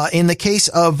 In the case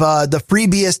of the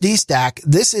FreeBSD stack,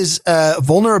 this is a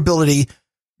vulnerability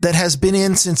that has been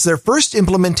in since their first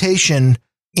implementation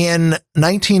in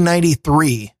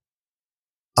 1993.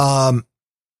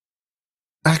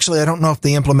 Actually, I don't know if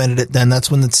they implemented it then.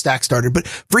 That's when the stack started. But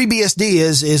FreeBSD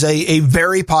is a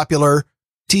very popular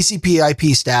TCP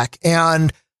IP stack.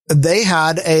 And they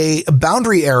had a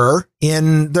boundary error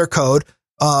in their code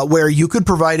where you could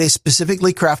provide a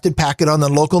specifically crafted packet on the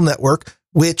local network,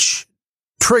 which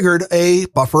triggered a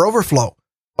buffer overflow.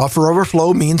 Buffer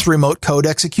overflow means remote code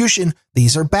execution.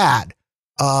 These are bad.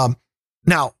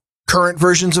 Now, current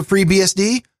versions of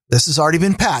FreeBSD, this has already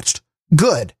been patched.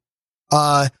 Good.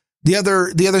 The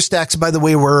other stacks, by the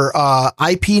way, were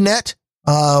IPNet,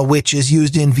 which is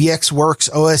used in VxWorks,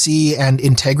 OSE, and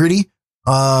Integrity.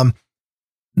 The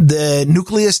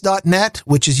Nucleus.net,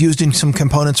 which is used in some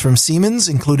components from Siemens,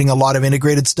 including a lot of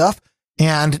integrated stuff,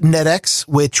 and NetX,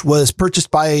 which was purchased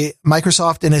by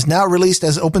Microsoft and is now released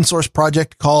as an open source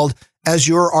project called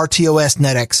Azure RTOS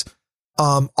NetX.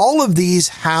 All of these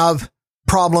have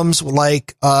problems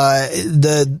like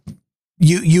the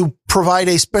you provide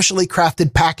a specially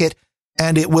crafted packet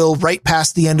and it will write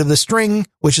past the end of the string,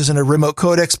 which is in a remote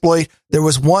code exploit. There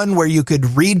was one where you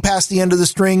could read past the end of the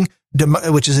string,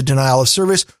 which is a denial of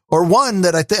service, or one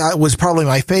that I think was probably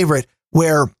my favorite,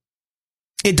 where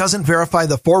it doesn't verify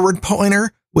the forward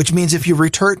pointer, which means if you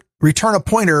return a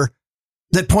pointer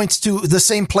that points to the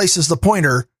same place as the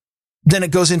pointer, then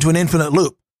it goes into an infinite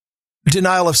loop.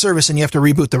 Denial of service, and you have to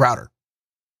reboot the router.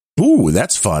 Ooh,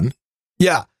 that's fun.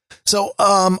 Yeah. So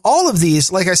all of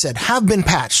these, like I said, have been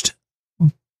patched.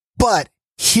 But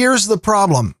here's the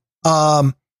problem.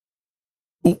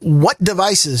 What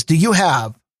devices do you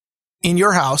have in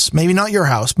your house? Maybe not your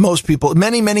house. Most people,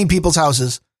 many people's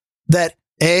houses that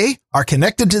A, are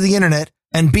connected to the internet,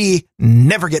 and B,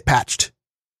 never get patched.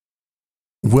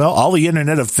 Well, all the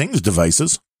Internet of Things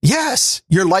devices. Yes.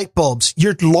 Your light bulbs,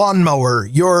 your lawnmower,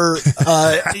 your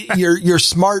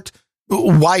smart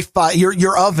Wi-Fi,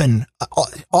 your oven,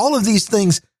 all of these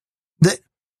things that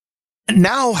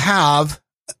now have,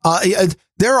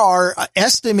 there are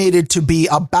estimated to be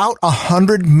about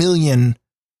 100 million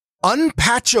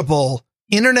unpatchable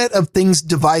Internet of Things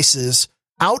devices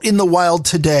out in the wild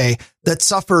today that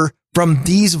suffer from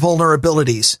these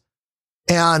vulnerabilities.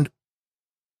 And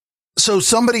so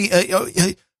somebody,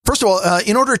 first of all,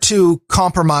 in order to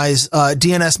compromise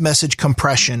DNS message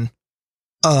compression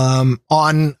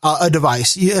on a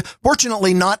device,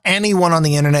 fortunately, not anyone on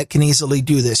the internet can easily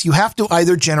do this. You have to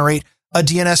either generate a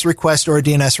DNS request or a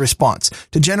DNS response.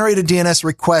 To generate a DNS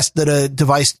request that a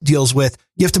device deals with,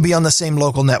 you have to be on the same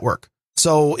local network.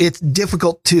 So it's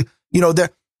difficult to,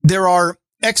 there are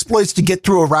exploits to get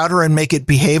through a router and make it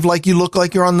behave like you look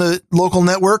like you're on the local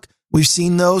network. We've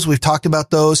seen those. We've talked about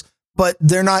those, but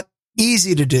they're not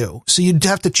easy to do. So you'd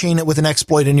have to chain it with an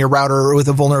exploit in your router or with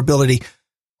a vulnerability.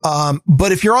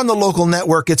 But if you're on the local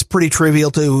network, it's pretty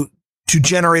trivial to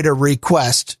generate a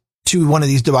request to one of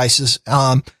these devices.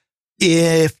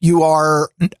 If you are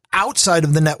outside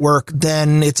of the network,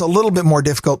 then it's a little bit more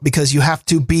difficult because you have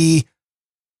to be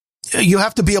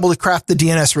able to craft the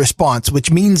DNS response, which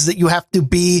means that you have to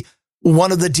be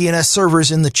one of the DNS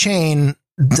servers in the chain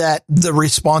that the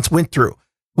response went through,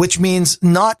 which means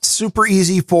not super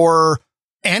easy for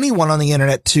anyone on the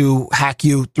internet to hack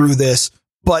you through this.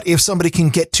 But if somebody can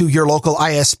get to your local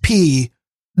ISP,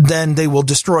 then they will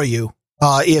destroy you.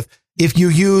 If you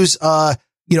use,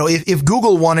 if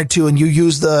Google wanted to and you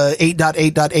use the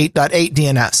 8.8.8.8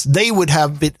 DNS, they would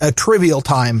have a trivial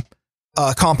time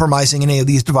compromising any of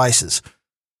these devices.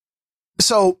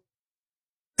 So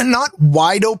not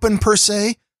wide open per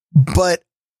se, but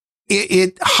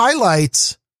it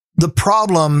highlights the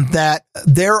problem that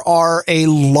there are a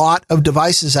lot of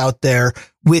devices out there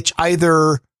which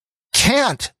either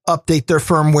can't update their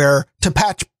firmware to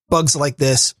patch bugs like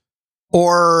this,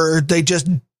 or they just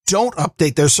don't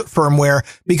update their firmware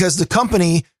because the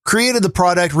company created the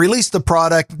product, released the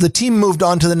product, the team moved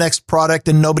on to the next product,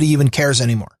 and nobody even cares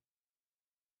anymore.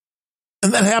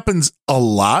 And that happens a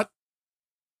lot.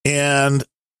 And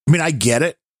I mean, I get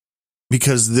it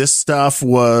because this stuff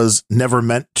was never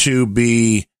meant to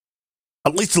be,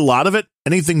 at least a lot of it,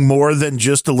 anything more than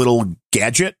just a little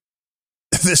gadget.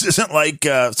 This isn't like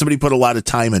somebody put a lot of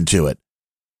time into it.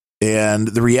 And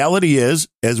the reality is,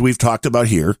 as we've talked about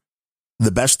here,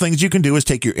 the best things you can do is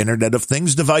take your Internet of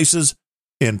Things devices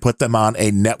and put them on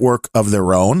a network of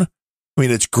their own. I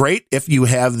mean, it's great if you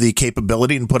have the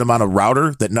capability and put them on a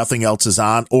router that nothing else is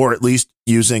on, or at least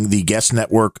using the guest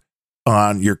network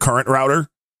on your current router,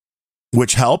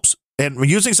 which helps. And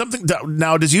using something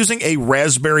now, does using a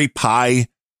Raspberry Pi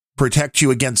protect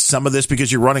you against some of this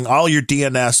because you're running all your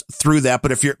DNS through that?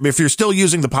 But if you're still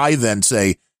using the Pi, then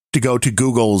say to go to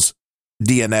Google's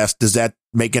DNS, does that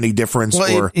make any difference?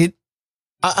 Well,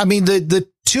 I mean, the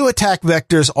two attack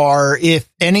vectors are if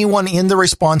anyone in the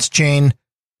response chain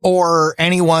or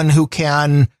anyone who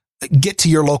can get to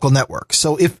your local network.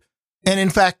 So if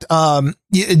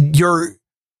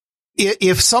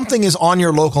something is on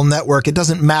your local network, it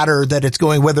doesn't matter that it's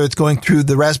going, whether it's going through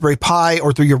the Raspberry Pi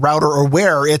or through your router or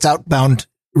where its outbound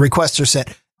requests are sent,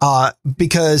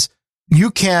 because you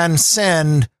can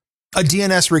send a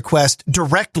DNS request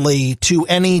directly to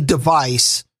any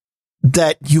device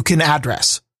that you can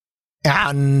address.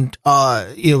 And,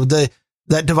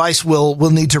 that device will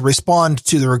need to respond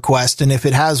to the request. And if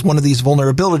it has one of these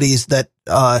vulnerabilities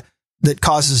that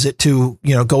causes it to,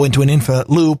 go into an infinite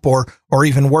loop or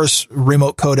even worse,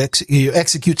 remote code,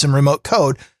 execute some remote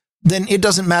code, then it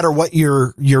doesn't matter what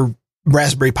your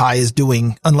Raspberry Pi is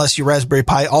doing unless your Raspberry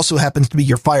Pi also happens to be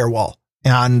your firewall.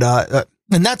 And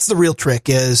that's the real trick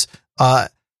is,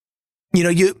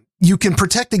 you can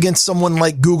protect against someone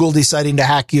like Google deciding to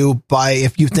hack you by,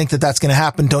 if you think that that's going to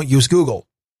happen, don't use Google.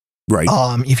 Right.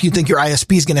 If you think your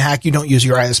ISP is going to hack you, don't use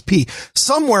your ISP.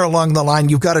 Somewhere along the line,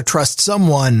 you've got to trust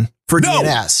someone for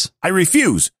DNS. I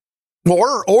refuse.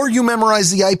 Or you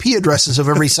memorize the IP addresses of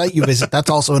every site you visit. That's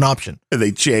also an option.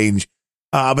 They change.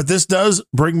 But this does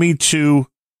bring me to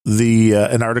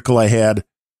an article I had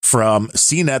from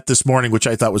CNET this morning, which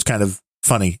I thought was kind of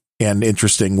funny and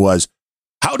interesting, was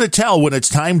how to tell when it's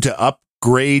time to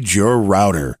upgrade your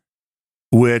router,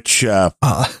 which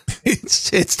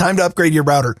it's time to upgrade your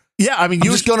router. Yeah, I mean,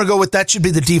 I'm just going to go with that should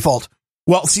be the default.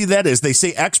 Well, see, they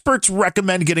say experts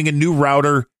recommend getting a new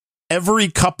router every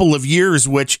couple of years,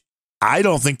 which I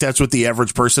don't think that's what the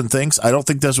average person thinks. I don't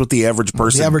think that's what the average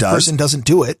person does. The average person doesn't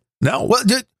do it. No.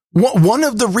 Well, one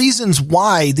of the reasons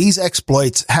why these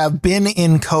exploits have been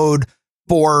in code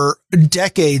for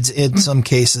decades in some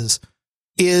cases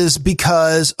is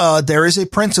because there is a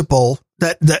principle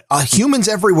that humans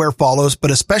everywhere follows, but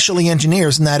especially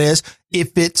engineers, and that is,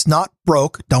 if it's not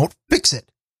broke, don't fix it.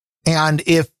 And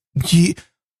if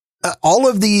all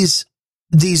of these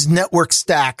network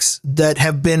stacks that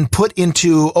have been put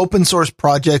into open source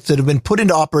projects, that have been put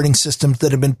into operating systems,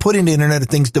 that have been put into Internet of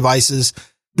Things devices,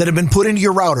 that have been put into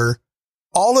your router,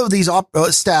 all of these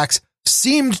stacks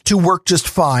seemed to work just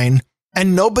fine.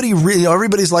 And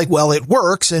everybody's like, well, it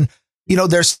works. And,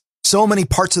 there's so many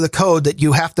parts of the code that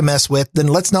you have to mess with. Then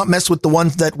let's not mess with the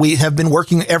ones that we have been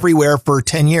working everywhere for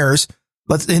 10 years.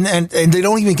 And they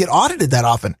don't even get audited that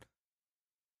often.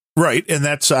 Right. And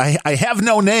that's, I have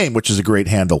no name, which is a great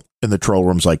handle in the troll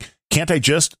rooms. Like, can't I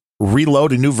just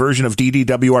reload a new version of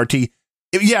DDWRT?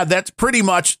 Yeah, that's pretty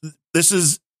much, this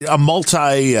is a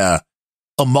multi-pronged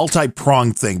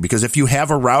thing, because if you have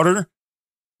a router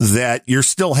that you're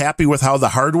still happy with how the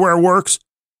hardware works,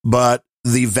 but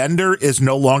the vendor is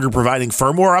no longer providing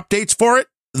firmware updates for it,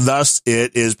 thus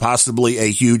it is possibly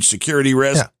a huge security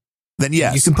risk, then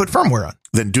yes, you can put firmware on.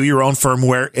 Then do your own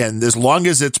firmware. And as long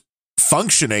as it's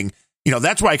functioning,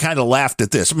 that's why I kind of laughed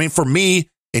at this. I mean, for me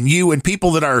and you and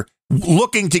people that are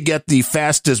looking to get the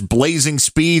fastest blazing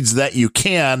speeds that you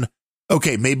can,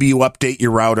 okay, maybe you update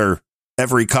your router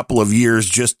every couple of years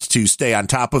just to stay on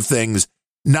top of things.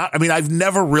 I've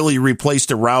never really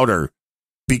replaced a router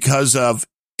because of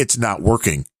it's not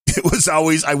working. It was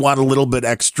always, I want a little bit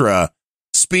extra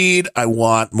speed. I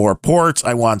want more ports.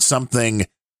 I want something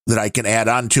that I can add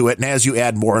on to it. And as you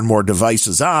add more and more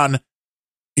devices on,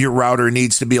 your router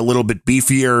needs to be a little bit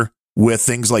beefier with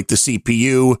things like the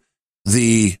CPU.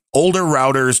 The older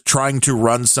routers trying to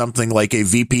run something like a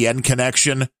VPN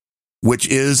connection, which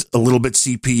is a little bit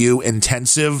CPU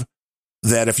intensive,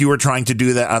 that if you were trying to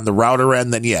do that on the router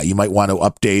end, then yeah, you might want to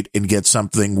update and get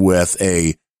something with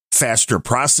a faster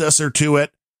processor to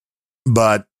it.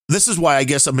 But this is why I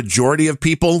guess a majority of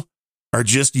people are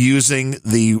just using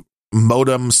the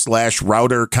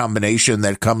modem/router combination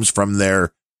that comes from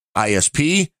their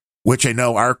ISP, which I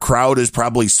know our crowd is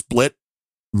probably split.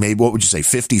 Maybe, what would you say,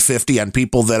 50-50 on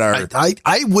people that are...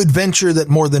 I would venture that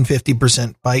more than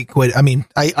 50% by quit. I mean,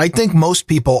 I think most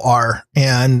people are.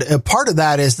 And a part of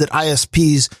that is that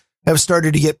ISPs have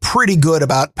started to get pretty good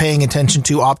about paying attention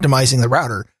to optimizing the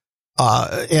router,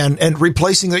 and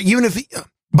replacing it.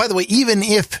 By the way, even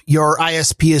if your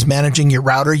ISP is managing your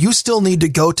router, you still need to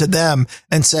go to them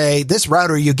and say, this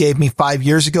router you gave me 5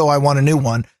 years ago, I want a new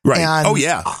one. Right. And oh,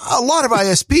 yeah. A lot of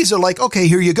ISPs are like, okay,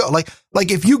 here you go. Like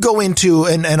if you go into,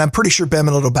 and I'm pretty sure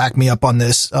Bemin will back me up on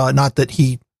this, not that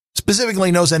he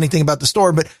specifically knows anything about the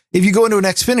store, but if you go into an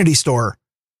Xfinity store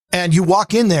and you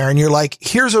walk in there and you're like,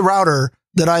 here's a router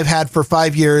that I've had for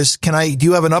 5 years. Do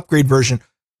you have an upgrade version?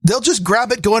 They'll just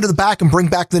grab it, go into the back and bring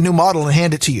back the new model and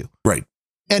hand it to you. Right.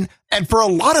 And for a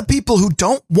lot of people who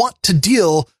don't want to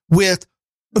deal with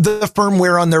the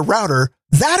firmware on their router,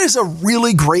 that is a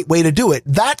really great way to do it.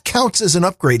 That counts as an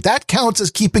upgrade. That counts as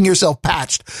keeping yourself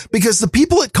patched, because the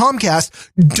people at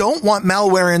Comcast don't want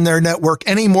malware in their network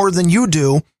any more than you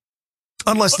do,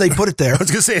 unless they put it there. I was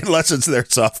going to say, unless it's their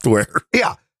software.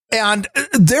 Yeah. And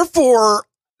therefore,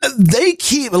 they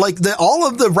keep all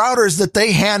of the routers that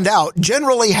they hand out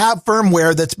generally have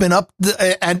firmware that's been up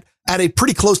and at a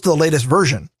pretty close to the latest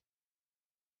version.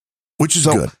 Which is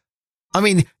good. I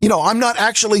mean, I'm not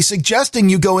actually suggesting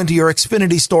you go into your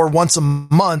Xfinity store once a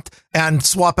month and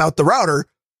swap out the router,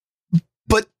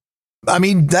 but I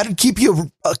mean, that'd keep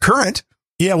you current.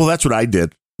 Yeah, well, that's what I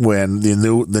did when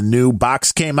the new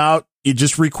box came out. You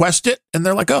just request it and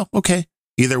they're like, oh, okay.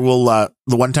 Either we'll,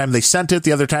 the one time they sent it,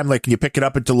 the other time, like, can you pick it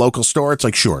up at the local store? It's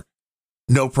like, sure,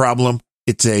 no problem.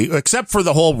 Except for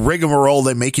the whole rigmarole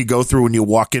they make you go through when you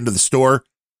walk into the store,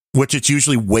 which it's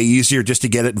usually way easier just to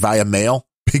get it via mail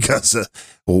because,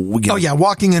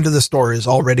 walking into the store is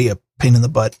already a pain in the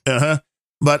butt.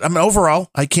 But I mean, overall,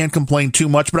 I can't complain too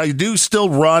much, but I do still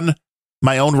run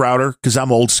my own router because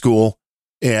I'm old school,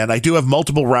 and I do have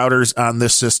multiple routers on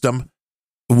this system,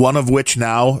 one of which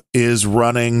now is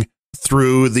running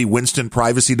through the Winston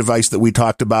privacy device that we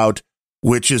talked about,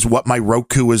 which is what my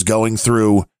Roku is going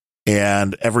through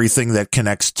and everything that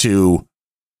connects to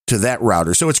that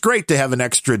router. So it's great to have an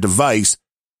extra device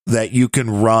that you can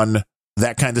run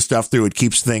that kind of stuff through. It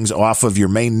keeps things off of your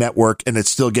main network and it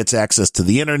still gets access to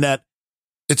the internet.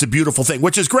 It's a beautiful thing,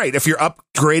 which is great. If you're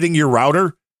upgrading your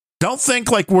router, don't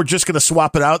think like we're just going to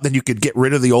swap it out, then you could get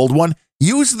rid of the old one.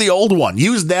 Use the old one.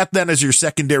 Use that then as your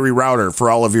secondary router for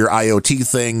all of your IoT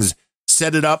things.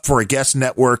 Set it up for a guest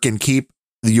network and keep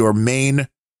your main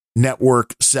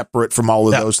network separate from all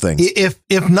of those things. If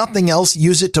nothing else,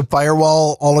 use it to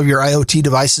firewall all of your IoT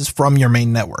devices from your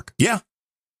main network. Yeah.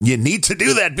 You need to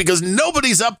do that because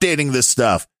nobody's updating this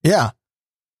stuff. Yeah.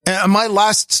 And my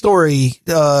last story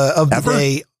of the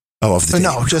day. Oh, of the day.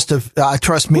 No, just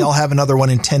trust me, I'll have another one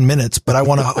in 10 minutes, but I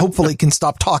want to hopefully can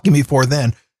stop talking before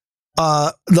then.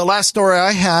 The last story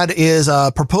I had is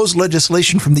proposed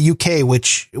legislation from the UK,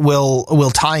 which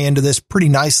will tie into this pretty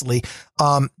nicely.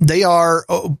 They are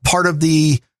part of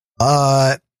the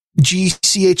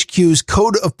GCHQ's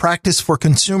Code of Practice for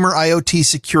Consumer IoT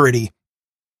Security.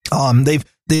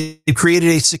 They've created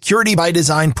a security by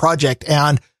design project,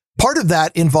 and part of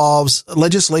that involves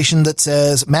legislation that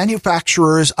says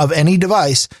manufacturers of any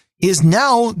device is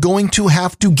now going to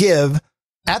have to give,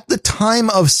 at the time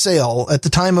of sale, at the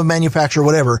time of manufacture,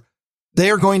 whatever,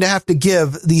 they are going to have to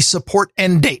give the support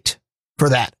end date for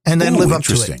that and then live up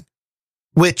to it.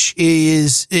 Which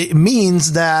it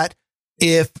means that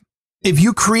if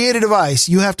you create a device,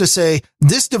 you have to say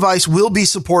this device will be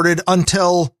supported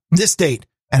until this date.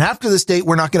 And after this date,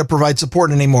 we're not going to provide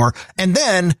support anymore. And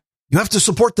then you have to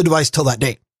support the device till that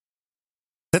date.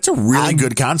 That's a really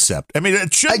good concept. I mean,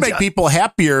 it should make people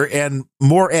happier and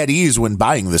more at ease when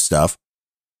buying this stuff.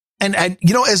 And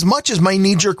as much as my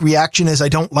knee-jerk reaction is I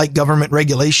don't like government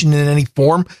regulation in any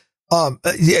form,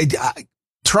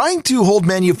 trying to hold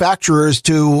manufacturers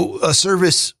to a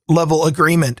service level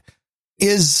agreement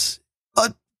is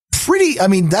a pretty,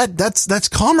 that's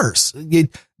commerce. You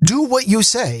do what you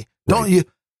say. Don't you?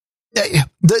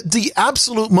 The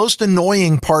absolute most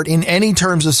annoying part in any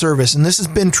terms of service, and this has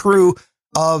been true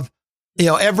of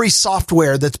every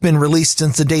software that's been released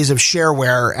since the days of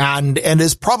shareware and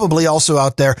is probably also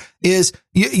out there, is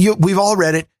we've all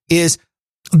read it, is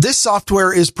this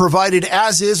software is provided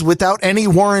as is without any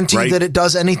warranty that it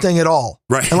does anything at all.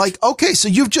 Right. And like, okay, so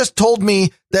you've just told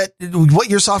me that what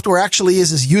your software actually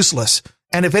is useless.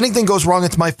 And if anything goes wrong,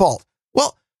 it's my fault.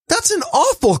 Well, that's an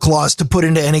awful clause to put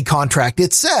into any contract.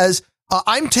 It says,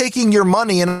 I'm taking your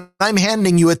money and I'm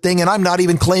handing you a thing and I'm not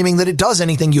even claiming that it does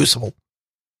anything useful.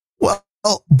 Well,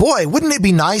 boy, wouldn't it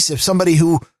be nice if somebody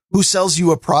who sells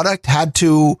you a product had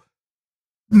to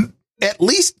at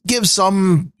least give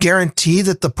some guarantee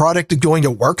that the product is going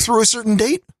to work through a certain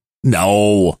date?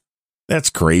 No, that's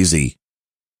crazy.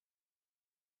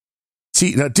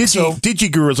 See, now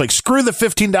DigiGuru is like, screw the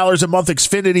 $15 a month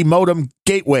Xfinity modem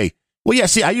gateway. Well, yeah,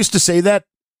 see, I used to say that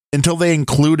until they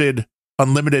included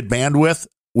unlimited bandwidth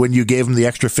when you gave them the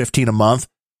extra $15 a month,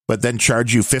 but then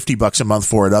charge you $50 a month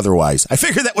for it otherwise. I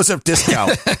figured that was a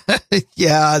discount.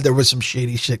 Yeah, there was some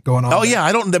shady shit going on. Oh, there.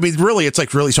 Yeah, really, it's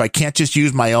like, really, so I can't just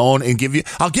use my own and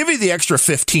I'll give you the extra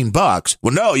 $15.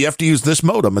 Well, no, you have to use this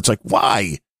modem. It's like,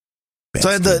 why?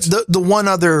 Bastards. So the one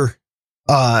other,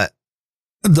 the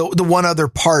one other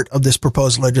part of this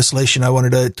proposed legislation I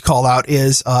wanted to call out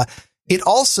is, it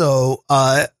also,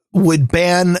 would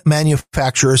ban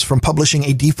manufacturers from publishing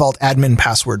a default admin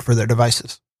password for their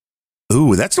devices.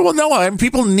 Ooh, that's the one. No,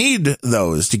 people need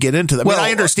those to get into that. Well,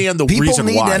 I understand the reason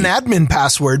why. People need an admin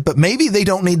password, but maybe they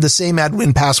don't need the same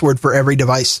admin password for every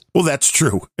device. Well, that's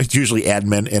true. It's usually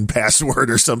admin and password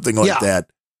or something like that.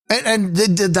 And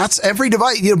that's every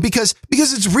device, because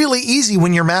it's really easy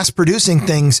when you're mass producing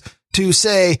things to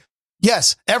say,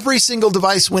 yes, every single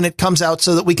device when it comes out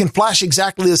so that we can flash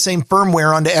exactly the same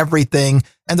firmware onto everything.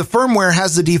 And the firmware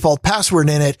has the default password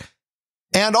in it.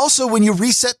 And also when you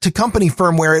reset to company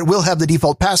firmware, it will have the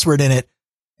default password in it.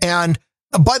 And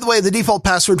by the way, the default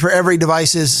password for every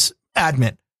device is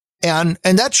admin. And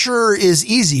that sure is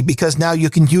easy because now you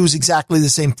can use exactly the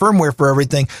same firmware for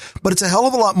everything, but it's a hell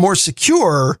of a lot more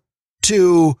secure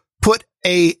to put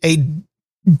a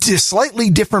slightly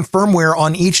different firmware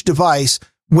on each device,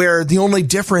 where the only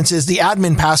difference is the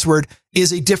admin password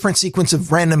is a different sequence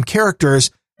of random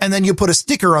characters. and then you put a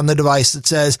sticker on the device that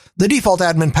says the default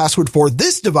admin password for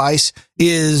this device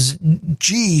is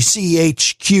GCHQIOT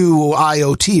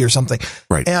or something.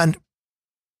 Right. And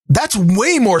that's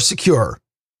way more secure.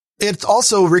 It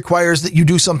also requires that you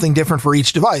do something different for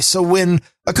each device. So when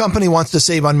a company wants to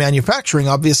save on manufacturing,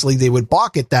 obviously they would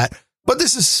balk at that. But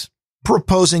this is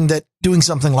proposing that doing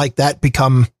something like that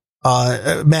become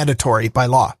mandatory by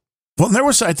law. Well, there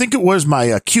was, I think it was my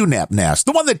QNAP NAS,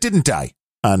 the one that didn't die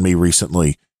on me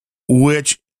recently,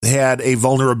 which had a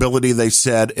vulnerability, they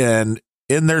said, and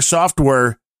in their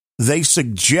software, they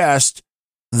suggest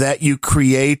that you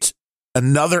create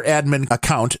another admin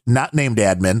account, not named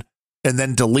admin, and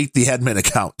then delete the admin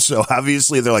account. So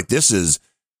obviously they're like, this is,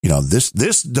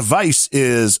 this device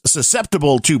is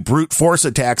susceptible to brute force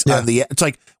attacks on the, it's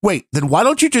like, wait, then why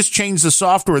don't you just change the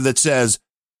software that says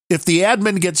if the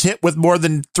admin gets hit with more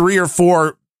than 3 or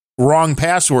 4 wrong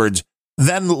passwords,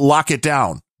 then lock it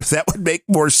down? That would make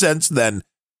more sense than,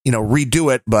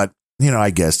 redo it. But, I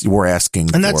guess we're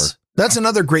asking and for. That's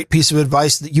another great piece of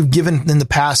advice that you've given in the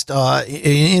past.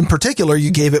 In particular, you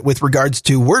gave it with regards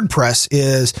to WordPress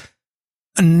is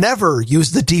never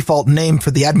use the default name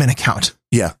for the admin account.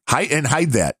 Yeah.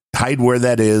 Hide that. Hide where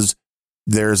that is.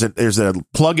 There's a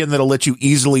plugin that'll let you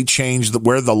easily change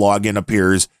where the login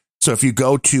appears. So if you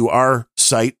go to our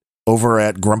site over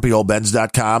at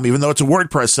grumpyoldbens.com, even though it's a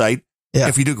WordPress site,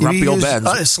 if you do Grumpy Old Bens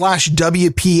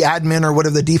 /WP admin or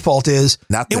whatever the default is,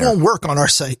 it won't work on our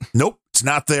site. Nope. It's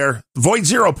not there. Void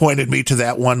Zero pointed me to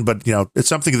that one, but it's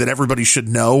something that everybody should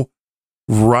know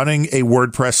running a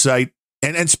WordPress site.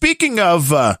 And speaking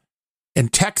of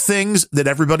and tech things that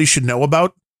everybody should know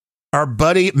about, our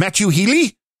buddy Matthew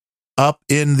Healy up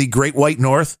in the Great White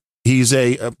North. He's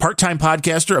a part-time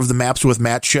podcaster of the Maps with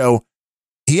Matt show.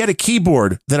 He had a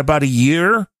keyboard that about a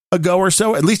year ago or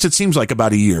so, at least it seems like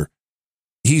about a year,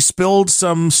 he spilled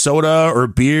some soda or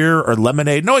beer or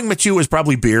lemonade, knowing Matthew was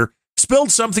probably beer,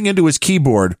 spilled something into his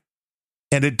keyboard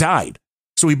and it died.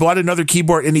 So he bought another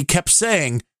keyboard and he kept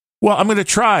saying, well, I'm going to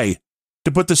try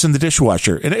to put this in the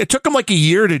dishwasher. And it took him like a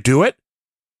year to do it,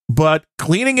 but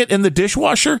cleaning it in the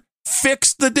dishwasher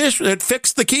fixed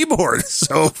the keyboard.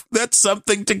 So that's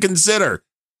something to consider.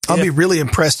 I'll be really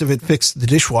impressed if it fixed the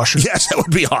dishwasher. Yes, that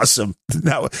would be awesome.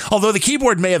 Now, although the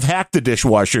keyboard may have hacked the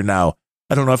dishwasher now.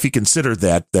 I don't know if he considered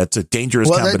that. That's a dangerous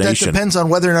combination. That depends on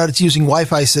whether or not it's using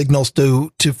Wi-Fi signals to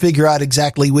figure out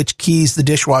exactly which keys the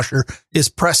dishwasher is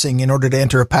pressing in order to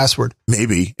enter a password.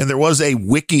 Maybe. And there was a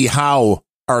WikiHow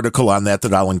article on that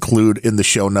I'll include in the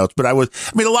show notes. But a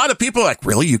lot of people are like,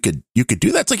 really? You could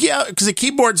do that? It's like, yeah, because the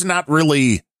keyboard's not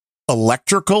really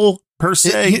electrical per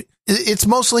se. It's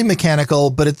mostly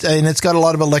mechanical, but it's got a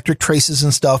lot of electric traces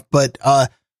and stuff. But,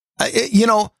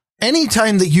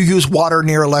 anytime that you use water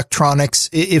near electronics,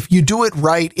 if you do it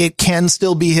right, it can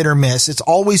still be hit or miss. It's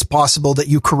always possible that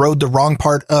you corrode the wrong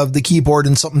part of the keyboard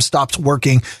and something stops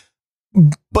working.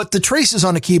 But the traces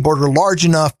on a keyboard are large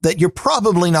enough that you're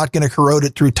probably not going to corrode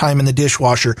it through time in the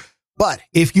dishwasher. But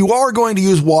if you are going to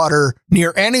use water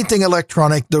near anything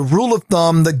electronic, the rule of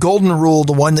thumb, the golden rule,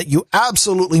 the one that you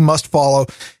absolutely must follow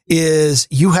is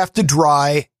you have to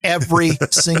dry every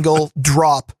single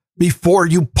drop before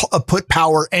you put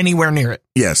power anywhere near it.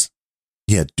 Yes.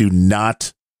 Yeah. Do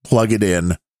not plug it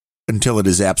in until it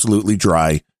is absolutely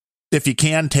dry. If you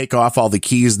can, take off all the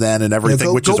keys then and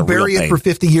everything, which is a real pain. Go bury it for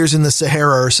 50 years in the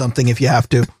Sahara or something if you have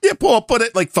to. Yeah, put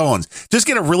it like phones. Just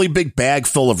get a really big bag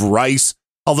full of rice.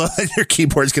 Although your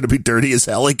keyboard's going to be dirty as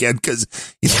hell again because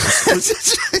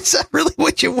is that really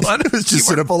what you want? It was just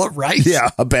full of rice. Yeah,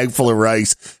 a bag full of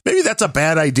rice. Maybe that's a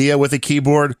bad idea with a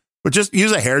keyboard, but just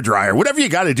use a hairdryer. Whatever you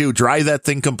got to do, dry that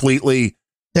thing completely.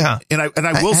 Yeah, and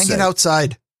I will hang say, it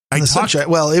outside in the sunshine.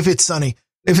 Well, if it's sunny.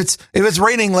 If it's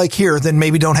raining like here, then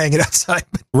maybe don't hang it outside.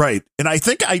 Right. And I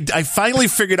think I finally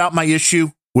figured out my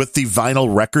issue with the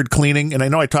vinyl record cleaning. And I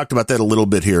know I talked about that a little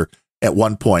bit here at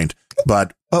one point,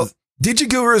 but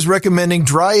DigiGuru is recommending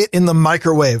dry it in the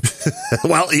microwave.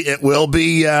 Well, it will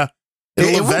be.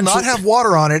 It will not have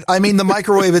water on it. I mean, the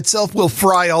microwave itself will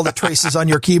fry all the traces on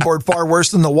your keyboard far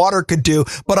worse than the water could do.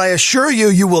 But I assure you,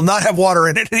 you will not have water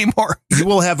in it anymore. You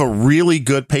will have a really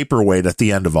good paperweight at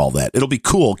the end of all that. It'll be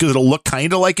cool because it'll look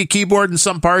kind of like a keyboard in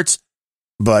some parts.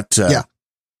 But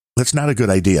that's not a good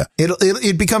idea.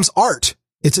 It becomes art.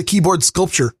 It's a keyboard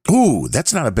sculpture. Ooh,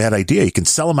 that's not a bad idea. You can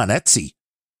sell them on Etsy.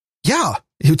 Yeah.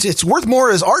 It's worth more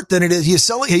as art than it is.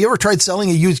 Have you ever tried selling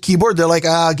a used keyboard? They're like,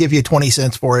 I'll give you 20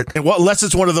 cents for it. And unless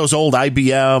it's one of those old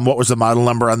IBM, what was the model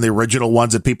number on the original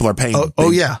ones that people are paying?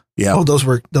 Yeah. Yeah. Oh, those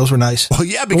were nice. Well,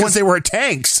 yeah, because they were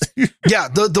tanks. Yeah.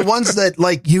 The ones that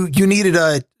like you needed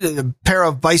a pair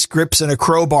of vice grips and a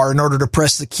crowbar in order to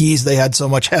press the keys. They had so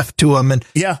much heft to them.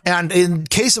 And in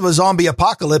case of a zombie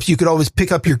apocalypse, you could always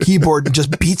pick up your keyboard and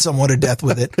just beat someone to death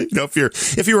with it.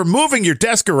 If you were moving your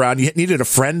desk around, you needed a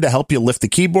friend to help you lift the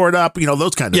keyboard up,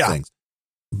 those kind of things.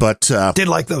 But did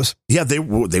like those. Yeah,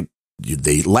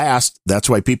 they last. That's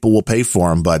why people will pay for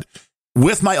them. But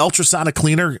with my ultrasonic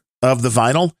cleaner of the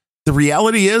vinyl, the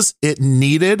reality is it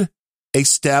needed a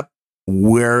step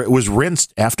where it was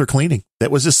rinsed after cleaning. That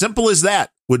was as simple as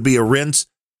that, would be a rinse.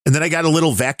 And then I got a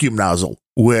little vacuum nozzle,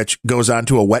 which goes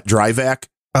onto a wet dry vac.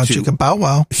 Chicka bow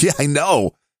wow. Yeah, I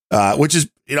know. Which is,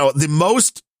 the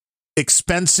most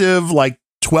expensive, like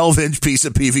 12-inch piece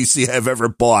of PVC I've ever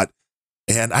bought.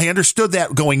 And I understood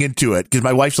that going into it because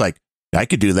my wife's like, I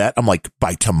could do that. I'm like,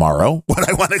 by tomorrow, when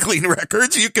I want to clean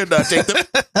records, you can take them.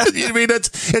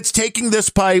 It's taking this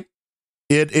pipe.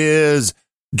 It is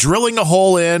drilling a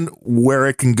hole in where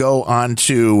it can go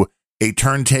onto a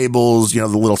turntables, the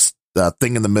little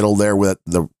thing in the middle there where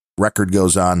the record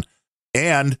goes on.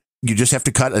 And you just have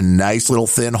to cut a nice little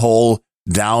thin hole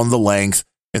down the length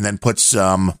and then put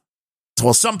something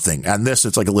on this.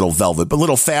 It's like a little velvet, but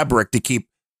little fabric to keep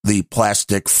the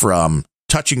plastic from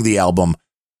touching the album.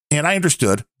 And I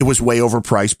understood it was way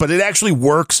overpriced, but it actually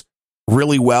works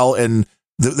really well. And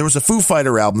there was a Foo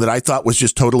Fighter album that I thought was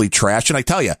just totally trash. And I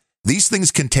tell you, these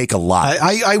things can take a lot.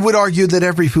 I would argue that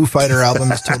every Foo Fighter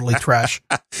album is totally trash.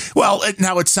 Well,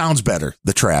 now it sounds better,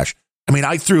 the trash. I mean,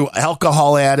 I threw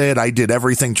alcohol at it. I did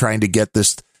everything trying to get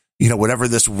this, whatever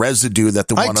this residue that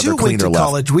the one other cleaner left. I too went to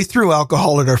college. We threw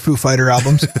alcohol at our Foo Fighter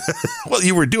albums. Well,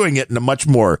 you were doing it in a much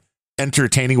more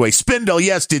entertaining way. Spindle,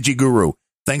 yes, DigiGuru.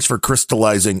 Thanks for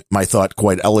crystallizing my thought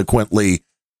quite eloquently.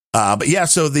 But yeah,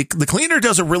 so the cleaner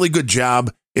does a really good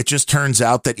job. It just turns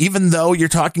out that even though you're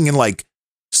talking in like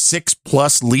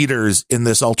 6+ liters in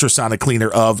this ultrasonic cleaner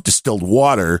of distilled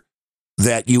water,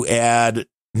 that you add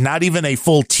not even a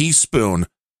full teaspoon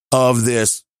of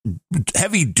this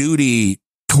heavy duty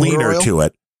cleaner to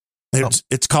it.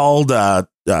 It's called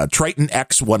Triton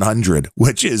X100,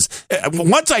 which is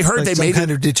once I heard they made kind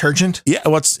of detergent. Yeah,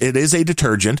 it is a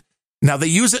detergent. Now they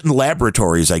use it in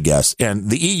laboratories, I guess, and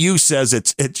the EU says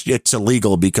it's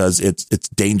illegal because it's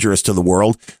dangerous to the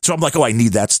world. So I'm like, I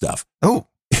need that stuff. Oh,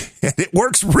 and it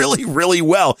works really, really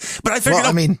well. But I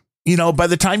figured, by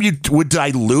the time you would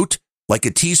dilute like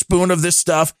a teaspoon of this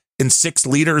stuff in 6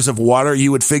 liters of water,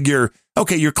 you would figure,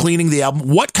 okay, you're cleaning the album.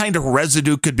 What kind of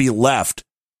residue could be left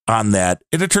on that?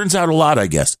 And it turns out a lot, I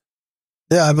guess.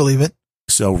 Yeah, I believe it.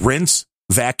 So rinse,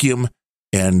 vacuum,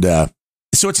 and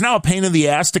so it's now a pain in the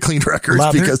ass to clean records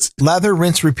because lather,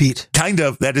 rinse, repeat. Kind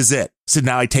of. That is it. So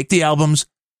now I take the albums.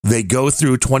 They go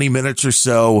through 20 minutes or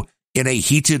so in a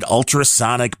heated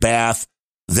ultrasonic bath.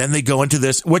 Then they go into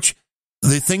this, which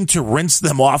the thing to rinse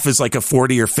them off is like a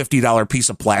 $40 or $50 piece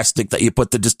of plastic that you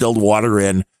put the distilled water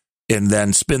in and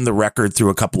then spin the record through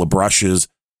a couple of brushes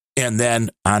and then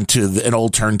onto an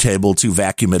old turntable to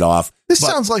vacuum it off. This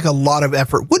sounds like a lot of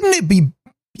effort. Wouldn't it be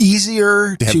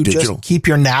easier to just keep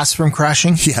your NAS from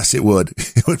crashing? Yes, it would.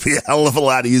 It would be a hell of a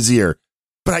lot easier.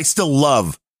 But I still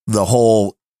love the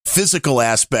whole physical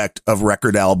aspect of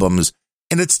record albums.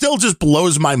 And it still just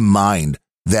blows my mind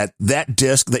that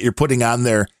disc that you're putting on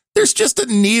there, there's just a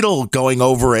needle going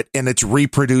over it and it's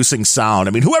reproducing sound.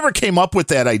 I mean, whoever came up with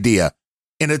that idea,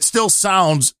 and it still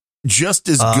sounds just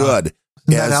as good.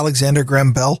 Isn't that Alexander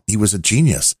Graham Bell? He was a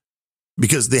genius.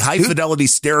 Because the high fidelity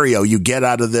stereo you get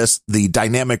out of this, the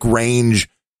dynamic range,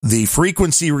 the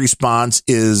frequency response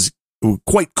is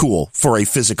quite cool for a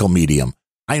physical medium.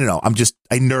 I don't know.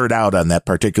 I nerd out on that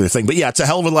particular thing. But yeah, it's a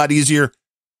hell of a lot easier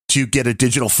to get a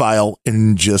digital file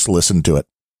and just listen to it.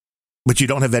 But you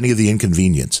don't have any of the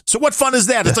inconvenience. So what fun is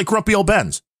that? It's like Grumpy Old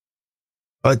Ben's.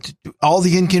 But all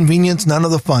the inconvenience, none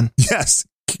of the fun. Yes.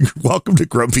 Welcome to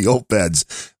Grumpy Old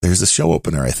Ben's. There's a show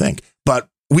opener, I think. But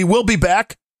we will be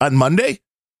back on Monday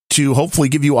to hopefully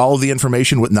give you all of the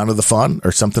information with none of the fun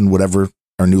or something, whatever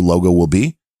our new logo will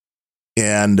be.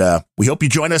 And we hope you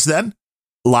join us then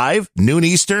live, noon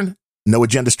Eastern,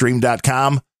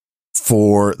 noagendastream.com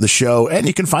for the show. And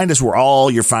you can find us where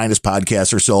all your finest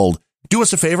podcasts are sold. Do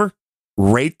us a favor,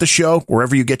 rate the show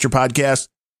wherever you get your podcasts,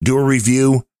 do a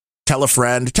review, tell a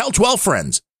friend, tell 12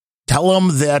 friends, tell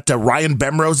them that Ryan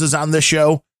Bemrose is on this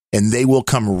show and they will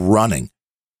come running.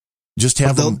 Just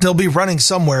have they'll be running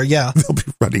somewhere. Yeah. They'll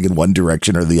be running in one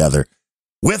direction or the other.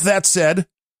 With that said,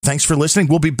 thanks for listening.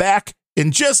 We'll be back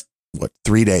in just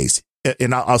 3 days,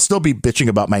 and I'll still be bitching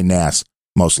about my NAS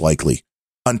most likely.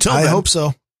 Until then, I hope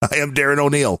so. I am Darren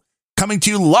O'Neill. coming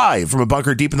to you live from a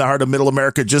bunker deep in the heart of Middle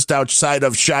America, just outside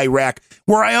of Chirac,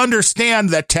 where I understand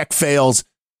that tech fails,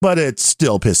 but it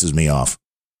still pisses me off.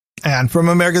 And from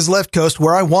America's left coast,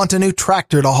 where I want a new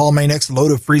tractor to haul my next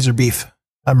load of freezer beef.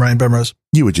 I'm Ryan Bemrose.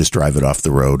 You would just drive it off the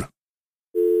road.